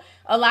 So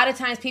a lot of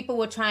times people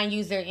will try and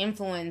use their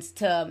influence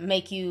to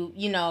make you,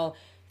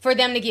 for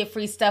them to get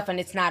free stuff, and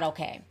it's not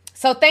okay.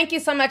 So thank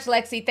you so much,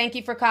 Lexi. Thank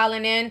you for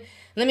calling in.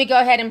 Let me go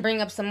ahead and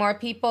bring up some more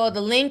people.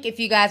 The link, if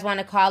you guys want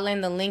to call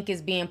in, the link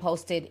is being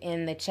posted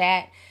in the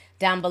chat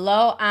down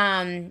below.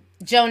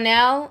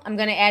 Jonelle, I'm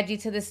going to add you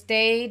to the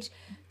stage.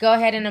 Go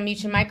ahead and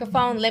unmute your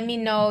microphone. Let me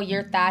know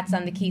your thoughts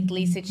on the Keith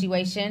Lee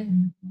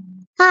situation.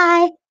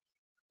 Hi.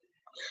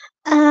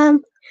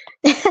 I'm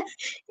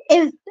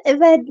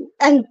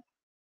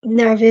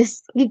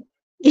nervous.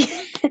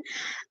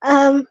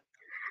 um,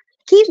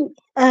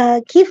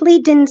 Keith Lee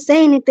didn't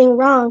say anything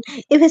wrong.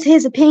 It was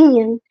his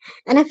opinion,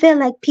 and I feel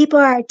like people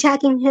are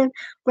attacking him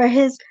for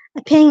his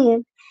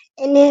opinion.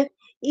 And if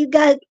you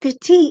got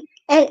critique,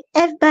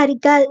 everybody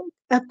got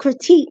a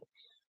critique.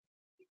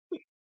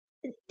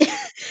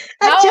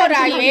 How old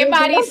are you?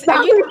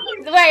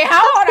 Wait,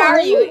 how old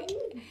are you?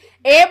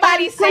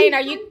 Everybody's saying,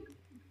 are you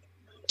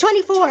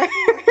 24?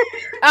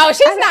 Oh,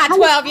 she's not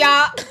 12,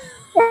 y'all.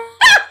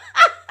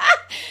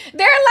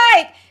 They're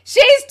like,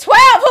 she's 12.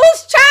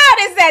 Whose child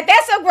is that?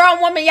 That's a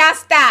grown woman. Y'all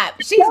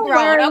stop. She's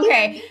grown.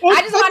 Okay.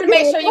 I just wanted to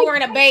make sure you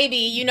weren't a baby.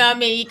 You know what I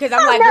mean? Because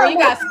I'm like, girl, you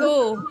got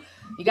school.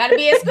 You got to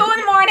be at school in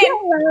the morning.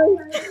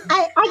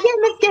 I get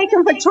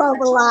mistaken for 12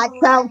 a lot,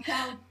 so.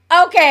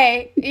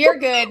 Okay. You're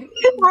good.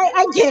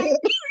 I get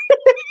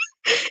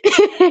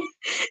it.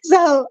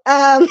 So,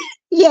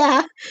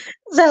 yeah.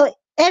 So,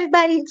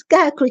 everybody's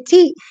got a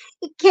critique.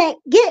 You can't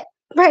get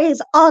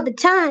praise all the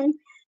time.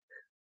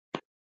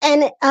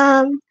 And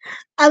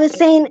I was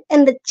saying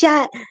in the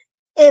chat,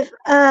 if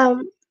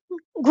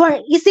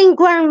you seen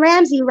Gordon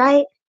Ramsay,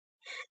 right?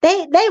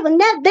 They would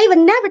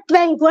never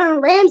threaten Gordon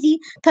Ramsay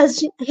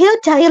because he'll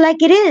tell you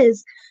like it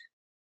is.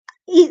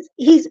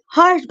 He's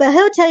harsh, but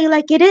he'll tell you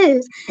like it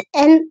is.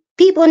 And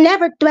people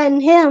never threaten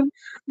him,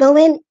 but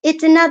when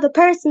it's another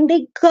person,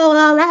 they go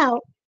all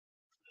out.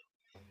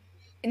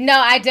 No,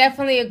 I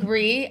definitely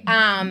agree.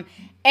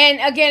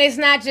 And again, it's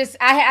not just,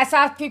 I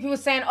saw people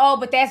saying, oh,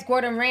 but that's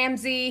Gordon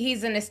Ramsay.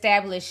 He's an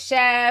established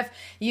chef.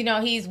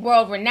 He's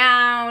world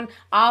renowned.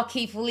 All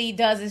Keith Lee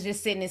does is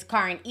just sit in his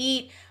car and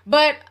eat.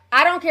 But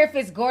I don't care if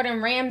it's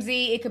Gordon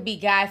Ramsay. It could be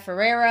Guy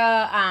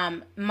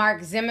Ferreira,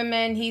 Mark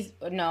Zimmerman. Is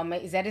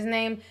that his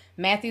name?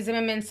 Matthew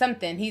Zimmerman,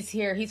 something. He's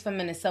here. He's from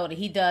Minnesota.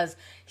 He does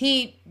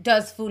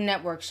Food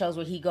Network shows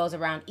where he goes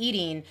around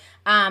eating.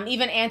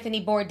 Even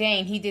Anthony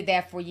Bourdain, he did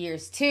that for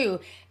years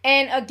too.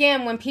 And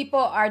again, when people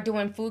are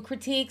doing food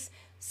critiques,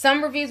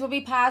 some reviews will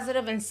be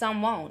positive and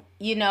some won't,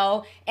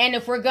 And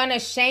if we're going to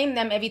shame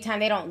them every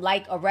time they don't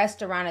like a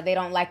restaurant or they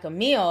don't like a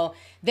meal,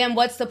 then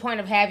what's the point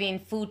of having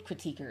food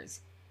critiquers?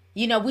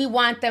 We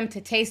want them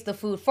to taste the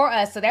food for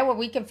us so that way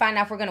we can find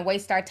out if we're going to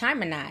waste our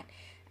time or not.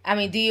 I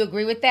mean, do you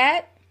agree with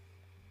that?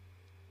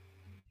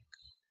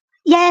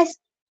 Yes.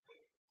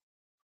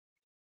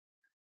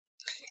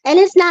 And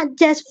it's not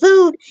just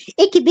food.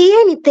 It could be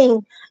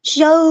anything.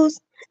 Shows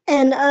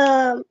and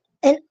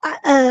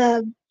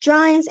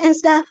drawings and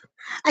stuff.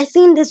 I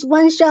seen this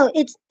one show.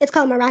 It's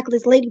called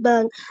Miraculous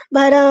Ladybug.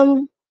 But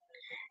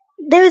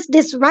there's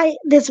this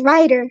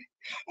writer,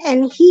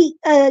 and he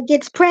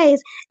gets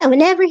praise. And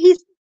whenever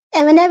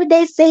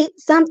they say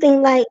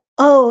something like,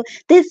 "Oh,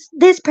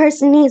 this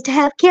person needs to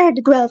have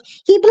character growth,"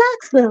 he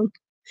blocks them.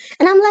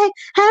 And I'm like,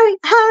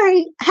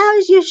 how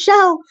is your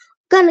show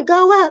gonna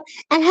go up?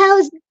 And how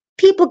is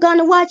people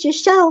gonna watch your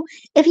show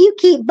if you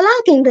keep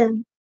blocking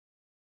them?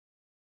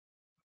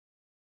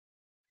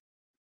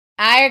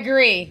 I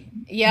agree.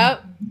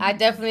 Yep, I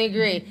definitely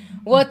agree.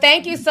 Well,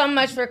 thank you so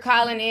much for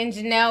calling in,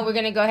 Janelle. We're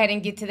gonna go ahead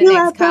and get to the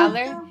next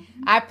caller.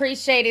 I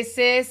appreciate it,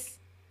 sis.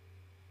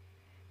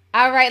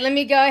 All right, let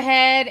me go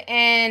ahead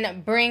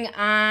and bring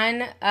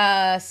on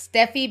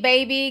Steffi,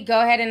 baby.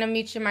 Go ahead and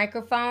unmute your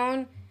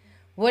microphone.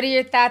 What are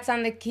your thoughts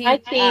on the key?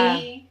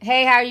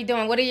 Hey, how are you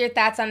doing? What are your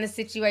thoughts on the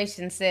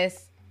situation,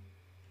 sis?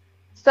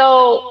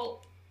 So,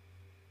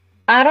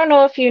 I don't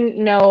know if you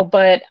know,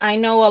 but I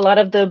know a lot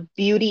of the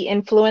beauty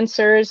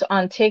influencers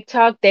on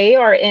TikTok, they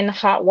are in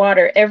hot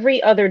water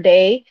every other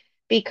day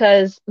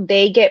because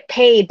they get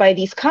paid by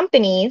these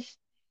companies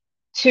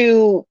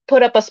to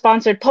put up a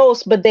sponsored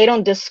post, but they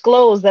don't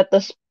disclose that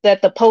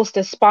the post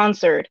is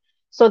sponsored.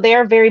 So they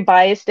are very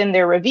biased in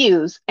their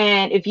reviews.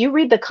 And if you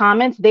read the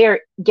comments, they are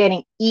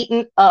getting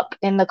eaten up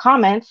in the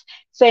comments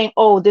saying,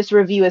 "Oh, this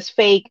review is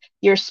fake.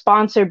 You're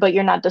sponsored, but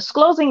you're not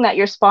disclosing that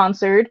you're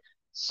sponsored."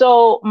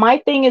 So my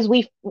thing is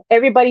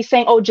everybody's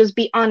saying, "Oh, just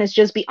be honest,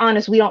 just be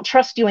honest. We don't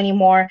trust you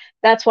anymore.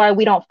 That's why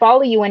we don't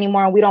follow you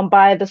anymore. And we don't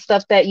buy the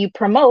stuff that you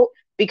promote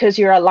because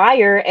you're a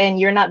liar and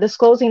you're not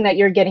disclosing that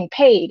you're getting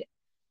paid."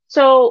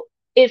 So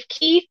if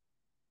Keith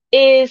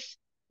is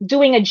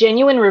doing a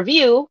genuine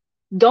review,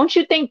 don't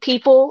you think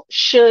people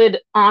should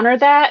honor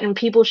that and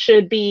people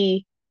should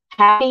be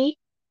happy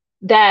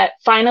that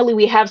finally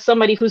we have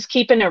somebody who's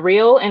keeping it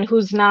real and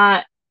who's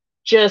not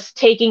just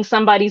taking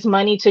somebody's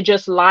money to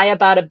just lie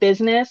about a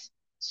business?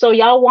 So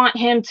y'all want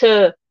him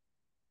to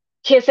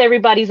kiss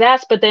everybody's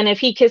ass, but then if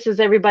he kisses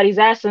everybody's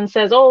ass and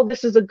says, "Oh,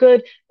 this is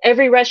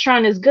every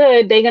restaurant is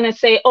good," they're going to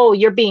say, "Oh,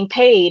 you're being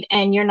paid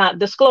and you're not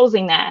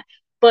disclosing that."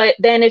 But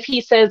then if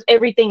he says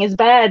everything is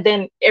bad,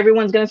 then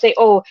everyone's going to say,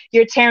 "Oh,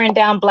 you're tearing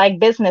down black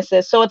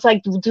businesses." So it's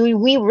like, do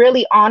we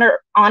really honor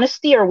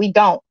honesty or we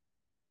don't?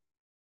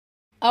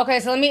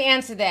 Okay, so let me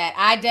answer that.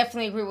 I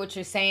definitely agree with what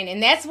you're saying.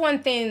 And that's one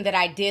thing that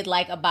I did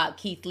like about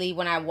Keith Lee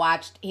when I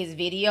watched his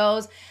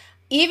videos.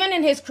 Even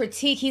in his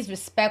critique, he's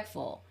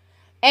respectful.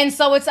 And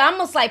so it's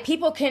almost like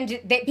people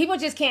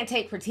just can't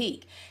take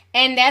critique.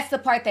 And that's the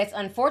part that's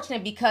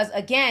unfortunate because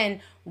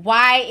again,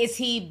 why is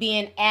he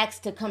being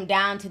asked to come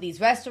down to these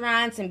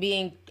restaurants and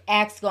being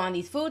asked to go on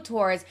these food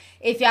tours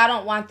if y'all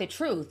don't want the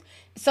truth?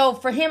 So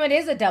for him, it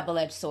is a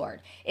double-edged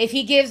sword. If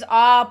he gives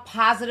all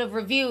positive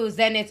reviews,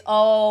 then it's,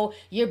 "Oh,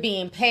 you're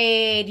being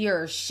paid,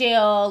 you're a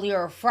shill,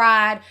 you're a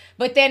fraud."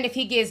 But then if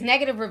he gives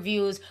negative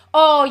reviews,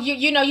 "Oh,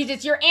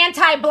 you're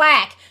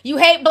anti-black, you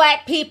hate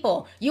black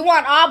people, you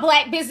want all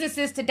black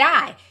businesses to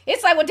die."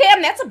 It's like, well,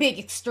 damn, that's a big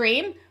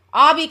extreme.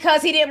 All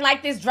because he didn't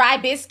like this dry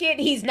biscuit,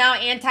 he's now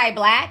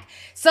anti-black.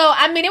 So,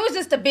 I mean, it was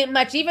just a bit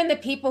much. Even the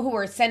people who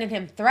were sending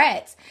him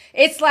threats,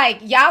 it's like,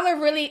 y'all are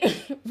really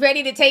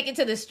ready to take it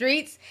to the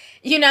streets,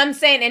 you know what I'm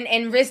saying,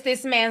 and risk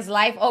this man's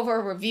life over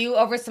a review,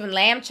 over some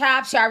lamb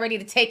chops. Y'all ready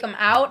to take him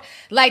out?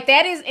 Like,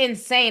 that is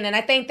insane. And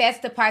I think that's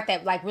the part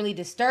that, like, really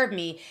disturbed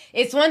me.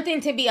 It's one thing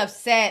to be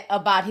upset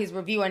about his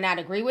review or not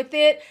agree with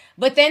it,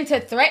 but then to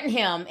threaten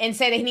him and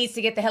say that he needs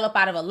to get the hell up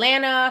out of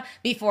Atlanta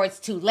before it's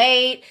too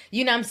late.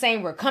 You know what I'm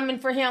saying? We're coming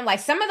for him. Like,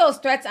 some of those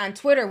threats on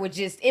Twitter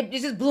it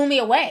just blew me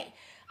away.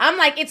 I'm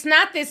like, it's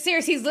not this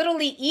serious. He's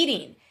literally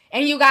eating,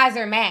 and you guys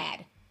are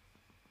mad.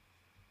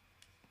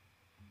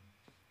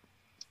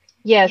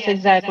 Yes,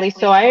 exactly.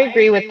 So I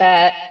agree with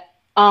that.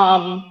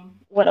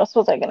 What else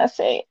was I gonna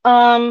say?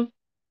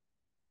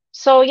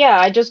 So yeah,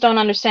 I just don't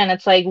understand.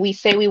 It's like we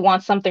say we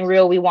want something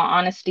real, we want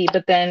honesty,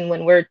 but then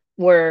when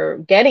we're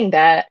getting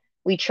that,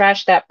 we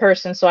trash that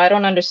person. So I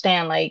don't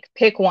understand. Like,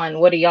 pick one.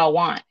 What do y'all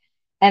want?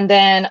 And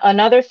then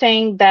another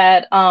thing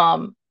that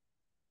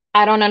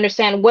I don't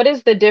understand, what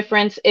is the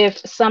difference if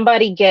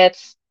somebody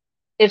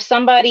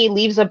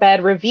leaves a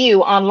bad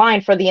review online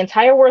for the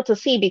entire world to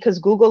see because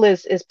Google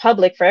is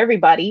public for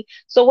everybody.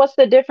 So what's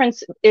the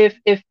difference if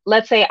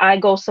let's say I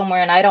go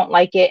somewhere and I don't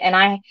like it and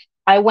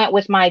I went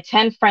with my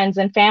 10 friends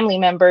and family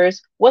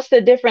members, what's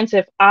the difference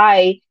if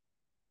I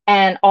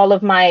and all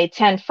of my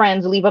 10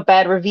 friends leave a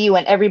bad review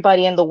and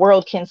everybody in the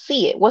world can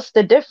see it? What's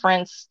the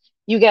difference?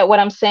 You get what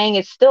I'm saying?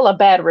 It's still a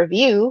bad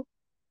review.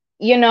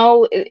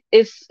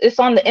 It's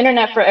on the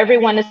internet for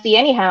everyone to see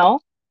anyhow.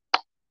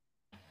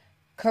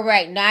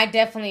 Correct. No, I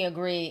definitely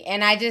agree.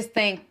 And I just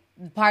think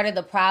part of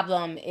the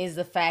problem is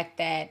the fact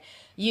that,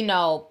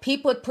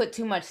 people put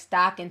too much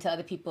stock into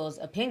other people's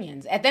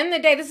opinions. At the end of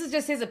the day, this is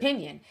just his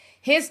opinion.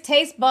 His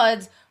taste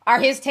buds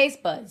are his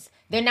taste buds.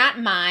 They're not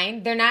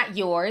mine. They're not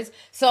yours.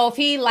 So if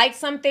he likes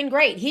something,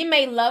 great. He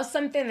may love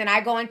something, then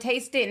I go and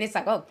taste it, and it's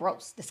like, oh,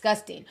 gross,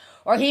 disgusting.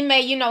 Or he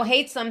may,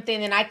 hate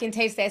something, and I can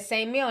taste that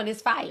same meal, and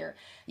it's fire.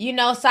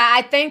 So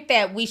I think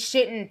that we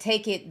shouldn't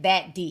take it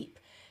that deep.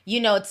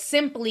 It's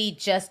simply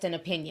just an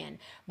opinion.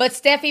 But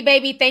Steffi,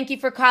 baby, thank you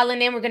for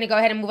calling in. We're going to go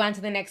ahead and move on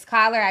to the next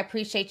caller. I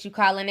appreciate you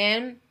calling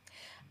in.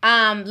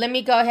 Let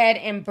me go ahead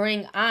and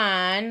bring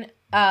on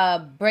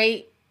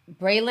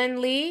Braylon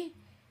Lee.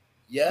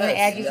 Yes, I'm going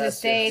to add you to the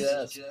stage.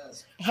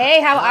 yes.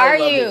 Hey, how Hi, are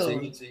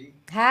lovely you? T.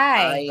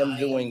 Hi. I am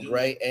doing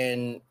great,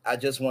 and I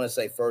just want to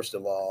say, first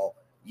of all,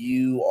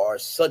 you are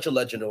such a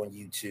legend on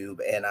YouTube,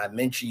 and I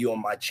mention you on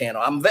my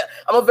channel. I'm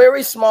a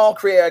very small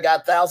creator. I got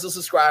 1,000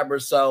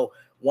 subscribers, so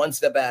one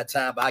step at a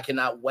time. But I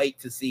cannot wait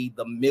to see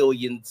the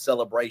 1,000,000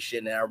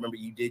 celebration. And I remember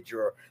you did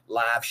your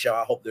live show.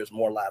 I hope there's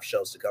more live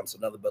shows to come. So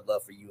another bit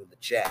love for you in the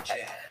chat.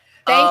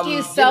 Thank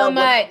you so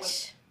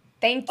much.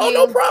 Thank you. Oh,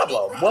 no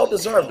problem. Well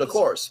deserved, of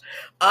course.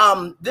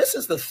 This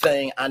is the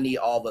thing I need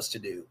all of us to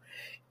do.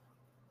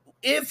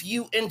 If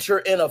you enter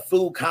in a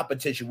food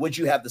competition, would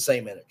you have the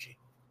same energy?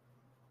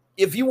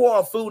 If you were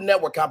on Food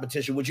Network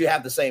competition, would you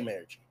have the same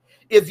energy?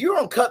 If you're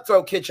on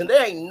Cutthroat Kitchen,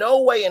 there ain't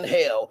no way in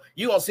hell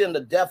you're going to send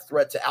a death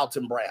threat to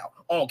Alton Brown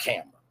on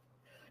camera.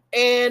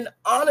 And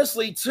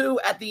honestly, too,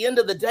 at the end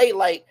of the day,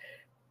 like,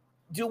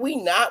 do we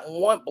not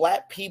want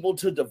Black people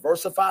to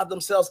diversify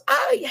themselves?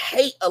 I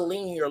hate a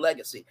linear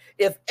legacy.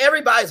 If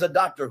everybody's a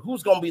doctor,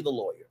 who's going to be the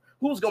lawyer?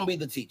 Who's going to be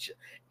the teacher?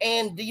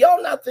 And do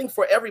y'all not think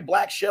for every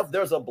Black chef,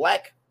 there's a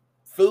Black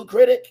food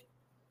critic?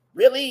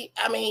 Really?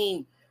 I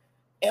mean,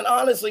 and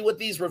honestly, with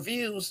these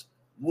reviews,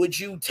 would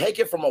you take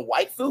it from a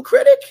white food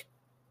critic?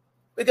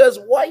 Because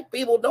white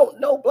people don't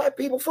know Black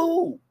people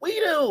food. We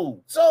do.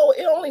 So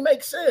it only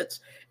makes sense.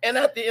 And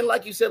at the end,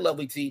 like you said,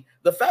 Lovely T,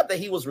 the fact that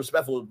he was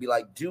respectful would be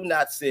like, do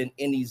not send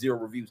any 0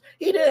 reviews.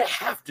 He didn't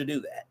have to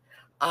do that.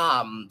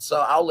 So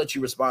I'll let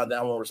you respond. Then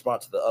I want to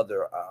respond to the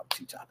other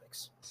 2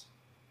 topics.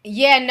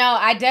 Yeah, no,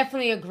 I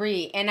definitely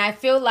agree. And I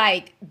feel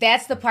like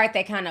that's the part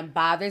that kind of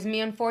bothers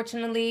me,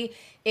 unfortunately,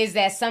 is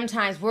that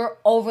sometimes we're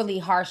overly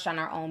harsh on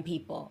our own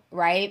people,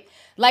 right?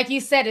 Like you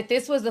said, if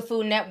this was the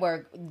Food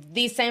Network,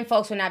 these same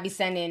folks would not be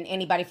sending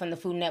anybody from the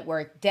Food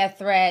Network death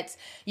threats.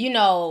 You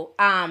know,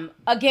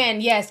 again,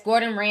 yes,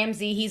 Gordon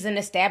Ramsay, he's an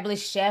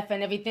established chef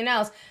and everything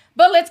else.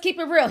 But let's keep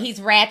it real. He's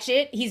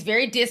ratchet. He's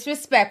very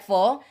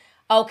disrespectful.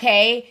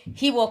 Okay,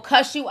 he will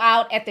cuss you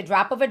out at the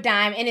drop of a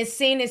dime, and it's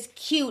seen as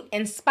cute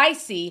and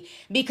spicy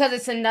because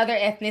it's another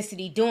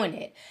ethnicity doing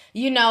it,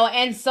 you know.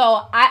 And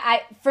so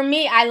for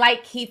me, I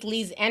like Keith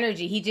Lee's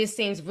energy. He just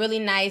seems really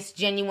nice,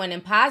 genuine,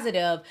 and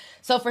positive.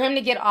 So for him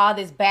to get all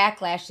this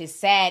backlash is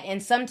sad,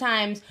 and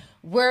sometimes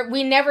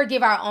we never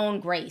give our own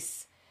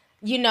grace,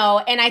 you know.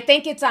 And I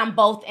think it's on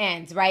both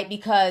ends, right?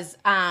 Because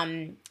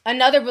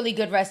another really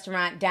good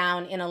restaurant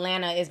down in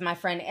Atlanta is my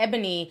friend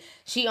Ebony.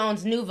 She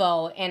owns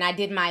Nouveau, and I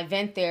did my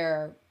event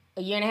there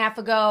a year and a half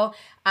ago,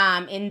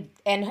 and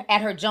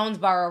at her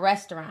Jonesboro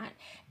restaurant.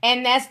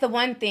 And that's the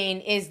one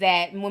thing, is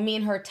that when me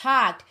and her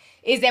talked,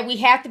 is that we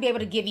have to be able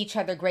to give each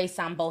other grace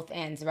on both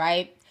ends,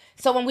 right?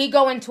 So when we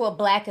go into a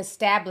Black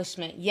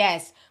establishment,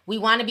 yes, we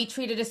want to be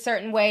treated a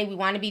certain way. We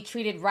want to be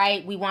treated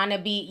right. We want to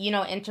be, you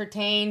know,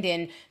 entertained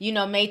and, you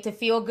know, made to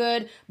feel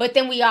good. But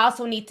then we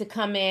also need to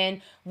come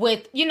in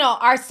with, you know,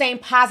 our same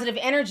positive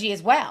energy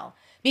as well.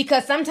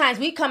 Because sometimes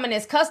we come in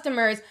as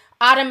customers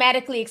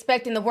automatically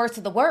expecting the worst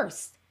of the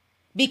worst.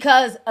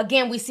 Because,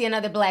 again, we see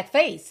another Black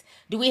face.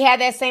 Do we have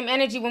that same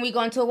energy when we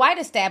go into a white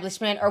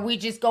establishment, or are we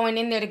just going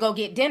in there to go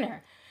get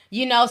dinner?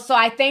 You know, so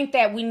I think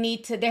that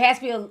there has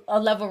to be a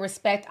level of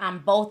respect on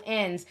both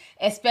ends,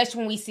 especially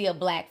when we see a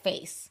Black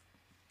face.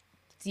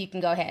 So you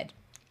can go ahead.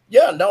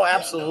 Yeah, no,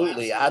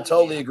 absolutely. I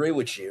totally agree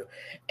with you.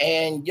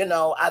 And, you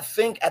know, I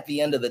think at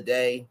the end of the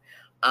day,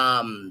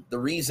 the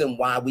reason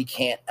why we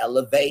can't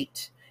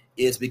elevate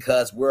is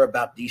because we're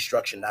about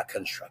destruction, not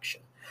construction.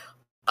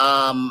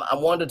 I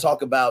wanted to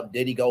talk about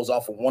Diddy goes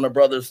off of Warner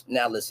Brothers.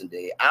 Now, listen,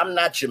 Diddy, I'm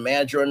not your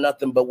manager or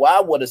nothing, but what I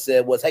would have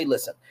said was, hey,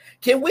 listen,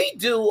 can we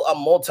do a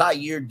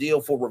multi-year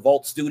deal for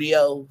Revolt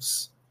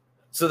Studios?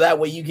 So that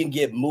way you can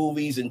get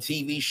movies and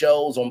TV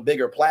shows on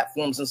bigger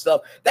platforms and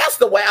stuff. That's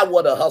the way I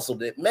would have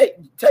hustled it.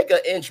 Take an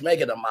inch,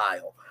 make it a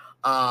mile.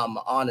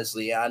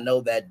 Honestly, I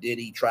know that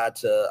Diddy tried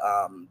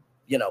to,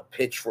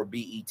 pitch for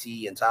BET,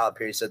 and Tyler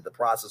Perry said the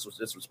process was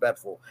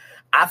disrespectful.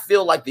 I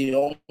feel like the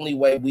only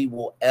way we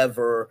will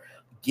ever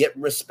get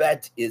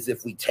respect is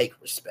if we take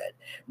respect.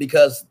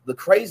 Because the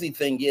crazy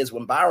thing is,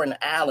 when Byron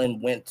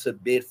Allen went to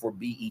bid for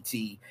BET,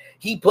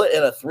 he put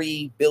in a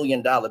 $3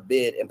 billion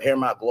bid, and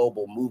Paramount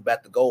Global moved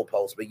back the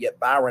goalpost. But yet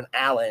Byron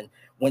Allen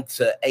went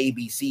to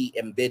ABC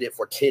and bid it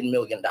for $10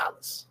 million.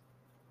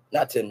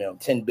 Not 10 million,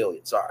 10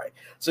 billion, sorry.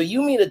 So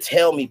you mean to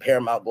tell me,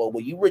 Paramount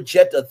Global, you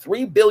reject a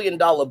 $3 billion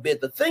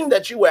bid, the thing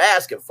that you were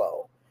asking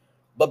for,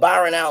 but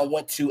Byron Allen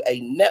went to a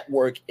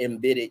network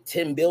and bid it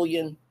 10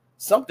 billion?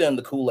 Something in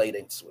the Kool-Aid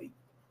ain't sweet.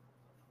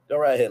 Go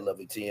right ahead,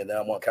 Lovely T, and then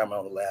I want to comment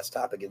on the last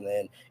topic. And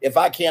then if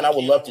I can, I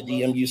would love to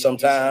DM you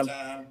sometime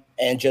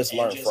and just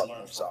learn from you.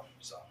 So.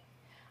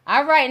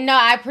 All right. No,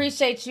 I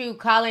appreciate you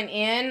calling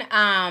in.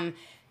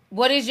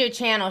 What is your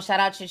channel? Shout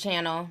out your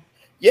channel.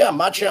 Yeah,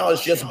 my channel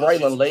is just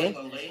Braylon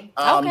Lee.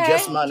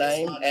 Just my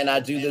name. And I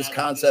do this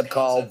concept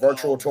called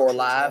Virtual Tour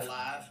Live.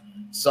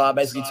 So I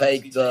basically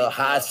take the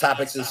highest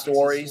topics and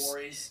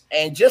stories,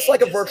 and just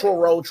like a virtual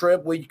road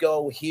trip, we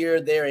go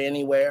here, there,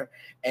 anywhere.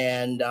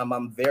 And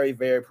I'm very,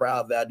 very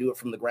proud that I do it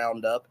from the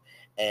ground up.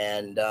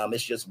 And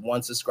it's just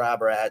one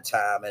subscriber at a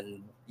time.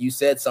 And you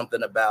said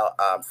something about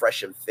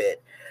Fresh and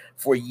Fit.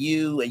 For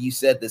you, and you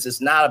said this,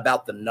 it's not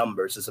about the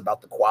numbers, it's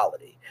about the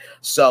quality.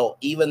 So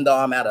even though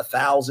I'm at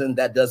 1,000,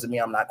 that doesn't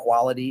mean I'm not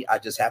quality. I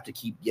just have to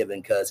keep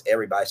giving, because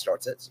everybody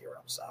starts at 0.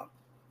 So.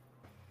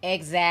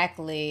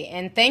 Exactly.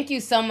 And thank you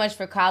so much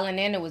for calling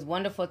in. It was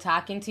wonderful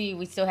talking to you.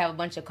 We still have a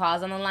bunch of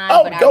calls on the line,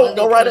 but I really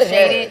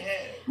appreciate it.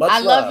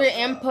 I love your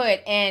input,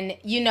 and,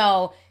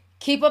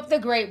 keep up the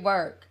great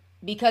work.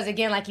 Because,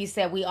 again, like you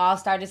said, we all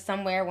started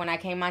somewhere. When I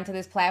came onto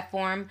this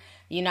platform,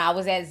 I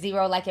was at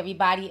 0 like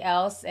everybody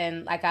else.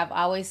 And like I've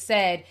always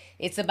said,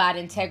 it's about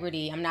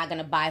integrity. I'm not going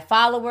to buy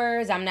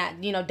followers. I'm not,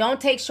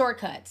 don't take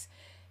shortcuts.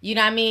 You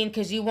know what I mean?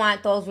 Because you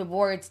want those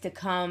rewards to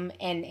come,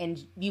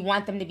 and you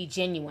want them to be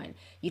genuine.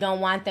 You don't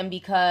want them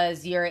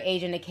because you're an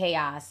agent of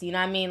chaos. You know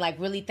what I mean? Like,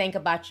 really think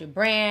about your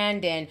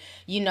brand and,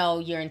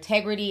 your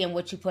integrity and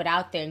what you put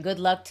out there. And good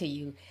luck to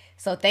you.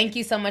 So thank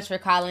you so much for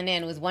calling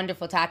in. It was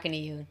wonderful talking to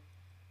you.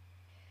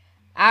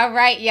 All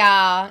right,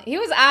 y'all. He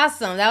was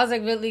awesome. That was a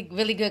really,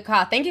 really good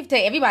call. Thank you to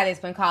everybody that's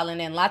been calling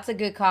in. Lots of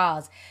good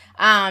calls.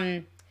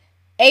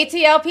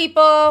 ATL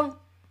people,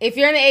 if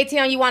you're in the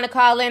ATL and you want to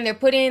call in, they're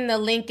putting the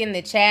link in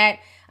the chat.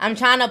 I'm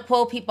trying to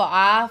pull people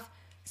off.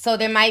 So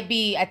there might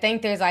be, I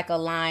think there's like a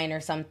line or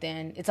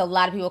something. It's a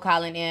lot of people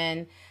calling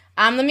in.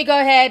 Let me go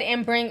ahead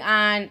and bring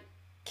on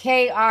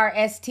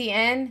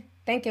KRSTN.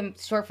 Think I'm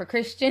short for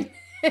Christian.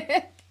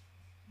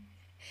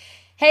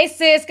 Hey,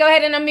 sis, go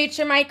ahead and unmute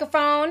your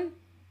microphone.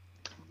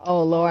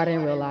 Oh Lord, I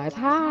didn't realize.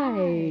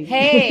 Hi.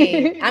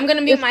 Hey, I'm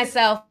gonna mute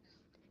myself.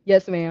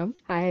 Yes, ma'am.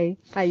 Hi.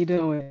 How you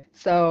doing?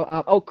 So,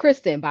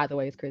 Kristen, by the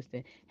way, it's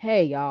Kristen.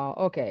 Hey,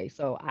 y'all. Okay,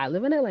 so I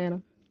live in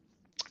Atlanta,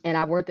 and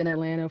I worked in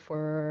Atlanta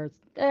for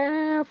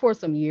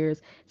some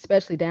years,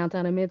 especially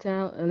downtown and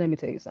midtown. And let me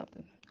tell you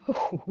something.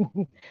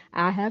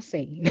 I have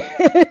seen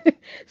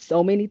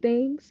so many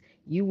things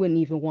you wouldn't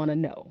even want to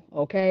know.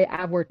 Okay,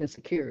 I've worked in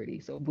security,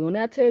 so when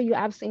I tell you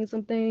I've seen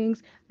some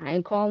things, I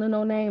ain't calling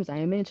no names, I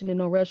ain't mentioning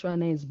no restaurant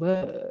names,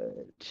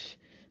 but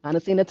I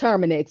done seen the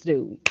Terminex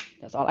dude.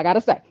 That's all I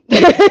gotta say.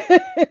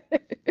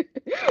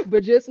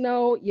 But just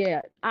know,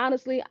 yeah,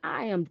 honestly,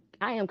 I am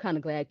kind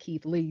of glad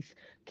Keith Lee,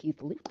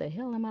 the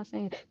hell am I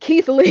saying?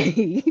 Keith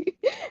Lee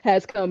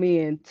has come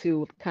in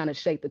to kind of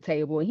shake the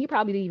table, and he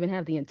probably didn't even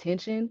have the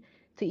intention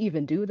to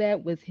even do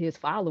that with his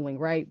following,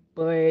 right?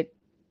 But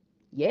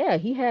yeah,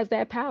 he has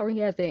that power, he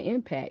has that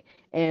impact.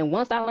 And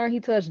once I learned he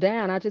touched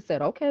down, I just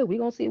said, okay, we're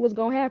gonna see what's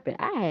gonna happen.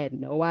 I had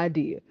no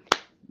idea.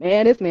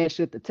 Man, this man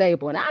shook the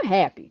table, and I'm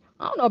happy.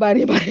 I don't know about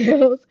anybody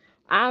else.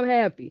 I'm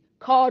happy.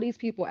 Call these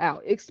people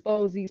out,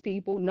 expose these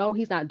people. No,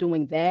 he's not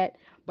doing that,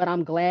 but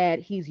I'm glad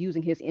he's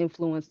using his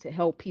influence to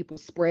help people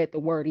spread the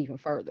word even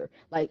further.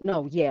 Like,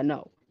 no, yeah,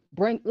 no.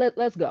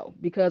 Let's go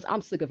because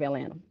I'm sick of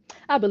Atlanta.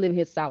 I've been living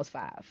here South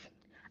Five.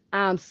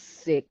 I'm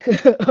sick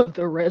of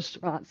the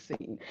restaurant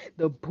scene,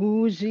 the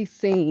bougie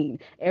scene.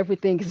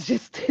 Everything is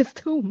just it's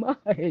too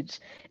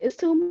much. It's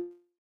too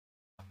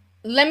much.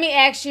 Let me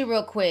ask you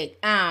real quick,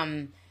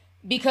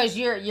 because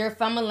you're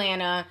from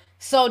Atlanta.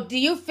 So do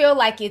you feel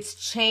like it's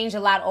changed a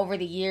lot over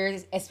the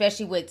years,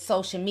 especially with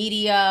social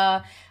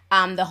media,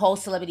 the whole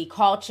celebrity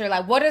culture?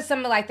 Like, what are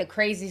some of like the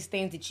craziest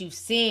things that you've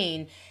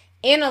seen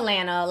in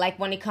Atlanta, like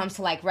when it comes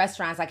to like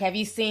restaurants? Like, have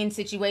you seen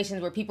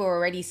situations where people were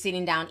already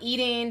sitting down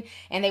eating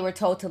and they were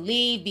told to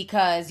leave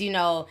because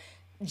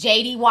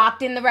JD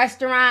walked in the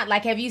restaurant?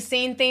 Like, have you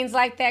seen things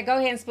like that? Go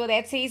ahead and spill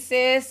that tea,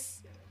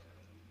 sis.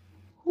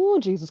 Oh,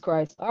 Jesus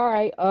Christ. All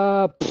right.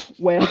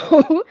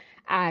 Well,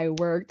 I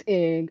worked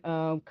in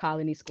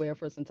Colony Square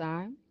for some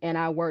time, and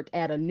I worked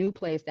at a new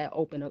place that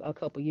opened a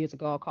couple years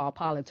ago called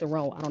Paul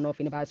Tyrone. I don't know if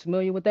anybody's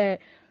familiar with that.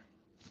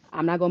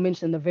 I'm not gonna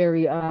mention the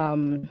very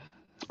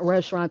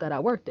restaurant that I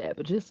worked at,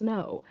 but just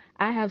know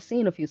I have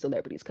seen a few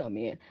celebrities come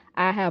in.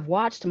 I have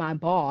watched my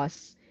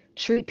boss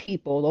treat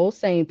people, those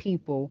same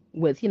people,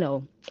 with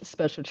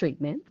special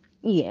treatment.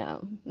 Yeah,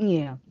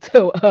 yeah.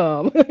 So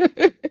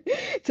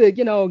to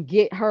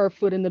get her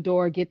foot in the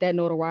door, get that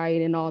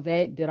notoriety and all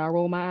that. Did I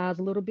roll my eyes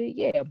a little bit?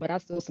 Yeah, but I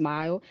still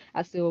smiled.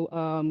 I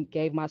still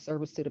gave my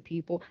service to the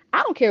people.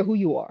 I don't care who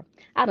you are.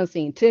 I done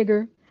seen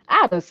Tigger.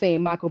 I done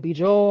seen Michael B.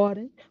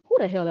 Jordan. Who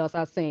the hell else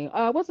I seen?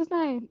 What's his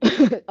name?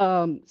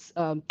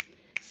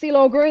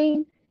 CeeLo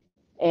Green,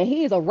 and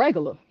he's a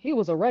regular. He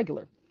was a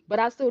regular, but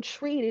I still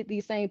treated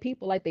these same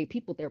people like they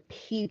people. They're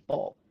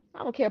people.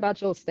 I don't care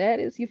about your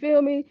status. You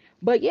feel me?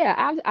 But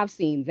yeah, I've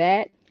seen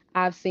that.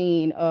 I've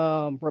seen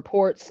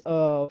reports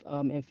of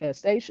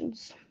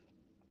infestations.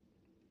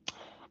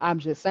 I'm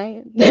just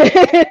saying.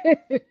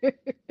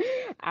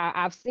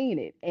 I've seen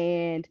it.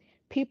 And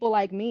people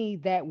like me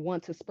that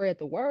want to spread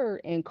the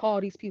word and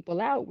call these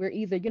people out, we're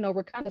either,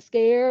 we're kind of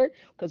scared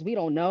because we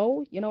don't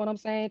know, you know what I'm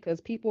saying?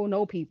 Because people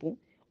know people.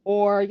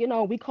 Or,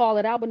 we call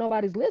it out, but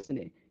nobody's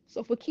listening.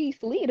 So for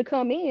Keith Lee to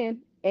come in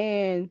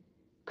and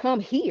come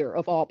here,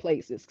 of all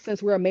places,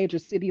 since we're a major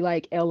city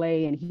like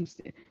LA and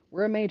Houston,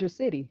 we're a major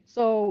city.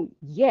 So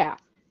yeah,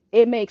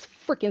 it makes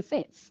freaking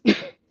sense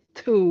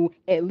to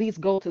at least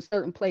go to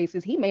certain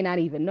places he may not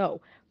even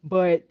know.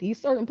 But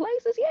these certain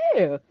places,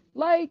 yeah,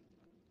 like,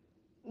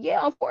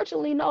 yeah,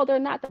 unfortunately, no, they're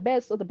not the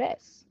best of the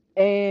best.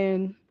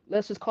 And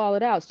let's just call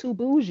it out. It's too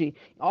bougie.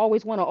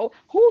 Always want to, oh,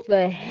 who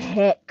the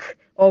heck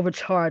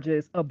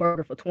overcharges a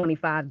burger for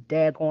 25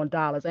 daggone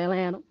dollars,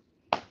 Atlanta?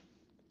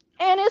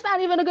 And it's not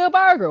even a good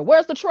burger.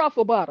 Where's the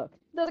truffle butter?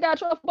 Does it got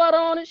truffle butter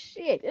on it?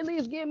 Shit, at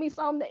least give me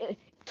something.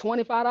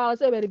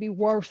 $25, it better be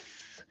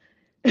worth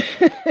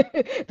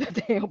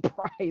the damn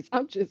price.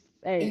 I'm just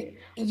saying.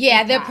 I'm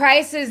Yeah, the tired.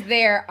 prices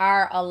there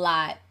are a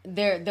lot.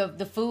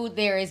 The food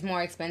there is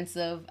more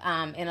expensive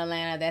in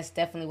Atlanta. That's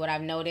definitely what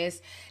I've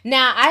noticed.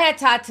 Now, I had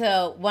talked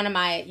to one of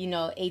my,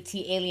 AT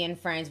alien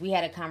friends. We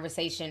had a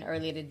conversation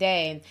earlier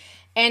today,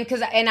 And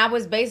I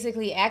was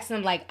basically asking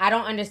them, like, I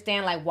don't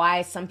understand, like,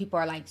 why some people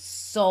are like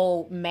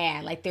so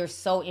mad, like they're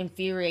so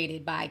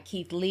infuriated by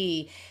Keith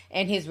Lee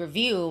and his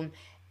review.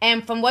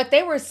 And from what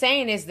they were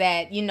saying is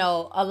that,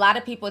 a lot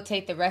of people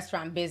take the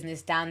restaurant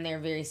business down there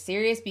very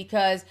serious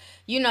because,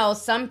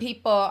 some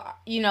people,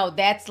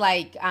 that's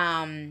like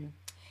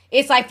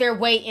it's like their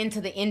way into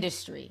the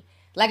industry.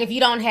 Like if you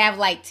don't have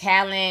like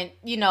talent,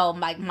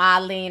 like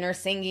modeling or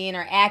singing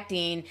or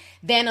acting,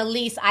 then at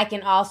least I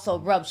can also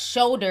rub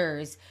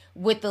shoulders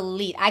with the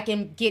elite. I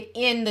can get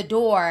in the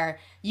door,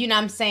 what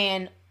I'm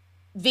saying,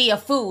 via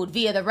food,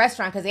 via the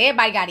restaurant, because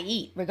everybody got to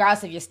eat,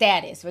 regardless of your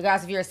status,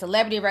 regardless if you're a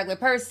celebrity, regular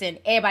person,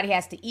 everybody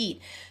has to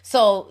eat.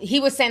 So he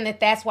was saying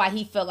that that's why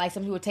he felt like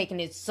some people were taking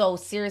it so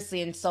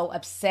seriously and so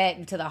upset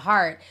into the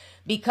heart,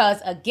 because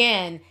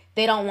again,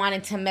 they don't want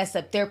it to mess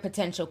up their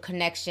potential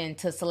connection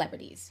to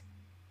celebrities.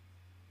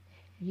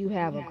 You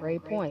have a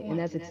great point, and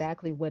that's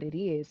exactly what it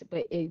is.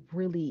 But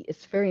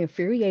it's very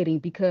infuriating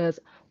because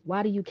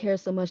why do you care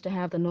so much to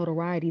have the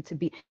notoriety to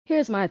be?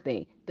 Here's my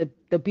thing.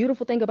 The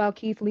beautiful thing about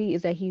Keith Lee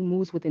is that he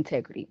moves with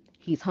integrity.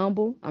 He's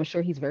humble. I'm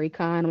sure he's very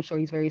kind. I'm sure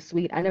he's very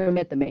sweet. I never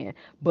met the man,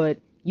 but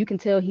you can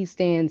tell he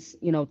stands,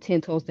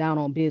 10 toes down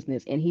on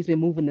business, and he's been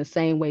moving the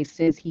same way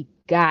since he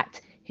got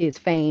his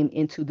fame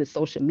into the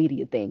social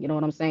media thing. You know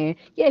what I'm saying?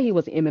 Yeah, he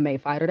was an MMA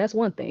fighter. That's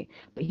one thing.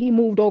 But he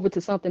moved over to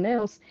something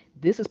else.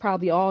 This is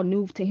probably all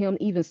new to him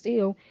even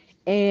still.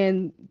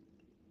 And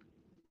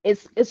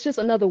it's just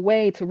another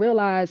way to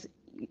realize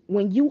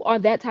when you are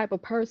that type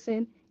of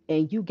person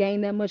and you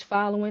gain that much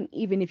following,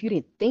 even if you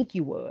didn't think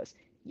you was,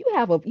 you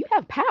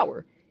have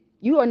power.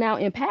 You are now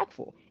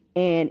impactful.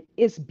 And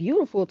it's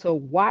beautiful to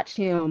watch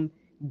him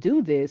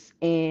do this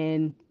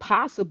and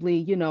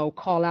possibly,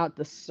 call out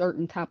the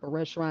certain type of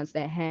restaurants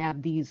that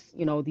have these,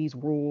 these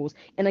rules.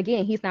 And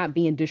again, he's not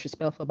being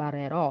disrespectful about it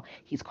at all.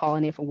 He's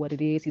calling it for what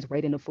it is. He's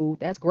rating the food.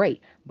 That's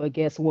great. But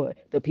guess what?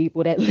 The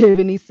people that live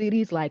in these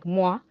cities like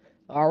moi,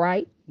 all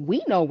right,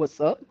 we know what's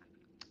up.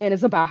 And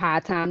it's about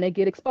high time they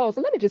get exposed.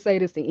 So let me just say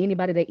this to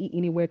anybody that eat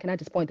anywhere. Can I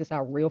just point this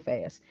out real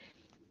fast?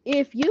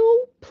 If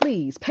you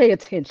please pay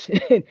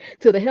attention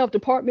to the health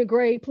department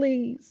grade,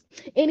 please.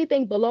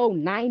 Anything below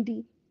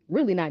 90,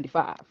 really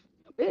 95.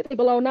 Anything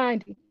below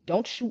 90,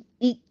 don't you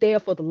eat there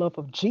for the love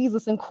of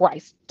Jesus and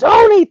Christ.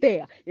 Don't eat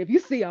there. If you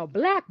see a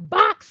black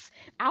box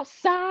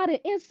outside and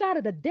inside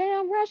of the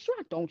damn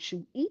restaurant, don't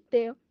you eat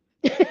there.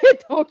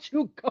 Don't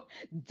you go.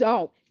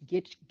 Don't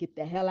get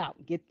the hell out.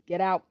 Get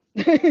out.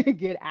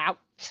 Get out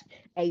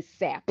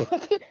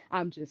ASAP.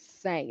 I'm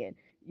just saying,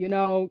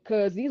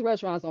 because these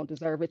restaurants don't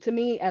deserve it. To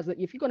me,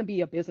 if you're going to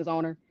be a business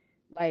owner,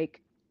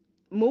 like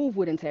move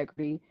with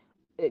integrity,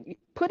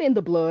 put in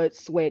the blood,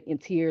 sweat,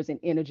 and tears and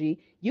energy.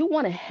 You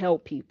want to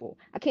help people.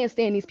 I can't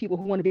stand these people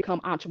who want to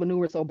become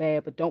entrepreneurs so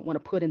bad, but don't want to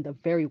put in the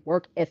very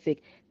work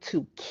ethic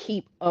to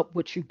keep up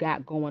what you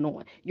got going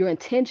on. Your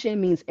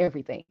intention means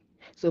everything.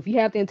 So if you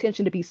have the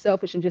intention to be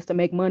selfish and just to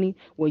make money,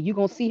 well, you're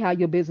going to see how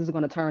your business is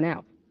going to turn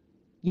out.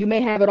 You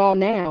may have it all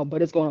now,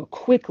 but it's going to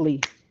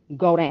quickly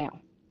go down.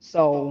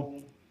 So,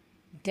 yeah.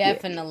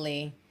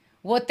 Definitely.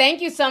 Well,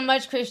 thank you so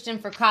much, Christian,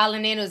 for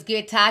calling in. It was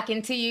good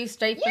talking to you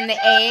straight from You the too,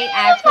 A. man.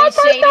 I It's my first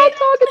appreciate time it.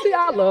 talking to you.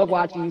 I love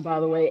watching you, by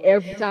the way.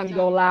 Every time you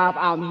go live,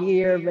 I'm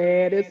here,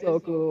 man. It's so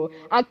cool.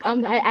 I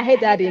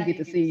hate that I didn't get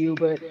to see you,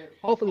 but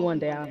hopefully one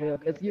day I will,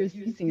 because you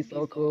seem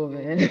so cool,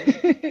 man.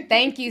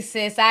 Thank you,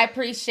 sis. I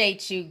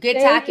appreciate you. Good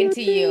Thank talking you, to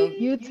T. you.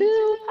 You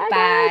too. Bye,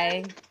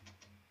 guys. Bye.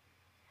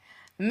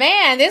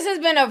 Man, this has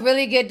been a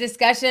really good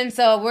discussion.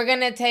 So we're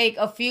gonna take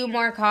a few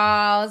more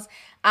calls.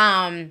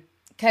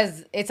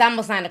 Because it's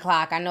almost 9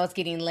 o'clock. I know it's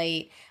getting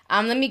late.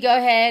 Let me go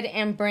ahead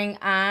and bring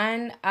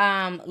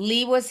on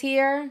Lee was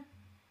here.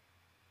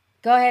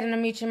 Go ahead and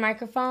unmute your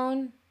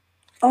microphone.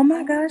 Oh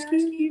my gosh, can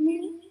you hear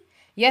me?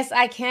 Yes,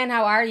 I can.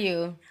 How are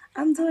you?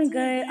 I'm doing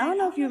good. I don't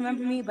know if you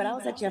remember me, but I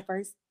was at your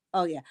first.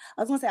 Oh yeah,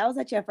 I was gonna say I was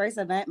at your first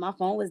event. My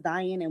phone was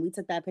dying, and we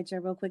took that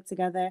picture real quick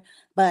together.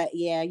 But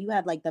yeah, you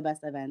had like the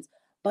best events.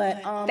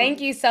 But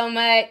Thank you so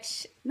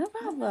much. no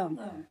problem.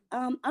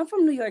 I'm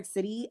from New York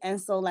City,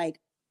 and so like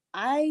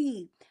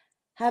I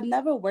have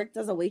never worked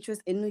as a waitress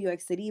in New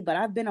York City, but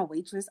I've been a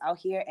waitress out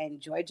here in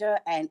Georgia,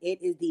 and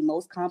it is the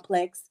most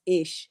complex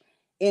ish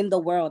in the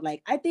world.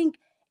 Like, I think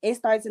it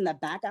starts in the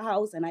back of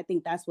house, and I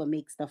think that's what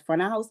makes the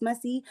front of house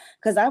messy.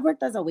 Because I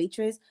worked as a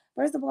waitress.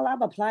 First of all,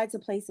 I've applied to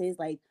places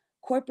like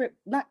corporate,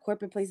 not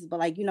corporate places, but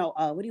like,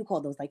 what do you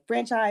call those? Like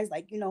franchise,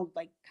 like,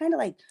 like kind of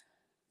like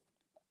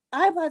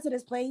I applied to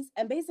this place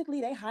and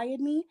basically they hired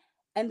me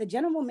and the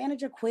general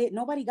manager quit.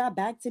 Nobody got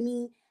back to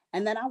me.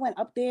 And then I went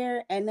up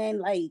there and then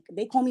like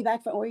they called me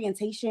back for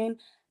orientation.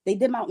 They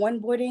did my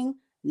onboarding,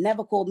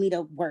 never called me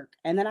to work.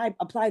 And then I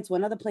applied to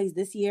another place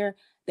this year.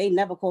 They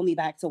never called me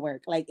back to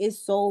work. Like it's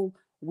so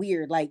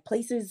weird. Like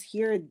places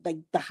here, like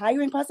the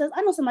hiring process.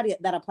 I know somebody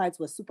that applied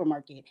to a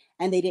supermarket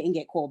and they didn't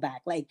get called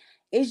back. Like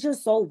it's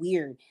just so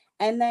weird.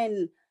 And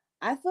then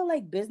I feel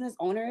like business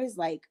owners,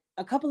 like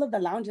a couple of the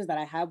lounges that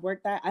I have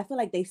worked at, I feel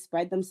like they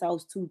spread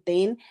themselves too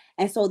thin.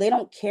 And so they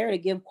don't care to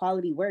give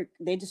quality work.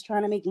 They're just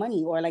trying to make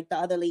money. Or, like the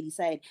other lady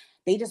said,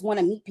 they just want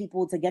to meet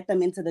people to get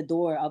them into the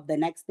door of the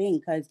next thing.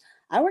 Because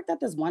I worked at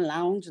this one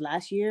lounge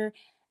last year,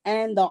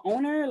 and the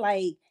owner,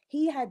 like,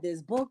 he had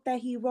this book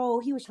that he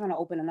wrote. He was trying to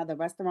open another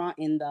restaurant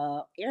in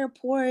the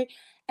airport.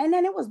 And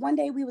then it was one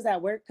day we was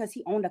at work because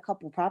he owned a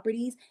couple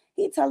properties.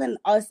 He telling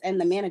us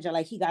and the manager,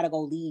 like, he gotta go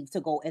leave to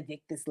go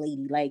evict this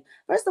lady. Like,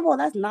 first of all,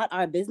 that's not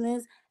our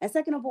business. And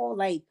second of all,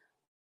 like,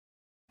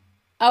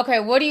 Okay,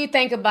 what do you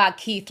think about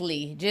Keith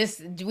Lee?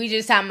 We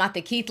just talking about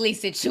the Keith Lee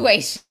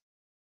situation.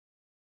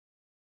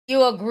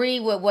 You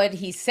agree with what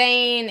he's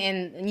saying,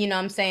 and you know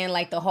what I'm saying,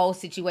 like the whole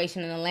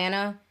situation in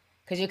Atlanta?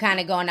 Because you're kind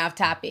of going off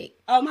topic.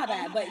 oh, my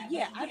bad. But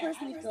yeah, I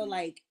personally feel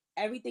like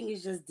everything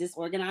is just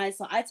disorganized.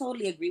 So I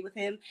totally agree with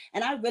him.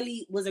 And I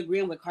really was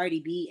agreeing with Cardi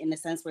B in the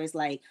sense where it's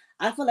like,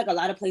 I feel like a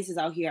lot of places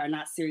out here are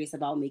not serious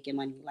about making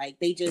money. Like,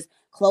 they just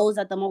close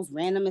at the most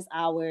randomest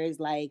hours.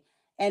 Like,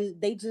 and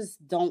they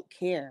just don't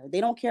care. They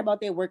don't care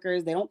about their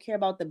workers. They don't care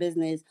about the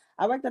business.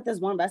 I worked at this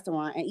one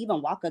restaurant, and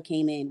even Waka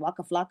came in.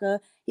 Waka Flocka,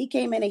 he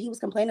came in and he was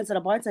complaining to the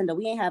bartender,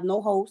 we ain't have no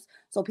host,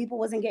 so people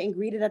wasn't getting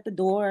greeted at the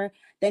door.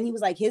 Then he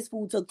was like, his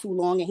food took too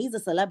long, and he's a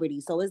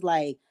celebrity, so it's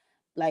like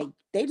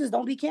they just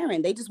don't be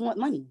caring. They just want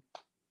money.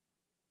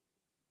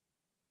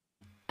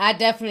 I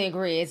definitely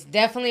agree. It's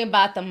definitely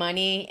about the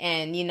money,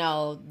 and you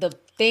know the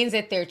things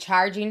that they're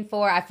charging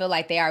for. I feel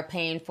like they are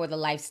paying for the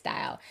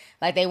lifestyle.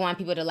 Like they want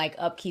people to like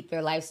upkeep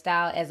their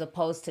lifestyle as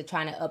opposed to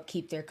trying to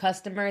upkeep their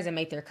customers and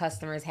make their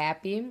customers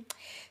happy.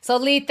 So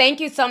Lee, thank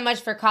you so much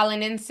for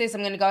calling in, sis.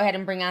 I'm gonna go ahead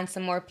and bring on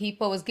some more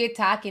people. It was good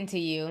talking to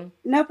you.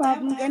 No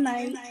problem. Good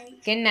night.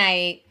 Good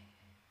night.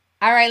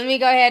 All right, let me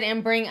go ahead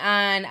and bring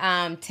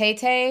on Tay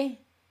Tay.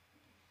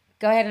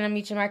 Go ahead and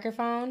unmute your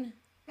microphone.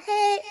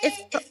 Hey,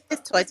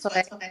 it's Toy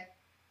Toy.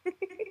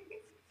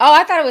 Oh,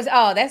 I thought it was.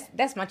 Oh,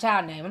 that's my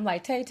child name. I'm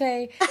like Tay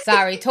Tay.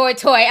 Sorry, Toy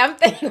Toy. I'm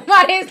thinking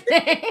about his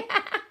name.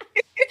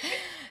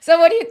 So,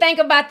 what do you think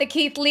about the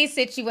Keith Lee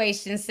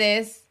situation,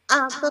 sis?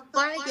 Before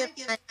I give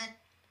my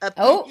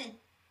Oh, opinion,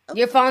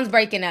 your phone's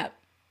breaking up.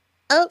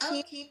 oh,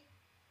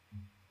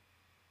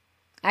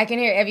 I can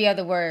hear every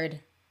other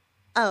word.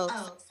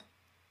 oh,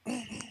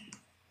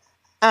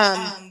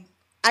 um,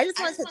 I just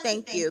wanted to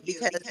thank you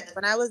because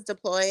when I was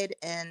deployed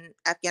in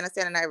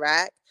Afghanistan and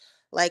Iraq,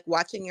 like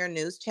watching your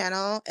news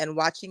channel and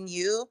watching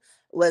you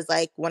was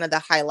like one of the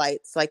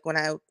highlights, like when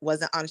I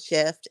wasn't on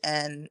shift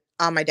and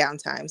on my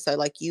downtime. So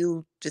like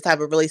you just have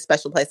a really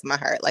special place in my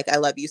heart. Like I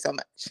love you so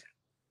much.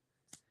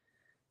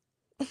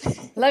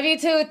 Love you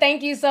too.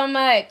 Thank you so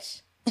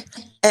much.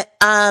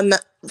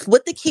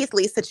 With the Keith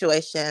Lee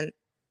situation,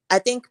 I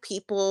think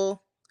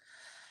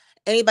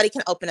anybody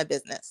can open a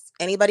business.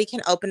 Anybody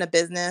can open a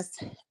business.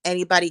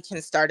 Anybody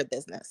can start a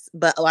business.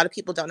 But a lot of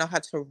people don't know how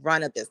to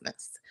run a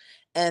business.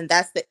 And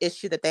that's the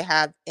issue that they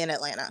have in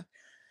Atlanta.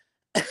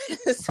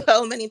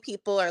 So many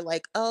people are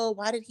like, oh,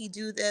 why did he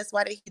do this?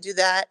 Why did he do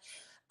that?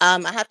 I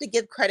have to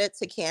give credit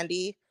to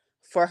Candy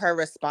for her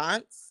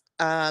response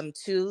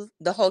to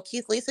the whole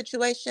Keith Lee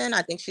situation.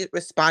 I think she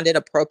responded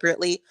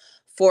appropriately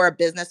for a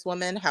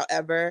businesswoman.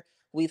 However,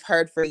 we've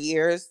heard for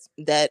years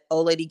that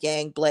Old Lady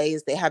Gang,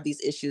 Blaze, they have these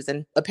issues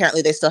and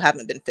apparently they still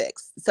haven't been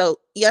fixed.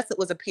 So yes, it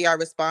was a PR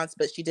response,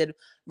 but she did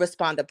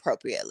respond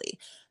appropriately.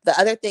 The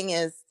other thing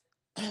is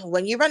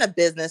when you run a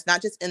business,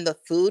 not just in the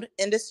food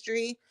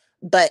industry,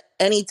 but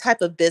any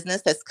type of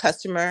business that's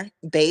customer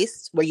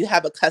based, where you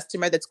have a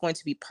customer that's going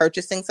to be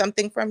purchasing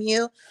something from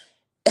you,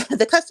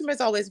 the customer is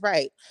always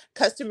right.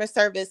 Customer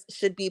service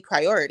should be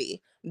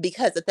priority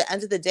because at the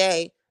end of the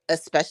day,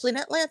 especially in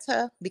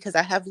Atlanta, because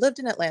I have lived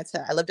in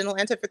Atlanta, I lived in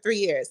Atlanta for 3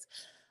 years.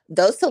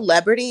 Those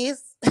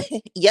celebrities,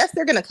 yes,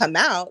 they're going to come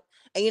out.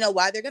 And you know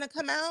why they're going to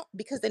come out?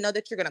 Because they know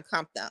that you're going to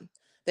comp them.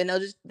 They know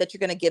that you're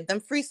going to give them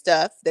free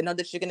stuff. They know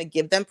that you're going to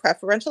give them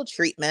preferential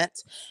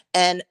treatment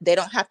and they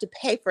don't have to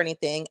pay for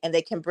anything. And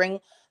they can bring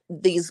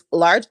these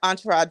large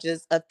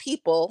entourages of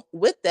people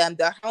with them,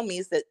 their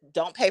homies that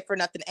don't pay for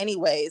nothing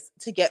anyways,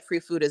 to get free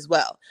food as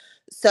well.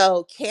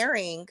 So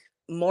caring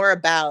more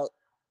about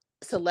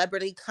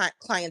celebrity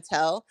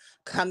clientele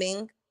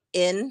coming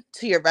in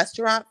to your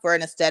restaurant for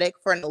an aesthetic,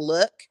 for a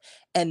look,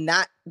 and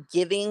not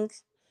giving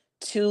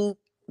two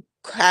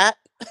crap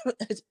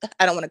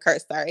I don't want to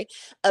curse, sorry,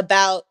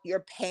 about your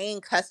paying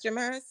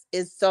customers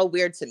is so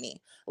weird to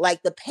me.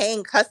 Like the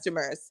paying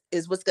customers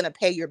is what's going to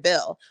pay your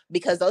bill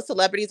because those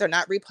celebrities are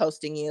not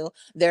reposting you.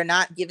 They're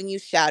not giving you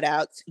shout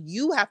outs.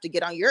 You have to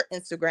get on your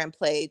Instagram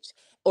page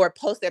or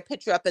post their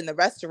picture up in the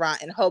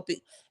restaurant and hope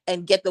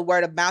and get the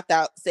word of mouth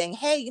out saying,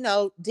 hey, you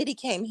know, Diddy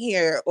came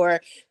here or,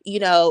 you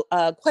know,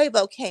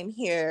 Quavo came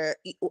here.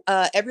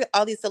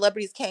 All these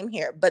celebrities came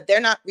here, but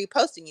they're not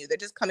reposting you. They're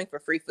just coming for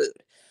free food.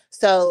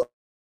 So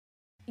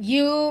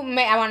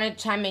I want to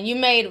chime in. You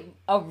made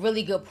a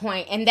really good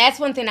point, and that's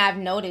one thing I've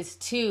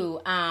noticed too.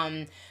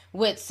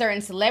 With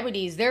certain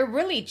celebrities, they're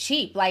really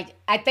cheap. Like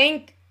I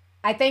think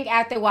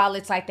after a while,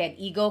 it's like that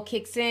ego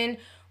kicks in,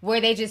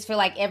 where they just feel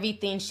like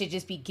everything should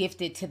just be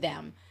gifted to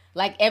them.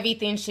 like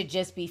everything should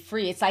just be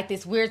free. It's like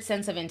this weird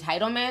sense of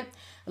entitlement.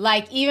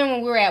 Like even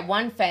when we were at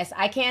One Fest,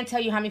 I can't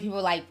tell you how many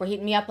people like were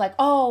hitting me up like,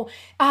 oh,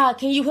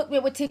 can you hook me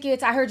up with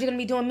tickets? I heard you're gonna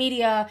be doing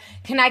media.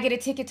 Can I get a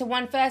ticket to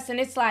One Fest? And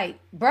it's like,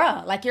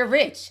 bruh, like you're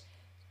rich.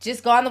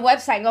 Just go on the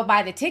website and go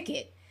buy the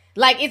ticket.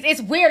 Like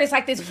it's weird. It's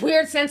like this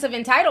weird sense of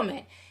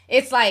entitlement.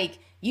 It's like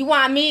you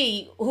want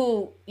me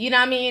who, you know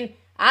what I mean?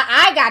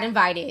 I got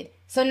invited.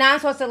 So now I'm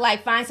supposed to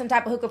like find some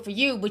type of hookup for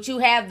you, but you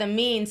have the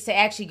means to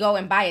actually go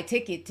and buy a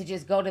ticket to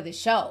just go to the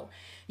show.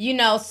 You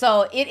know,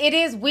 so it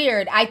is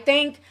weird. I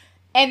think,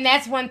 and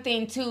that's one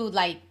thing too,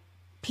 like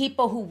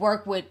people who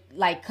work with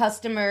like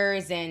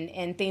customers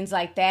and things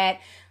like that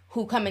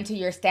who come into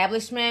your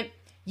establishment,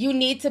 you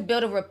need to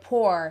build a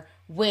rapport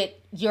with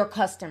your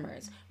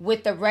customers,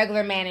 with the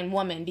regular man and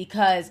woman,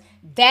 because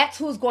that's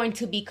who's going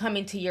to be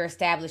coming to your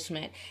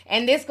establishment.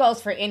 And this goes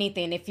for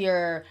anything. If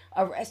you're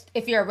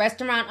a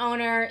restaurant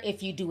owner,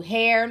 if you do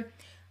hair,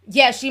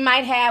 yes, you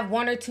might have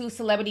one or two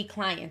celebrity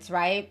clients,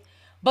 right?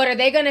 But are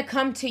they going to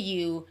come to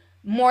you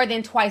more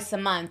than twice a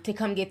month to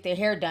come get their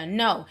hair done?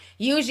 No.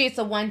 Usually it's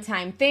a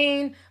one-time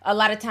thing. A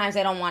lot of times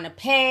they don't want to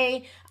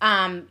pay.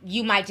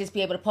 You might just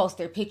be able to post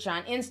their picture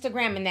on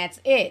Instagram and that's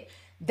it.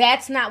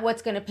 That's not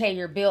what's going to pay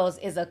your bills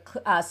is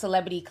a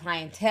celebrity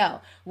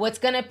clientele. What's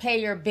going to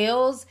pay your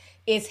bills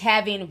is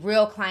having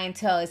real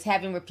clientele, is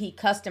having repeat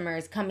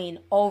customers coming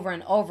over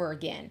and over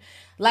again.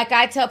 Like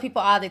I tell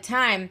people all the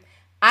time,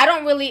 I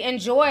don't really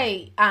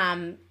enjoy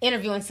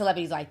interviewing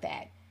celebrities like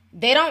that.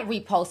 They don't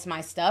repost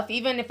my stuff.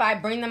 Even if I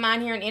bring them on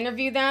here and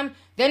interview them,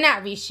 they're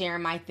not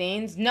resharing my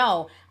things.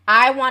 No,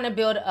 I want to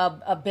build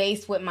a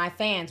base with my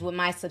fans, with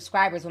my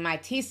subscribers, with my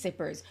tea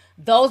sippers.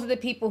 Those are the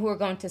people who are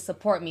going to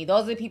support me.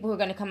 Those are the people who are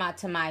going to come out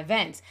to my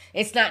events.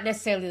 It's not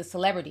necessarily the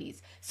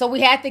celebrities. So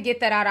we have to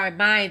get that out of our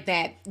mind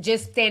that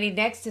just standing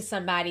next to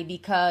somebody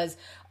because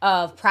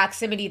of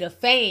proximity to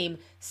fame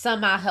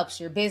somehow helps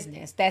your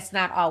business. That's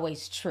not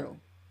always true.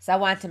 So I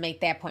wanted to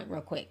make that point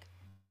real quick.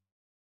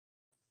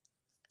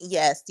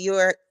 Yes,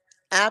 you're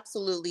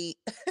absolutely,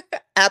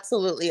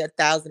 absolutely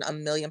 1,000,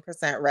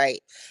 1,000,000%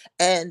 right.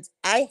 And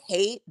I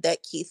hate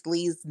that Keith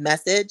Lee's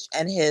message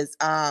and his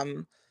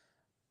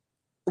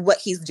what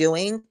he's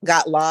doing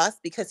got lost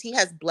because he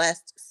has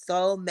blessed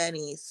so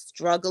many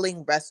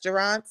struggling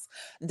restaurants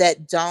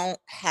that don't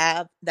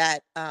have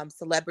that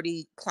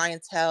celebrity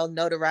clientele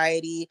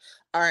notoriety,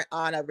 aren't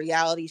on a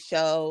reality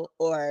show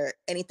or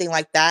anything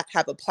like that,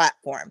 have a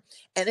platform.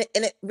 And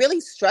it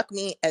really struck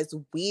me as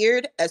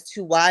weird as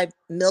to why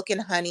Milk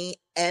and Honey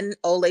and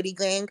Old Lady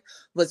Gang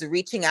was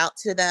reaching out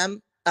to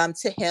them,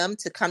 to him,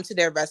 to come to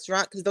their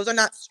restaurant, because those are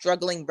not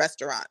struggling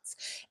restaurants.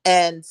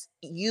 And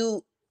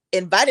you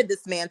invited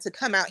this man to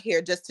come out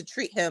here just to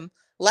treat him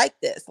like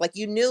this. Like,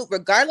 you knew,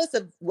 regardless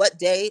of what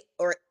day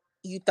or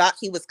you thought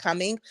he was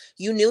coming,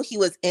 you knew he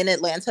was in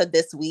Atlanta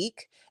this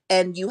week,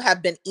 and you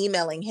have been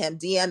emailing him,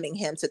 DMing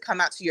him to come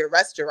out to your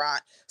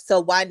restaurant. So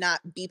why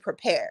not be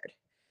prepared?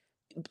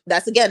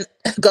 That's, again,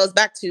 goes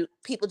back to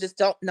people just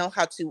don't know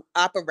how to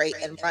operate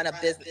and run a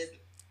business.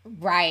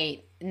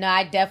 Right. No,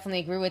 I definitely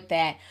agree with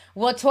that.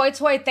 Well, Toy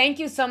Toy, thank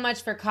you so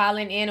much for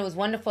calling in. It was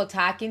wonderful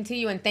talking to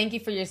you, and thank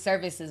you for your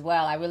service as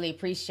well. I really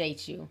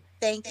appreciate you.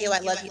 Thank you. I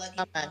love you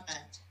so much.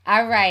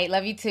 All right.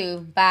 Love you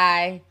too.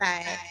 Bye.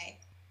 Bye.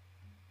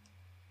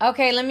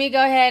 Okay, let me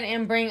go ahead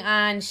and bring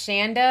on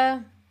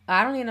Shanda.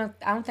 I don't even know.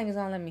 I don't think it's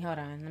gonna let me. Hold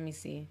on. Let me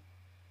see.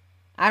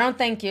 I don't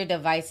think your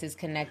device is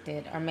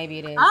connected, or maybe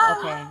it is.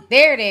 Okay,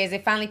 there it is.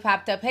 It finally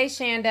popped up. Hey,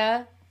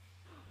 Shanda.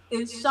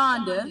 It's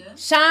Shonda.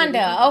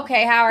 Shonda.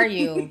 Okay, how are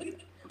you?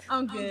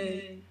 I'm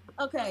good.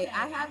 Okay,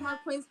 I have my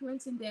points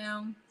written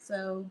down.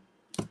 So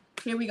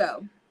here we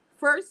go.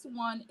 First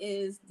one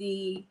is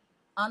the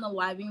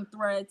unaliving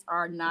threads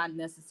are not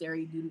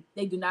necessary.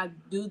 They do not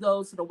do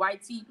those to the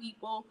white tea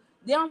people.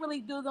 They don't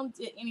really do them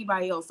to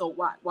anybody else. So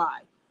why? Why?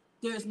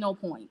 There's no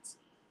point.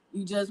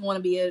 You just want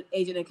to be an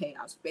agent of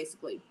chaos,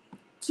 basically.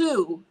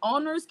 Two,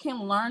 owners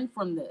can learn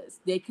from this.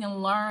 They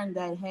can learn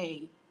that,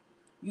 hey,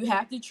 you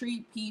have to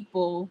treat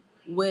people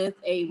with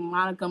a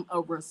modicum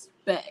of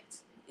respect.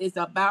 It's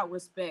about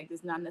respect.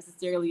 It's not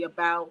necessarily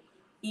about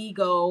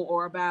ego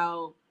or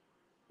about,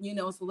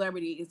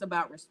 celebrity. It's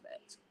about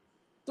respect.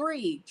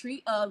 Three,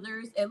 treat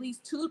others at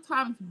least 2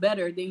 times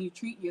better than you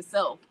treat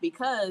yourself,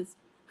 because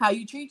how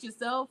you treat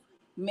yourself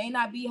may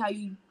not be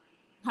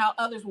how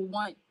others will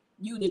want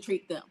you to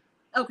treat them.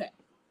 Okay.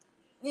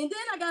 And then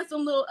I got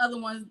some little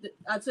other ones that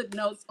I took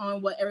notes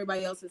on what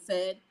everybody else has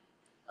said.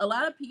 A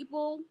lot of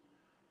people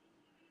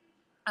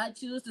I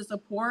choose to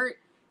support.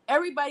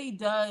 Everybody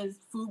does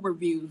food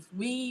reviews.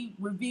 We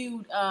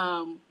reviewed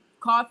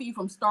coffee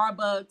from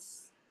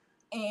Starbucks,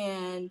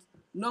 and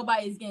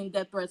nobody's getting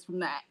death threats from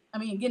that. I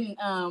mean, getting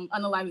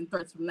unaliving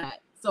threats from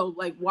that. So,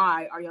 like,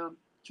 why are y'all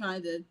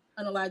trying to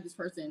unalive this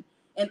person?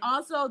 And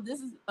also, this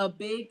is a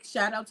big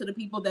shout out to the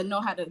people that know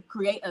how to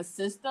create a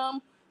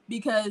system,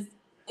 because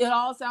it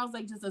all sounds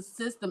like just a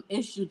system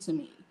issue to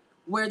me,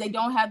 where they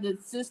don't have the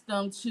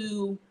system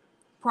to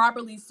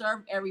properly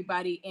serve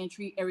everybody and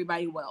treat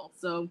everybody well.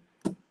 So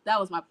that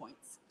was my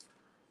points.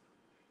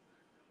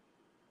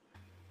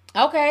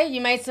 Okay,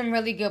 you made some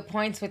really good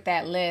points with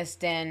that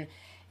list, and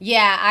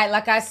yeah, I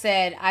like I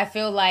said, I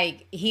feel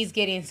like he's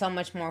getting so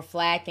much more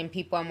flack, and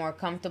people are more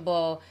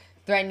comfortable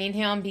threatening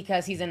him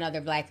because he's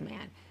another black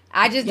man.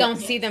 I just don't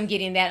Yes. see them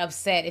getting that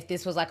upset if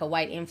this was like a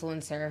white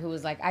influencer who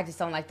was like, I just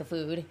don't like the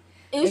food.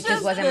 It's It just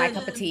just wasn't my the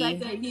cup of fact tea.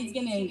 that he's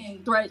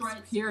getting threats,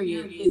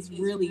 period, is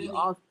really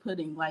off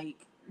putting. Like,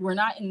 we're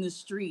not in the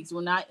streets,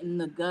 we're not in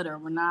the gutter,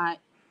 we're not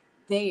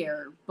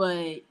there,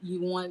 but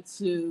you want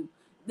to,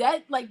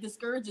 that like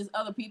discourages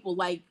other people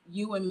like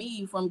you and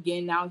me from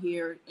getting out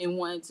here and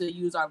wanting to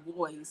use our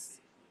voice,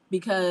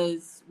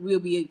 because we'll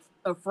be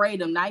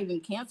afraid of not even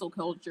cancel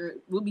culture,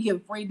 we'll be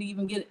afraid to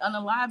even get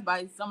unalived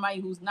by somebody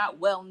who's not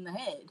well in the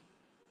head.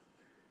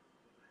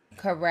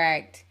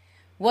 Correct.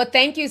 Well,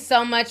 thank you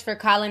so much for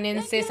calling in,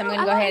 Thank sis. I'm you.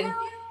 gonna I go love ahead.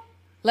 you.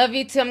 Love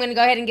you too. I'm gonna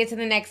go ahead and get to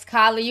the next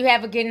caller. You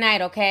have a good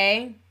night,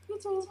 okay? You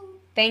too.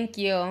 Thank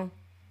you.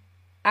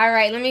 All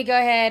right, let me go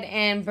ahead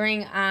and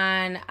bring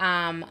on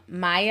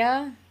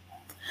Maya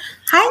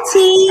Hi,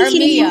 T. or Can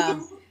you hear Mia.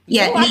 me?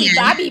 Yeah, Oh,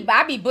 Mia.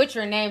 I be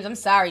butchering names. I'm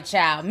sorry,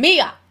 child.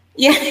 Mia.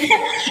 Yeah,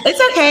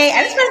 it's okay.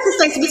 I just wanted to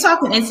say, so we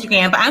talk on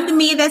Instagram, but I'm the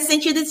Mia that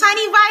sent you the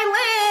tiny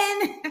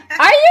violin.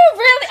 Are you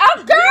really?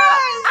 Oh, girl,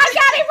 I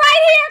got it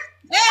right here.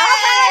 All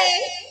right.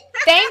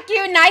 Yay! Thank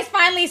you. Nice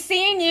finally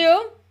seeing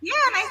you. Yeah,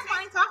 nice to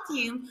finally talk to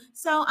you.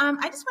 So,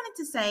 I just wanted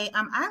to say,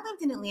 I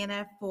lived in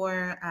Atlanta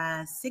for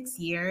 6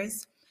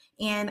 years,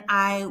 and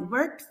I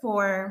worked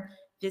for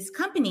this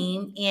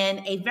company,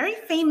 and a very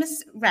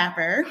famous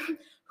rapper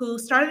who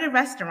started a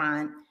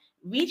restaurant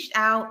reached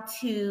out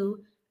to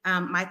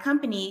my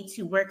company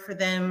to work for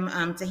them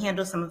to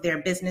handle some of their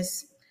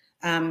business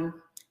um,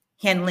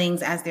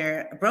 handlings as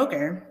their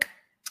broker.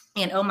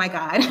 And oh my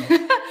God.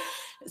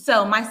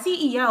 So my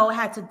CEO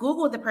had to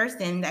Google the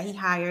person that he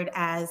hired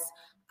as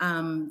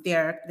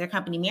their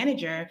company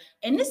manager.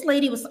 And this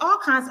lady was all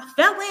kinds of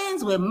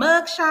felons with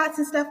mug shots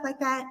and stuff like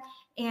that.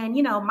 And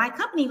my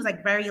company was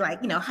like very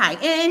like, high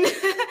end,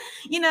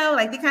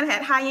 like they kind of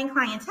had high end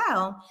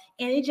clientele.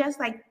 And it just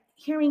like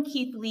hearing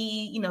Keith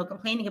Lee,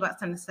 complaining about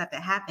some of the stuff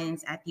that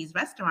happens at these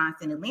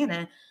restaurants in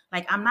Atlanta,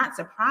 like I'm not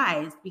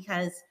surprised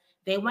because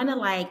they want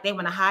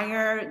to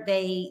hire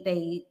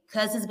they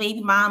cousin's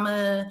baby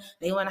mama,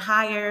 they want to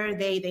hire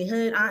they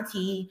hood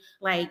auntie,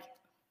 like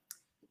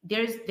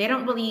they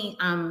don't really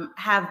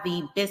have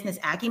the business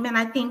acumen,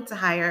 I think, to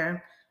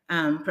hire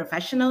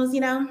professionals,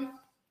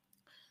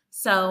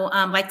 so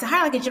like to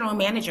hire like a general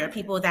manager,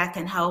 people that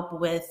can help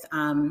with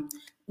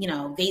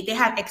they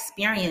have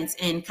experience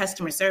in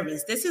customer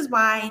service. This is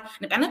why,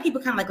 like, I know people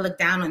kind of like look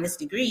down on this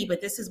degree, but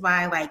this is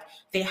why like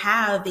they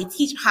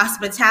teach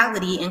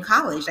hospitality in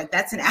college. Like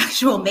that's an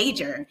actual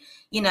major.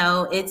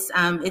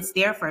 It's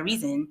there for a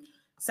reason.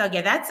 So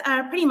yeah, that's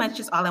pretty much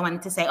just all I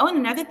wanted to say. Oh, and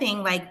another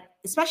thing, like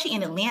especially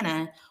in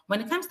Atlanta,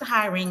 when it comes to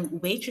hiring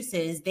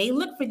waitresses, they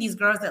look for these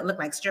girls that look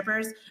like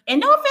strippers.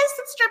 And no offense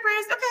to the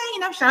strippers,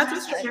 okay, shout out to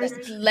the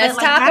strippers. Let's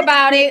But like talk that's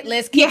about the it.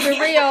 Let's keep it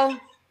real.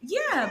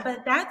 yeah,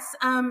 but that's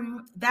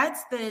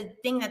the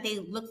thing that they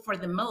look for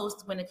the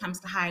most when it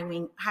comes to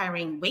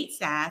hiring wait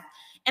staff.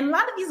 And a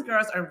lot of these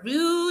girls are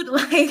rude,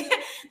 like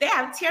they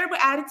have terrible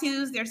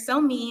attitudes, they're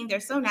so mean, they're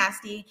so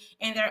nasty,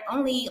 and they're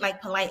only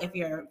like polite if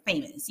you're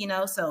famous.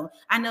 So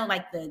I know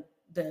like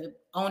the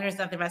owners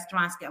of the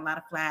restaurants get a lot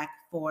of flack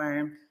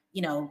for,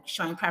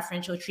 showing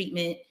preferential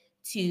treatment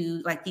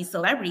to like these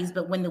celebrities,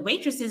 but when the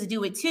waitresses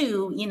do it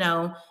too,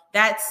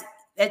 that's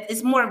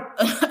it's more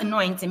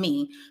annoying to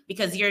me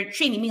because you're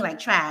treating me like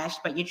trash,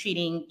 but you're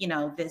treating,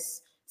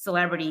 this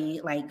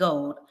celebrity like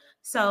gold.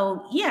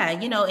 So yeah,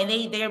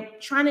 and they're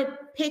trying to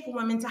pick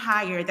women to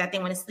hire that they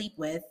want to sleep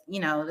with.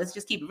 Let's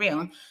just keep it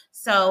real.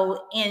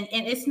 So and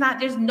it's not,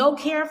 there's no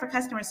care for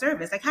customer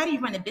service. Like, how do you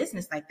run a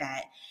business like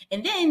that?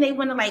 And then they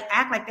want to like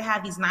act like they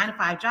have these 9 to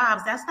 5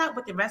 jobs. That's not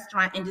what the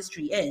restaurant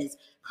industry is.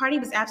 Cardi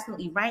was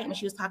absolutely right when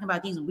she was talking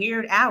about these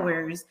weird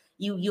hours.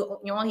 You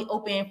only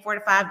open 4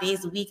 to 5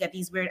 days a week at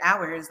these weird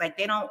hours. Like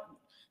they don't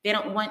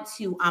want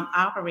to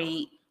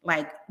operate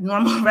like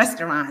normal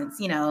restaurants.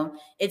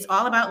 It's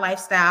all about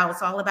lifestyle.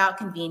 It's all about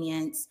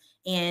convenience,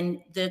 and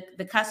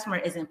the customer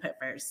isn't put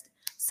first.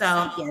 So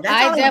yeah, that's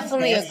I all I want to say.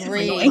 definitely It's super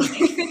agree.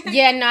 annoying.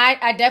 Yeah, no,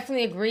 I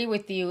definitely agree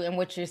with you in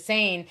what you're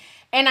saying.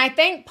 And I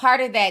think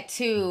part of that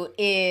too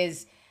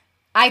is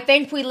I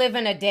think we live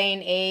in a day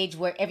and age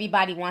where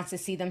everybody wants to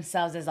see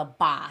themselves as a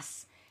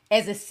boss,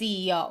 as a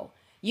CEO.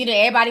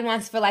 Everybody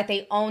wants to feel like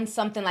they own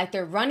something, like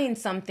they're running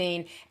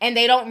something, and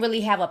they don't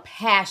really have a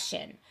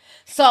passion.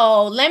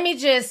 So let me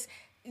just,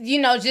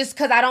 just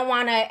because I don't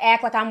want to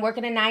act like I'm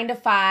working a 9 to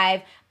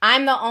 5,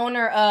 I'm the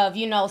owner of,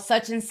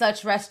 such and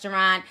such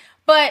restaurant.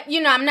 But,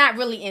 I'm not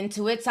really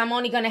into it. So I'm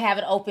only going to have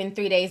it open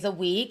 3 days a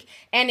week.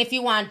 And if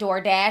you want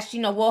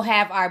DoorDash, we'll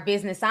have our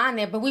business on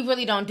there. But we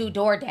really don't do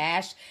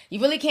DoorDash. You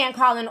really can't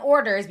call in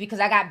orders because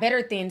I got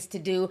better things to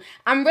do.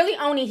 I'm really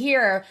only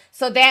here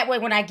so that way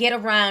when I get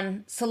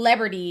around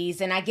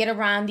celebrities and I get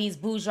around these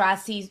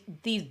bourgeoisie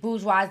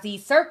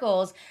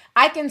circles,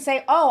 I can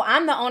say, oh,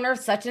 I'm the owner of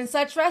such and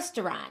such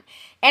restaurant.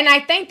 And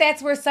I think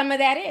that's where some of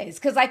that is.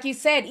 Because, like you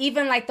said,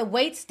 even like the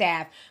wait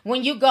staff,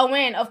 when you go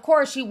in, of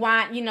course, you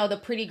want,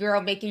 the pretty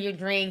girl making your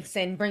drinks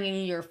and bringing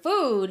you your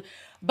food.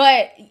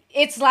 But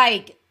it's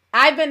like,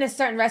 I've been to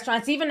certain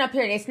restaurants, even up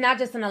here. It's not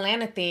just an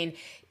Atlanta thing.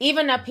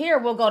 Even up here,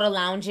 we'll go to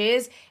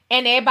lounges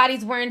and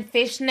everybody's wearing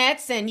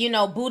fishnets and,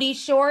 booty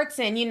shorts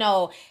and,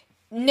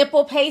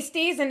 nipple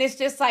pasties. And it's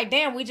just like,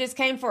 damn, we just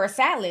came for a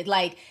salad.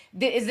 Like,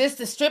 is this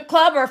the strip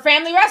club or a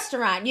family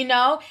restaurant,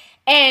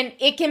 And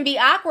it can be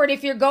awkward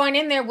if you're going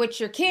in there with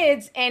your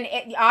kids and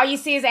all you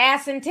see is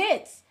ass and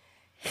tits.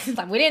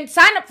 Like, we didn't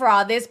sign up for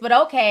all this, but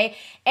okay.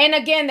 And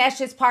again, that's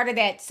just part of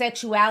that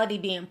sexuality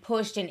being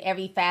pushed in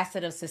every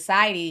facet of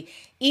society,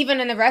 even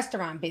in the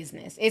restaurant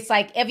business. It's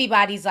like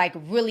everybody's like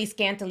really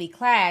scantily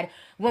clad.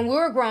 When we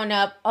were growing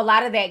up, a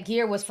lot of that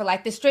gear was for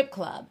like the strip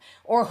club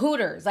or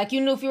Hooters. Like,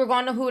 you knew if you were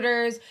going to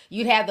Hooters,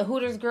 you'd have the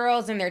Hooters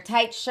girls in their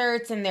tight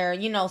shirts and their,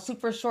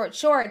 super short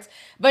shorts.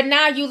 But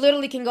now you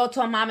literally can go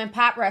to a mom and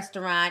pop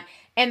restaurant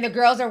and the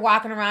girls are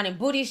walking around in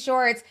booty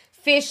shorts,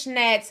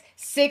 fishnets,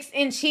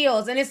 6-inch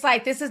heels. And it's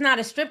like, this is not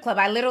a strip club.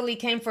 I literally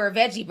came for a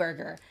veggie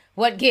burger.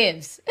 What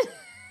gives?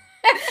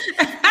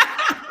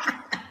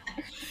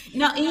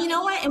 No, and you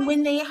know what? And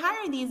when they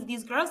hire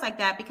these girls like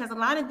that, because a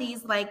lot of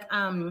these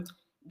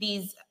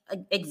these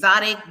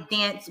exotic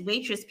dance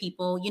waitress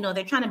people,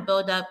 they're trying to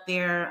build up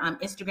their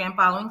Instagram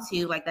following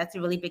too. Like, that's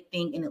a really big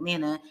thing in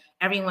Atlanta.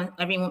 Everyone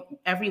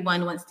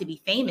wants to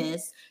be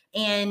famous,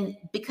 and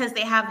because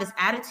they have this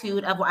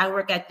attitude of, well, I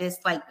work at this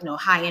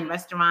high end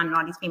restaurant, and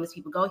all these famous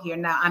people go here.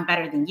 Now I'm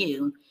better than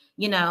you.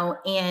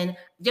 And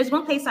there's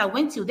one place I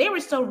went to. They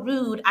were so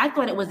rude. I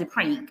thought it was a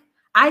prank.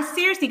 I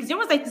seriously, because there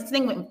was like this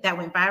thing that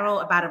went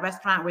viral about a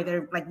restaurant where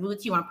they're like rude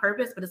to you on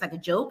purpose, but it's like a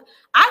joke.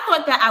 I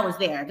thought that I was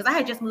there because I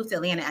had just moved to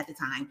Atlanta at the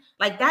time.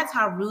 Like, that's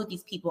how rude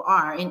these people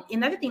are. And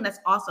another thing that's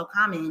also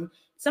common,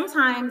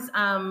 sometimes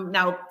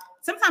they'll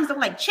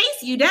like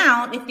chase you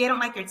down if they don't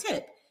like your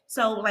tip.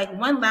 So like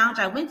one lounge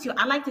I went to,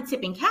 I like to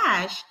tip in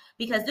cash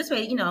because this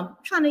way,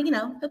 trying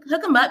to,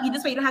 hook them up.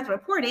 This way you don't have to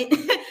report it, to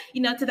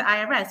the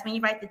IRS. When you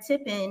write the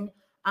tip in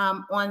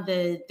on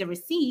the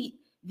receipt,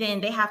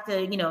 then they have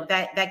to,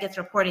 that gets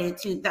reported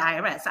to the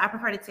IRS. So I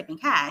prefer to tip in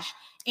cash.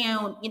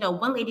 And,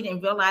 one lady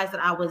didn't realize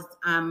that I was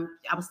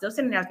still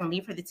sitting there. I was going to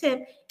leave her the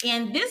tip.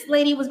 And this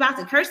lady was about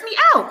to curse me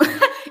out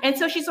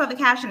until she saw the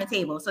cash on the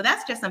table. So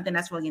that's just something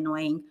that's really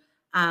annoying.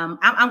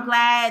 I'm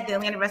glad the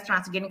Atlanta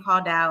restaurants are getting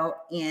called out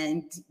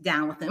and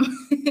down with them.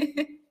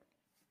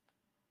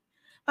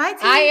 Bye, T.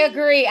 I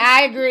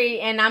agree.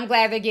 And I'm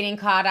glad they're getting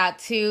called out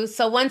too.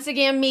 So once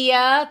again,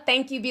 Mia,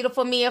 thank you,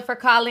 beautiful Mia, for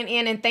calling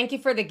in. And thank you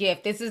for the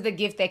gift. This is the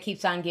gift that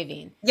keeps on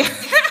giving.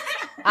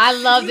 I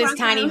love this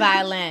tiny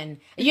violin.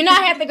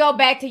 I have to go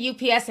back to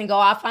UPS and go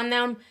off on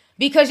them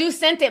because you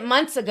sent it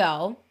months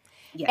ago.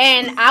 Yes.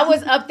 And I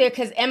was up there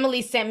because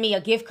Emily sent me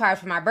a gift card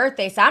for my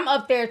birthday. So I'm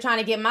up there trying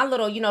to get my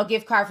little,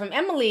 gift card from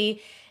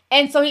Emily.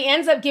 And so he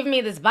ends up giving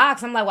me this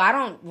box. I'm like,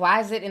 well, why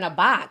is it in a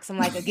box? I'm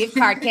like, a gift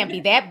card can't be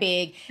that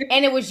big.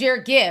 And it was your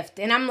gift.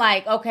 And I'm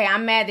like, okay,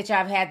 I'm mad that y'all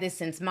have had this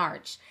since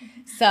March.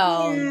 So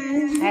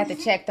I had to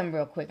check them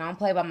real quick. I don't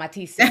play about my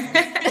tea signals.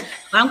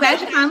 Well, I'm glad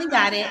you finally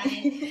got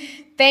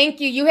it. Thank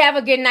you. You have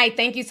a good night.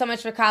 Thank you so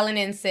much for calling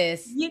in,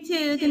 sis. You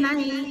too. Good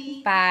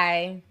night.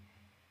 Bye.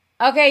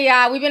 Okay,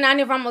 y'all, we've been on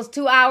here for almost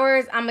 2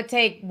 hours. I'm going to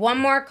take one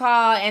more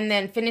call and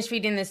then finish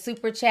reading the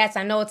super chats.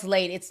 I know it's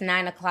late. It's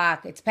 9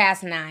 o'clock. It's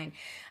past 9.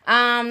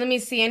 Let me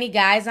see. Any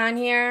guys on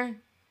here?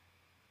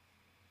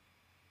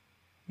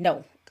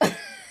 No.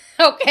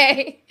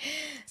 Okay.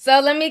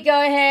 So let me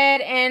go ahead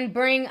and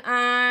bring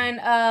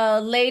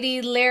on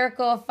Lady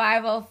Lyrical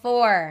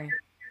 504.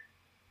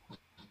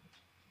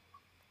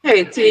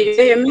 Hey, T, you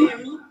hear me?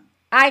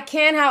 I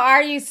can. How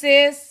are you,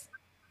 sis?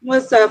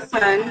 What's up,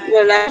 hon?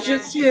 Well, I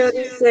just here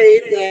to say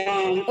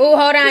that. Oh,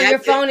 hold on.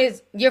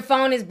 Your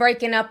phone is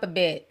breaking up a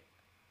bit.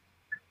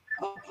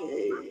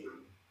 Okay.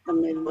 Let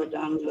me go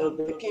down a little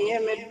bit. Can you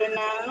hear me better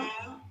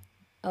now?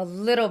 A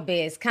little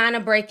bit. It's kind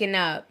of breaking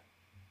up.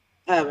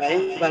 All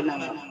right. But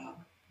now.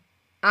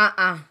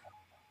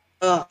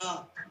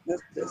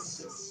 What's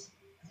this?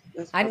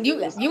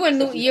 You're in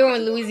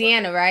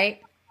Louisiana,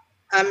 right?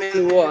 I'm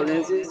in New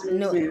Orleans.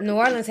 New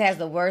Orleans has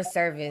the worst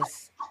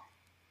service.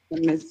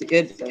 Let me see.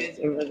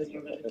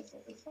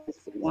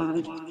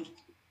 One.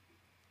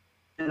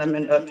 And let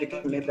me know if you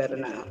can hear me better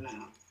now.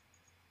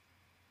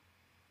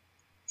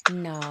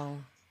 No.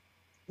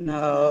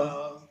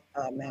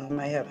 Oh, man, I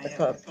might have to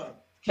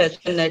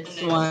catch the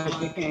next one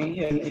if you can't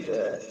hear me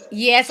good.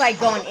 Yeah, it's like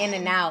going in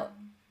and out.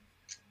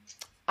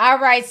 All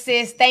right,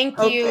 sis. Thank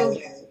you.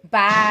 Okay.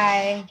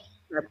 Bye.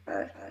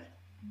 Bye.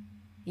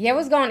 Yeah, it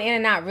was going in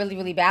and out really,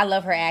 really bad. I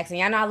love her accent.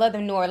 Y'all know I love the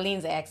New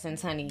Orleans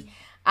accents, honey.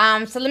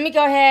 So let me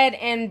go ahead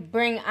and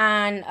bring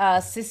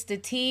on Sister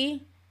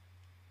T.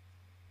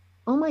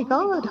 Oh my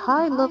God.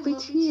 Hi, lovely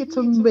T. It's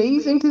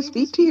amazing to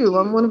speak to you.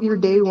 I'm one of your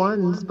day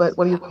ones, but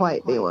one of your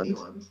quiet day ones.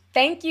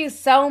 Thank you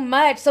so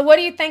much. So what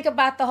do you think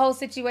about the whole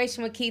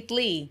situation with Keith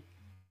Lee?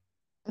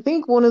 I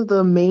think one of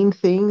the main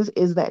things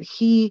is that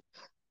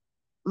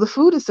the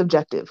food is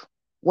subjective.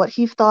 What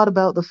he thought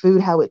about the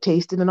food, how it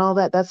tasted, and all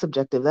that, that's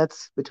subjective.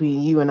 That's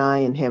between you and I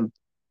and him.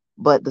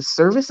 But the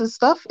services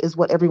stuff is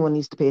what everyone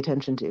needs to pay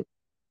attention to.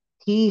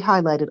 He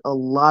highlighted a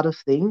lot of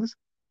things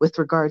with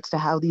regards to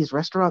how these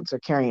restaurants are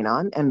carrying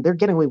on, and they're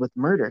getting away with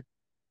murder.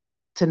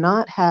 To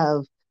not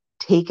have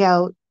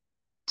takeout,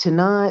 to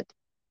not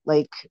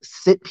like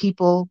sit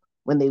people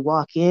when they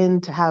walk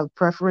in, to have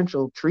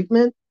preferential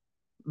treatment,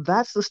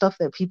 that's the stuff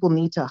that people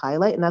need to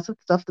highlight. And that's the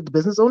stuff that the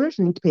business owners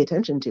need to pay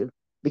attention to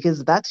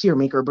because that's your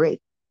make or break.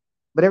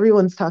 But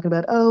everyone's talking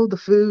about, oh, the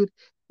food,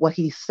 what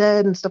he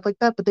said, and stuff like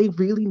that. But they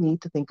really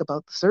need to think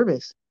about the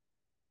service.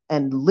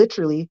 And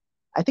literally,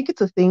 I think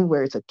it's a thing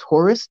where it's a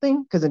tourist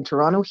thing because in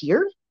Toronto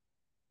here,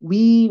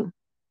 we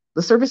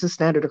the service is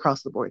standard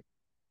across the board.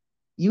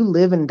 You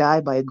live and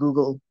die by a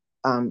Google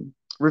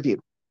review,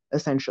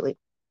 essentially.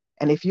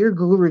 And if your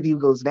Google review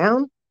goes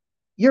down,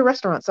 your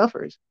restaurant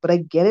suffers. But I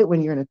get it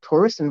when you're in a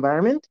tourist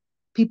environment,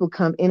 people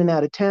come in and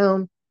out of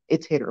town,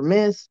 it's hit or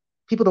miss,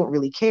 people don't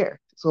really care.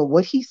 So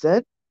what he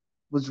said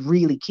was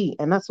really key.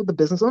 And that's what the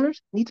business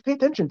owners need to pay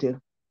attention to.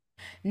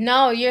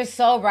 No, you're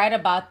so right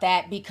about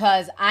that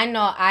because I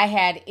know I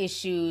had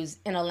issues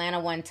in Atlanta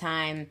one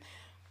time.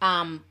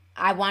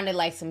 I wanted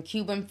like some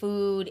Cuban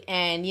food,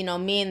 and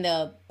me and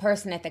the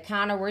person at the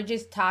counter were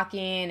just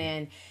talking,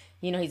 and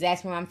he's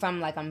asking where I'm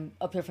from. Like, I'm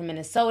up here from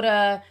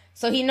Minnesota,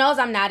 so he knows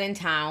I'm not in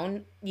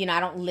town. I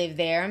don't live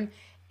there,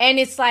 and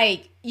it's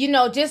like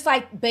just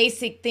like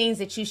basic things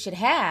that you should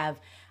have.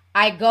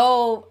 I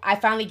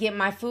finally get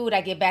my food.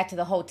 I get back to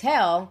the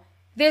hotel.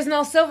 There's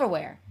no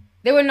silverware.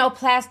 There were no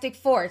plastic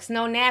forks,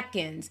 no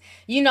napkins,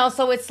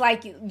 so it's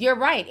like, you're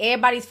right.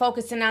 Everybody's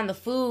focusing on the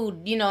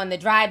food, and the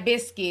dry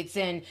biscuits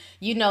and,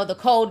 the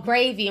cold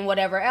gravy and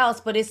whatever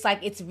else. But it's like,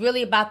 it's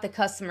really about the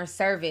customer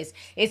service.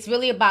 It's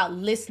really about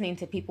listening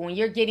to people. When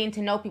you're getting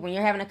to know people, when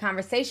you're having a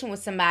conversation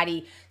with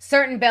somebody,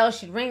 certain bells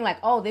should ring like,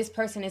 oh, this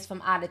person is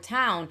from out of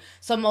town.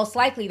 So most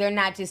likely they're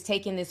not just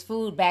taking this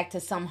food back to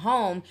some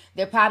home.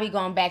 They're probably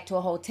going back to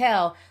a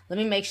hotel. Let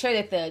me make sure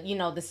that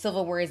the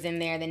silverware is in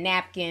there, the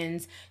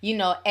napkins,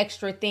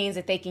 extra things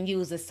that they can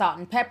use as salt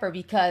and pepper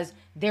because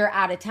they're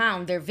out of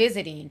town, they're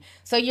visiting.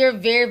 So you're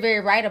very, very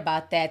right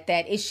about that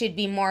it should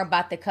be more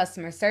about the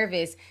customer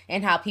service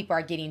and how people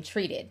are getting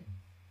treated.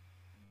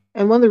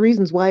 And one of the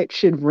reasons why it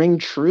should ring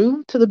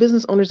true to the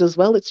business owners as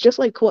well, it's just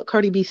like what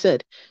Cardi B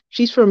said.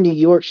 She's from New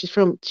York.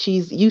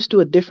 She's used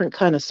to a different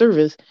kind of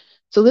service.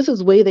 So this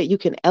is a way that you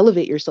can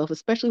elevate yourself,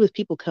 especially with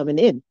people coming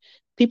in.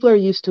 People are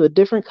used to a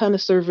different kind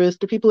of service.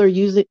 The people are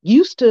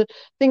used to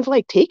things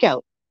like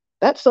takeout.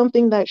 That's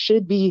something that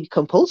should be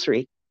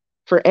compulsory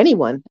for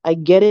anyone. I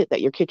get it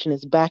that your kitchen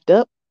is backed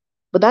up,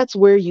 but that's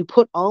where you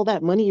put all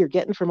that money you're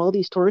getting from all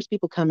these tourist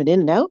people coming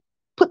in and out,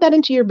 put that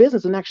into your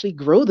business and actually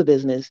grow the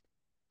business.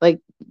 Like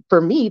for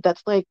me,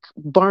 that's like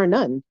bar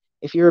none.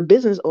 If you're a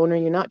business owner,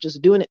 you're not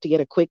just doing it to get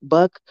a quick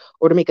buck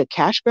or to make a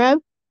cash grab.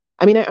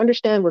 I mean, I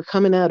understand we're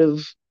coming out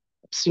of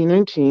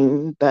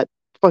C19, that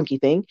funky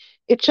thing.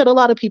 It shut a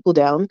lot of people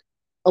down.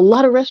 A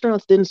lot of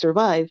restaurants didn't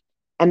survive.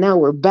 And now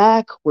we're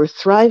back, we're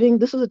thriving.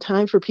 This is a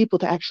time for people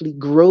to actually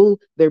grow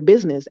their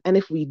business. And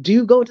if we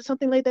do go into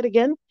something like that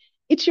again,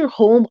 it's your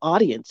home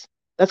audience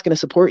that's going to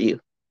support you.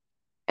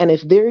 And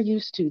if they're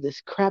used to this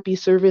crappy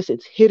service,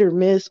 it's hit or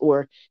miss,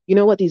 or you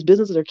know what, these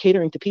businesses are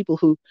catering to people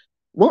who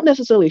won't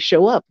necessarily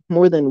show up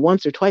more than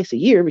once or twice a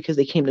year because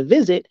they came to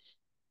visit,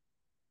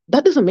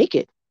 that doesn't make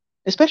it,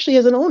 especially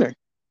as an owner.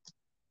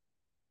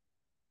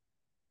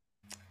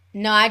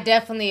 No, I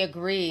definitely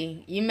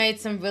agree. You made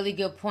some really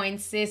good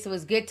points, sis. It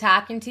was good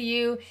talking to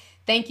you.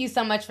 Thank you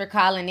so much for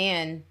calling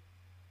in.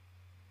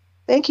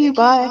 Thank you.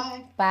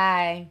 Bye.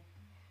 Bye.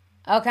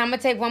 Okay, I'm gonna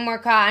take one more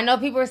call. I know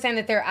people are saying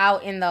that they're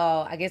out in the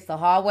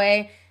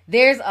hallway.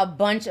 There's a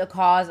bunch of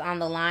calls on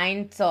the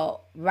line,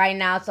 so right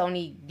now it's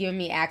only giving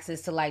me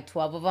access to like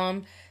 12 of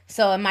them.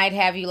 So it might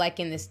have you like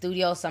in the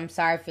studio. So I'm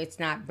sorry if it's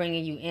not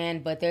bringing you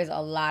in, but there's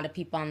a lot of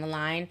people on the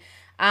line.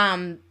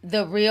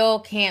 The real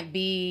can't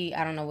be.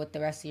 I don't know what the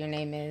rest of your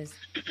name is.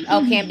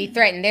 Oh, can't be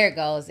threatened. There it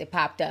goes. It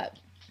popped up.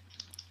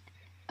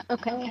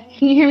 Okay.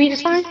 Can you hear me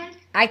just fine?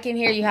 I can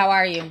hear you. How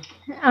are you?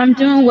 I'm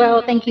doing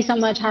well. Thank you so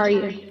much. How are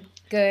you?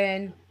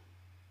 Good.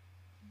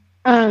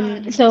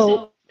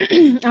 So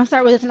I'll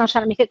start with this and I'll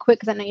try to make it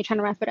quick because I know you're trying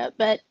to wrap it up.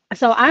 But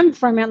so I'm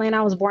from Atlanta.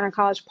 I was born in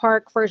College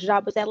Park. First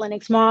job was at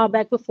Lenox Mall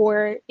back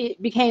before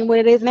it became what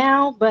it is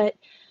now. But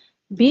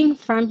being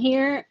from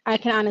here, I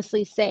can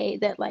honestly say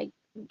that like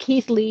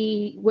Keith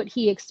Lee, what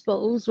he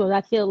exposed was,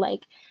 I feel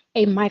like,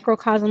 a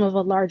microcosm of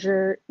a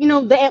larger,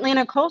 the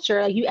Atlanta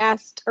culture. Like you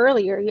asked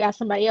earlier, you asked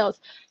somebody else,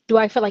 do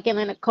I feel like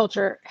Atlanta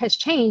culture has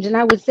changed? And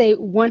I would say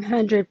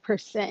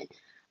 100%.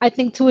 I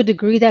think to a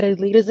degree that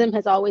elitism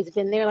has always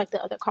been there, like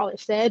the other caller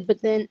said,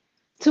 but then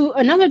to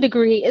another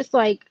degree, it's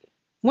like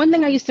one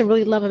thing I used to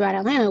really love about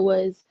Atlanta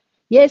was,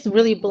 yes,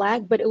 really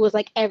black, but it was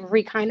like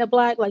every kind of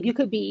black. Like you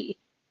could be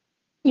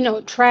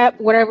trap,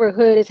 whatever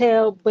hood as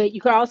hell, but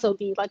you could also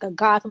be like a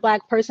goth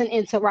black person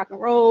into rock and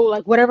roll,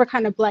 like whatever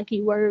kind of black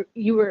you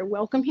were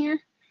welcome here.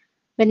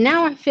 But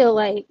now I feel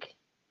like,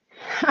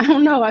 I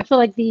don't know, I feel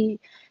like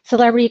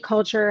celebrity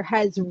culture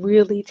has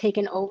really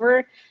taken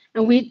over,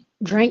 and we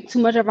drank too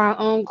much of our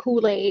own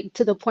Kool-Aid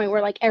to the point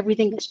where like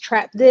everything is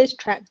trap this,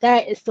 trap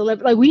that is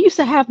celebrity. Like we used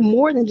to have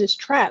more than just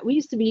trap. We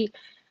used to be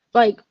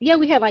like, yeah,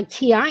 we had like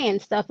Ti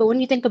and stuff, but when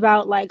you think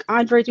about like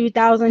Andre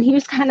 3000, he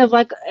was kind of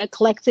like an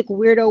eclectic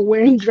weirdo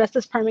wearing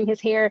dresses, perming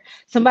his hair.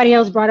 Somebody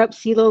else brought up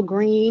CeeLo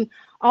Green.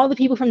 All the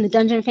people from the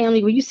Dungeon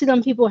family, where you see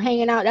them people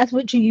hanging out, that's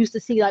what you used to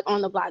see like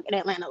on the block in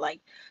Atlanta. Like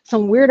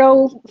some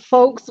weirdo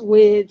folks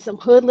with some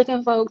hood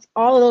looking folks,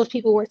 all of those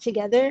people were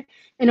together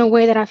in a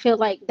way that I feel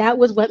like that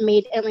was what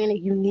made Atlanta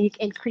unique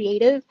and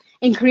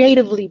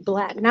creatively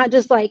black. Not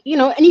just like,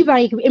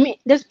 anybody I mean,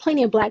 there's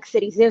plenty of black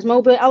cities. There's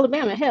Mobile,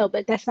 Alabama, hell,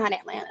 but that's not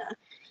Atlanta.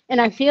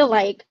 And I feel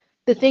like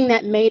the thing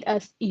that made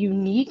us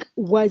unique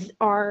was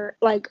our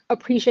like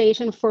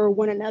appreciation for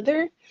one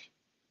another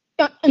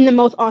in the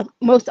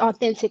most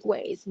authentic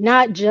ways,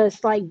 not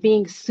just like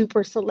being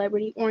super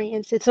celebrity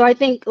oriented. So I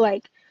think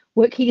like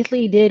what Keith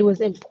Lee did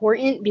was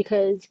important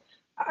because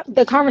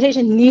the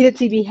conversation needed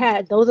to be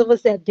had. Those of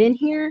us that have been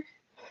here,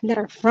 that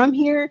are from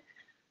here,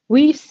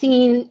 we've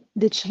seen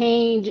the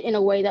change in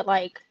a way that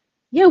like,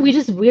 yeah,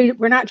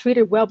 we're not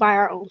treated well by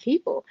our own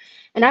people.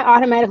 And I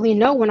automatically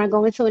know when I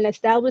go into an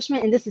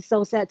establishment, and this is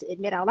so sad to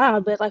admit out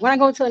loud, but like when I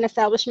go into an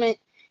establishment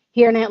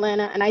here in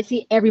Atlanta and I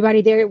see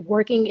everybody there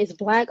working is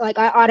black, like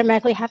I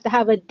automatically have to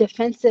have a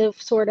defensive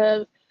sort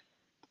of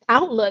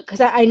outlook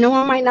because I know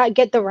I might not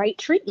get the right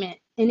treatment.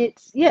 And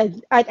it's, yeah,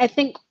 I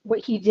think what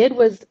he did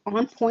was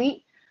on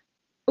point.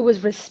 It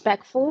was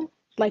respectful.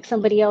 Like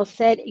somebody else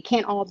said, it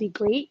can't all be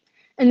great.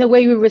 And the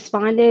way we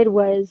responded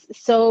was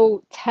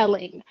so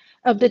telling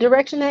of the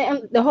direction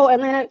that the whole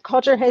Atlanta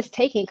culture has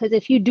taken. Because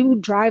if you do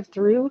drive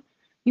through,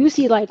 you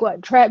see like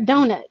what trap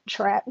donut,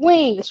 trap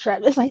wings,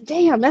 trap. It's like,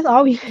 damn, that's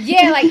all we.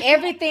 Yeah, like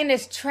everything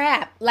is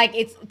trap. Like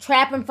it's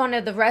trap in front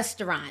of the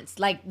restaurants.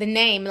 Like the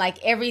name,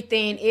 like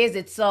everything is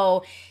it.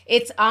 So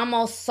it's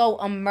almost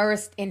so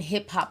immersed in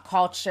hip hop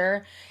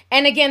culture.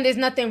 And again, there's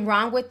nothing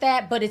wrong with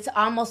that, but it's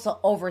almost an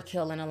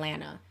overkill in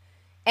Atlanta.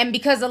 And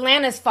because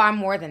Atlanta is far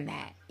more than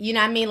that. You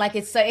know what I mean? Like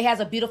it has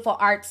a beautiful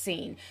art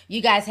scene.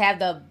 You guys have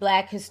the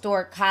black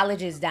historic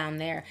colleges down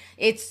there.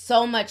 It's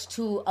so much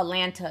to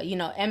Atlanta,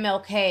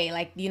 MLK,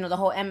 like, the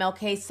whole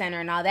MLK Center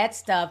and all that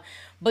stuff.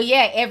 But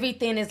yeah,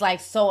 everything is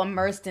like so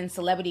immersed in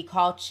celebrity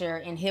culture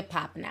and hip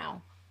hop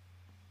now.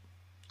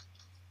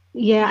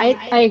 Yeah,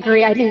 I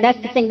agree. I think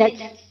that's the thing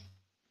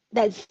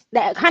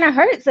that kind of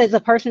hurts as a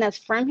person that's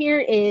from here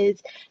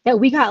is that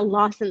we got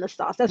lost in the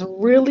sauce. That's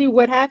really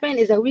what happened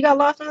is that we got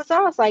lost in the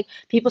sauce. Like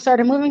people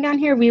started moving down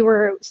here. We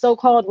were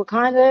so-called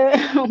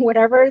Wakanda,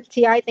 whatever,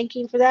 TI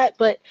thinking for that.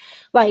 But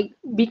like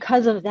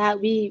because of that,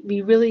 we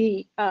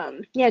really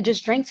yeah,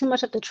 just drank too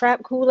much of the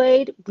trap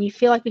Kool-Aid. We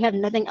feel like we have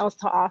nothing else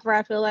to offer,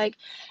 I feel like.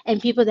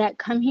 And people that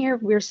come here,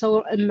 we're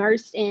so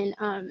immersed in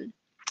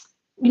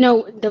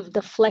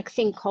the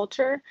flexing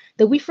culture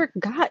that we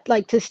forgot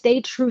like to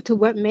stay true to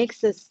what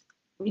makes us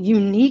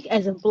unique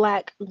as a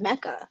black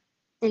mecca.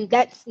 And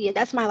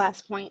that's my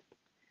last point.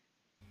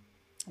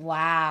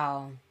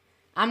 Wow.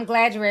 I'm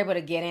glad you were able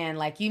to get in.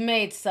 Like you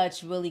made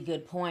such really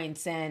good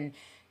points and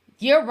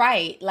you're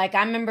right. Like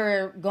I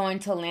remember going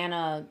to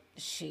Atlanta,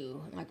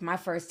 shoot, like my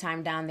first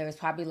time down there was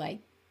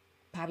probably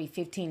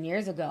 15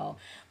 years ago.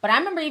 But I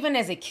remember even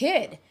as a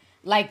kid,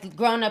 like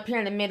growing up here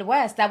in the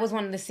Midwest, that was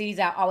one of the cities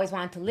I always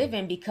wanted to live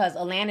in because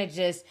Atlanta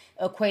just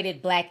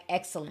equated black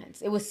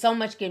excellence. It was so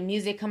much good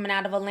music coming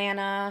out of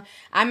Atlanta.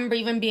 I remember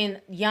even being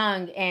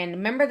young and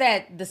remember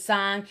that the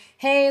song,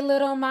 Hey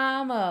Little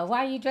Mama,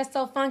 Why You Dressed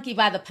So Funky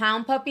by the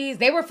Pound Puppies?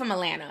 They were from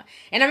Atlanta.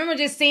 And I remember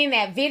just seeing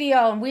that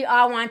video and we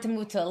all wanted to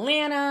move to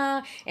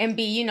Atlanta and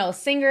be,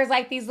 singers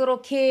like these little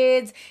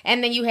kids.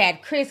 And then you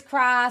had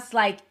Crisscross,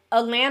 like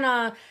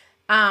Atlanta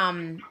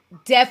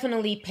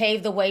definitely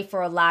paved the way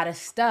for a lot of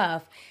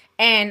stuff.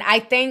 And I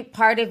think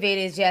part of it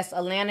is just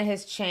Atlanta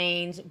has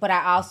changed, but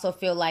I also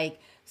feel like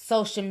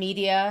social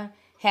media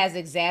has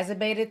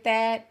exacerbated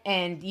that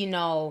and,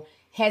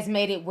 has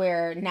made it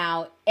where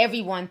now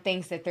everyone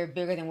thinks that they're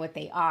bigger than what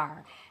they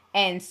are.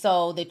 And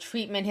so the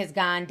treatment has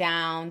gone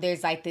down.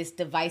 There's like this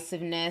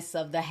divisiveness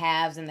of the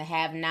haves and the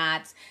have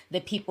nots, the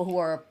people who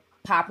are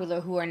popular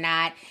who are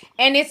not.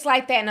 And it's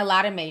like that in a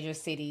lot of major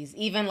cities,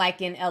 even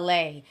like in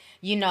LA.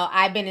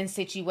 I've been in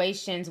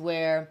situations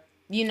where,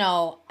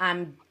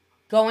 I'm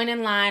going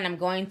in line, I'm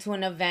going to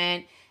an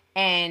event,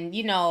 and,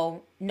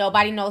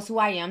 nobody knows who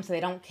I am, so they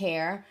don't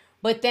care.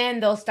 But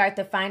then they'll start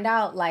to find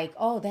out, like,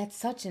 oh, that's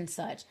such and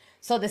such.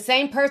 So the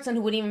same person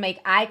who would even make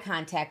eye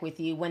contact with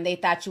you when they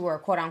thought you were a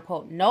quote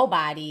unquote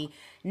nobody,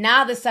 now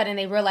all of a sudden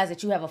they realize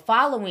that you have a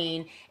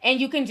following, and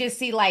you can just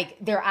see like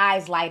their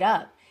eyes light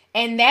up.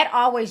 And that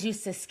always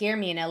used to scare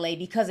me in LA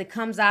because it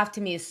comes off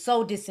to me as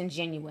so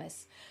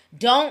disingenuous.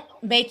 Don't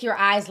make your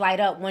eyes light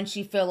up once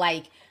you feel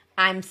like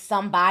I'm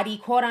somebody,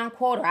 quote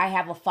unquote, or I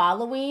have a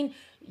following.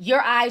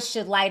 Your eyes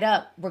should light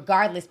up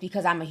regardless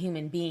because I'm a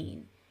human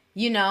being,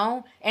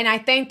 And I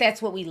think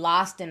that's what we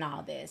lost in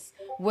all this,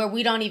 where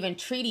we don't even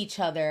treat each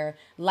other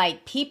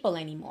like people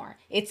anymore.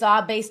 It's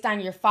all based on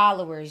your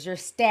followers, your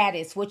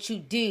status, what you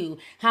do,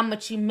 how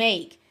much you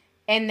make.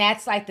 And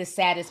that's like the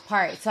saddest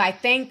part. So I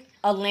think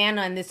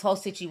Atlanta and this whole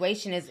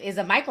situation is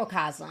a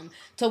microcosm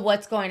to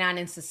what's going on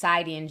in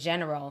society in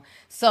general.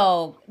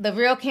 So the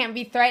real can't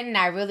be threatened.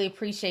 I really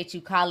appreciate you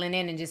calling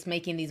in and just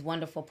making these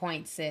wonderful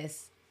points,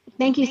 sis.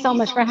 Thank you so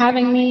much for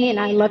having me, and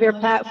I love your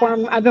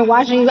platform. I've been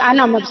watching you. I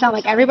know I'm gonna sound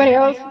like everybody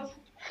else,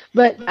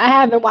 but I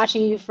have been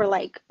watching you for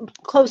like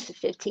close to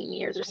 15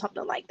 years or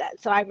something like that.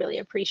 So I really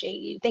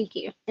appreciate you. Thank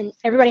you, and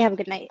everybody have a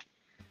good night.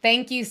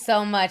 Thank you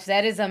so much.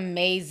 That is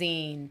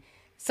amazing.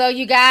 So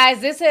you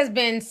guys, this has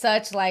been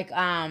such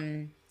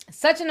an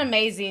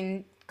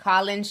amazing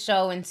call-in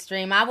show and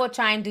stream. I will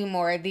try and do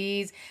more of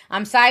these.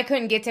 I'm sorry I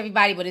couldn't get to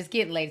everybody, but it's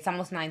getting late. It's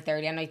almost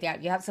 9:30. I know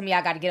you have some of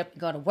y'all got to get up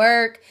and go to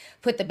work,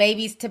 put the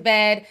babies to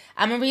bed.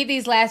 I'm gonna read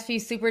these last few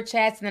super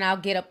chats and then I'll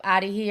get up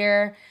out of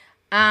here.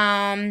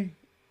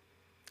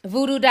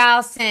 Voodoo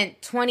Doll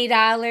sent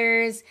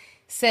 $20,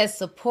 says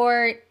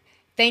support.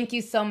 Thank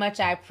you so much.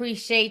 I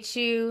appreciate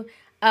you.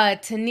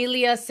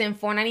 Tanelia sent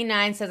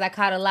 $4.99, says I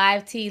caught a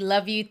live tea.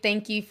 Love you.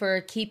 Thank you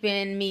for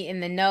keeping me in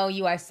the know.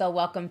 You are so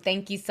welcome.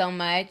 Thank you so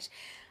much.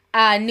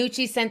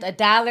 Nucci sent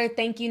 $1.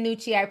 Thank you,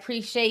 Nucci. I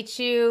appreciate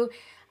you.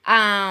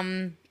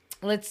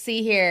 Let's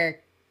see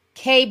here.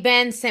 K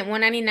Ben sent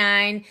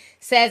 $1.99,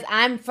 says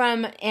I'm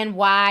from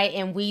NY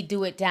and we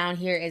do it down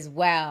here as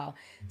well.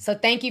 So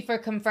thank you for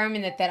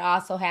confirming that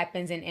also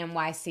happens in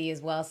NYC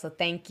as well. So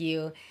thank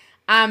you.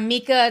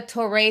 Mika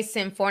Torres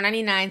sent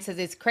 $4.99, says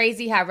it's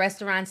crazy how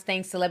restaurants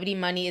think celebrity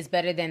money is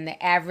better than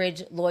the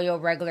average loyal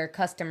regular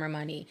customer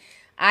money.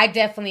 I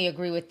definitely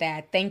agree with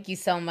that. Thank you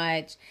so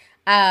much.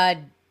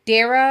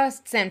 Dara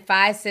sent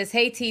 5, says,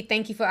 hey T,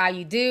 thank you for all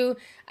you do.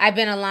 I've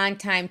been a long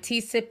time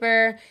tea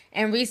sipper,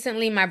 and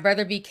recently my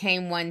brother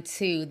became one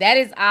too. That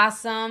is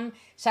awesome.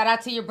 Shout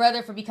out to your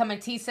brother for becoming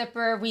a tea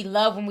sipper. We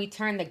love when we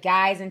turn the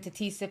guys into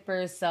tea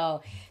sippers.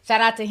 So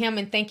shout out to him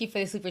and thank you for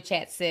the super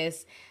chat,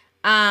 sis.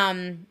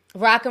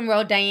 Rock and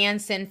Roll Diane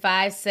sent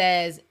 5,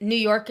 says New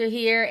Yorker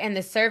here and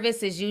the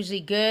service is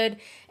usually good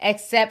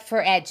except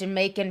for at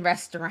Jamaican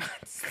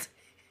restaurants.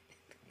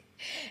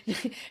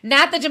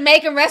 Not the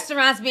Jamaican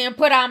restaurants being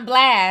put on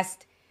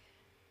blast.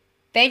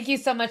 Thank you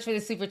so much for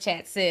the super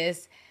chat,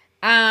 sis.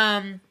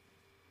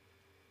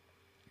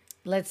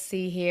 Let's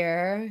see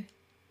here.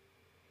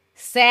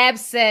 Sab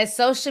says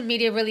social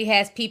media really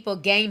has people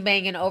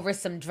gangbanging over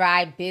some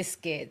dry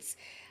biscuits.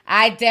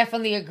 I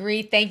definitely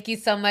agree. Thank you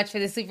so much for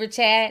the super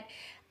chat.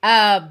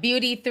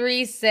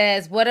 Beauty3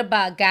 says, what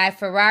about Guy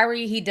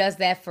Ferrari? He does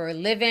that for a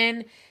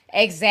living.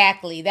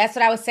 Exactly. That's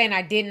what I was saying.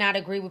 I did not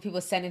agree with people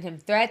sending him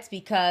threats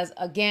because,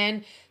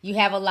 again, you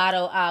have a lot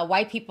of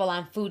white people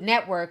on Food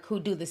Network who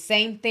do the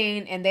same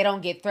thing and they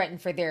don't get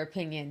threatened for their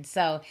opinion.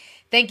 So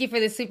thank you for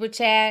the super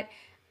chat.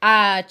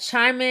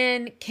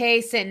 Charmin K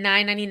sent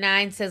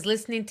 $9.99, says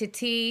listening to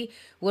T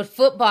with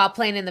football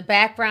playing in the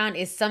background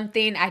is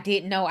something I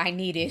didn't know I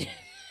needed.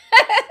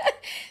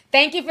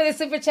 Thank you for the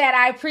super chat.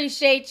 I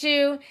appreciate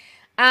you.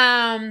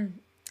 Ado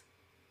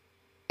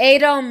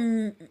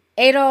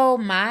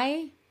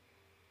Mai.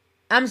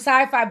 I'm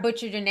sorry if I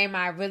butchered your name.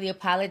 I really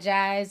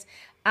apologize.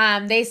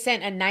 They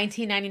sent a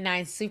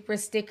 $19.99 super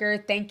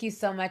sticker. Thank you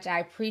so much. I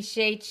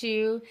appreciate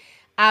you.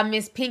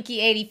 Miss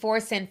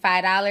Pinky84 sent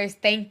 $5.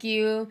 Thank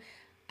you.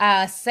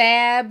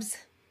 Sabs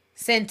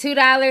sent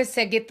 $2.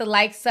 Said get the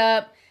likes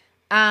up.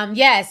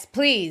 Yes,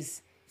 please.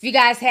 If you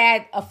guys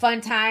had a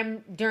fun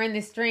time during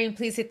the stream,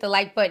 please hit the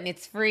like button.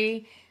 It's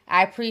free.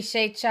 I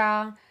appreciate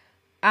y'all.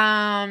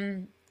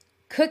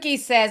 Cookie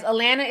says,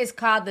 Atlanta is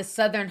called the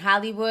Southern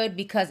Hollywood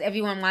because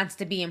everyone wants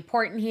to be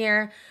important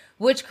here,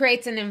 which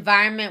creates an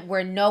environment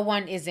where no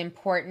one is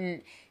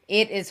important.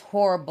 It is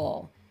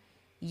horrible.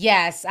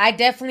 Yes, I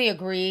definitely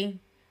agree.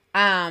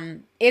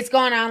 It's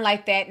going on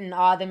like that in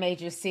all the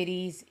major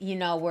cities,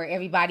 where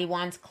everybody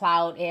wants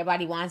clout,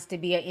 everybody wants to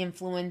be an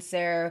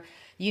influencer,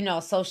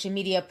 social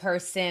media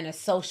person, a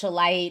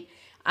socialite,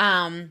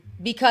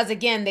 because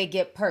again, they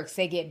get perks,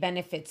 they get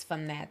benefits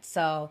from that.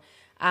 So,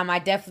 I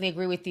definitely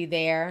agree with you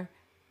there.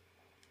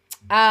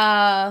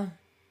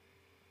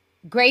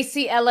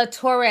 Gracie Ella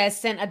Torres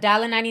sent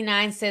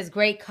 $1.99, says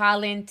great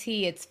call-in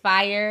tea. It's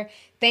fire.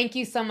 Thank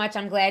you so much.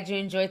 I'm glad you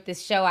enjoyed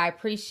this show. I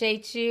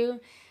appreciate you.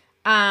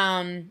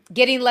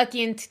 Getting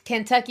Lucky in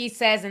Kentucky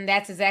says, and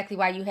that's exactly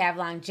why you have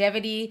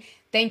longevity.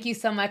 Thank you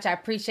so much. I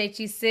appreciate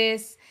you,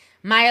 sis.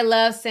 Maya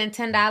Love sent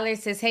 $10,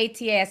 says, hey,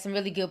 T, I had some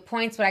really good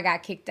points, but I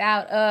got kicked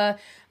out.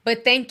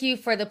 But thank you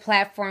for the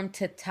platform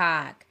to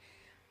talk.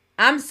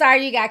 I'm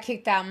sorry you got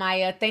kicked out,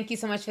 Maya. Thank you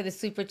so much for the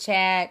super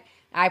chat.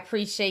 I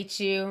appreciate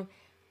you.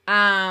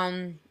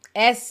 SJG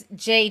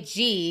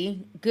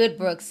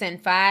Goodbrook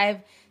sent 5,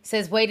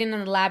 says waiting in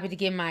the lobby to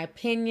give my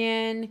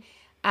opinion.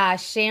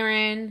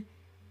 Sharon,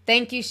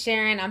 thank you,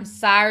 Sharon. I'm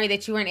sorry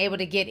that you weren't able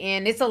to get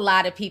in. It's a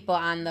lot of people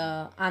on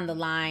the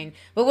line,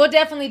 but we'll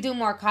definitely do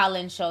more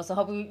call-in shows. So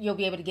hope you'll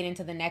be able to get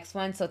into the next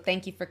one. So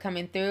thank you for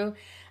coming through.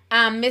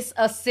 Miss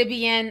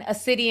Obsidian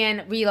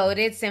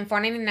Reloaded sent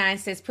 $4.99,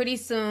 says pretty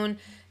soon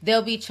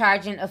they'll be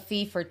charging a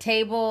fee for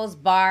tables,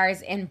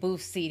 bars, and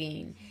booth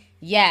seating.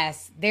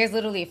 Yes, there's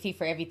literally a fee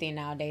for everything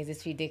nowadays.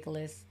 It's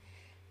ridiculous.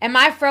 Am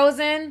I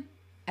frozen?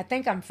 I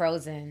think I'm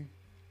frozen.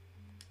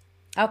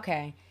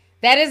 Okay.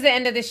 That is the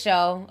end of the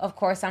show. Of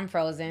course, I'm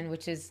frozen,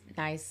 which is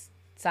nice.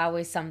 It's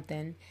always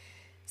something.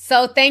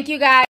 So thank you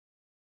guys.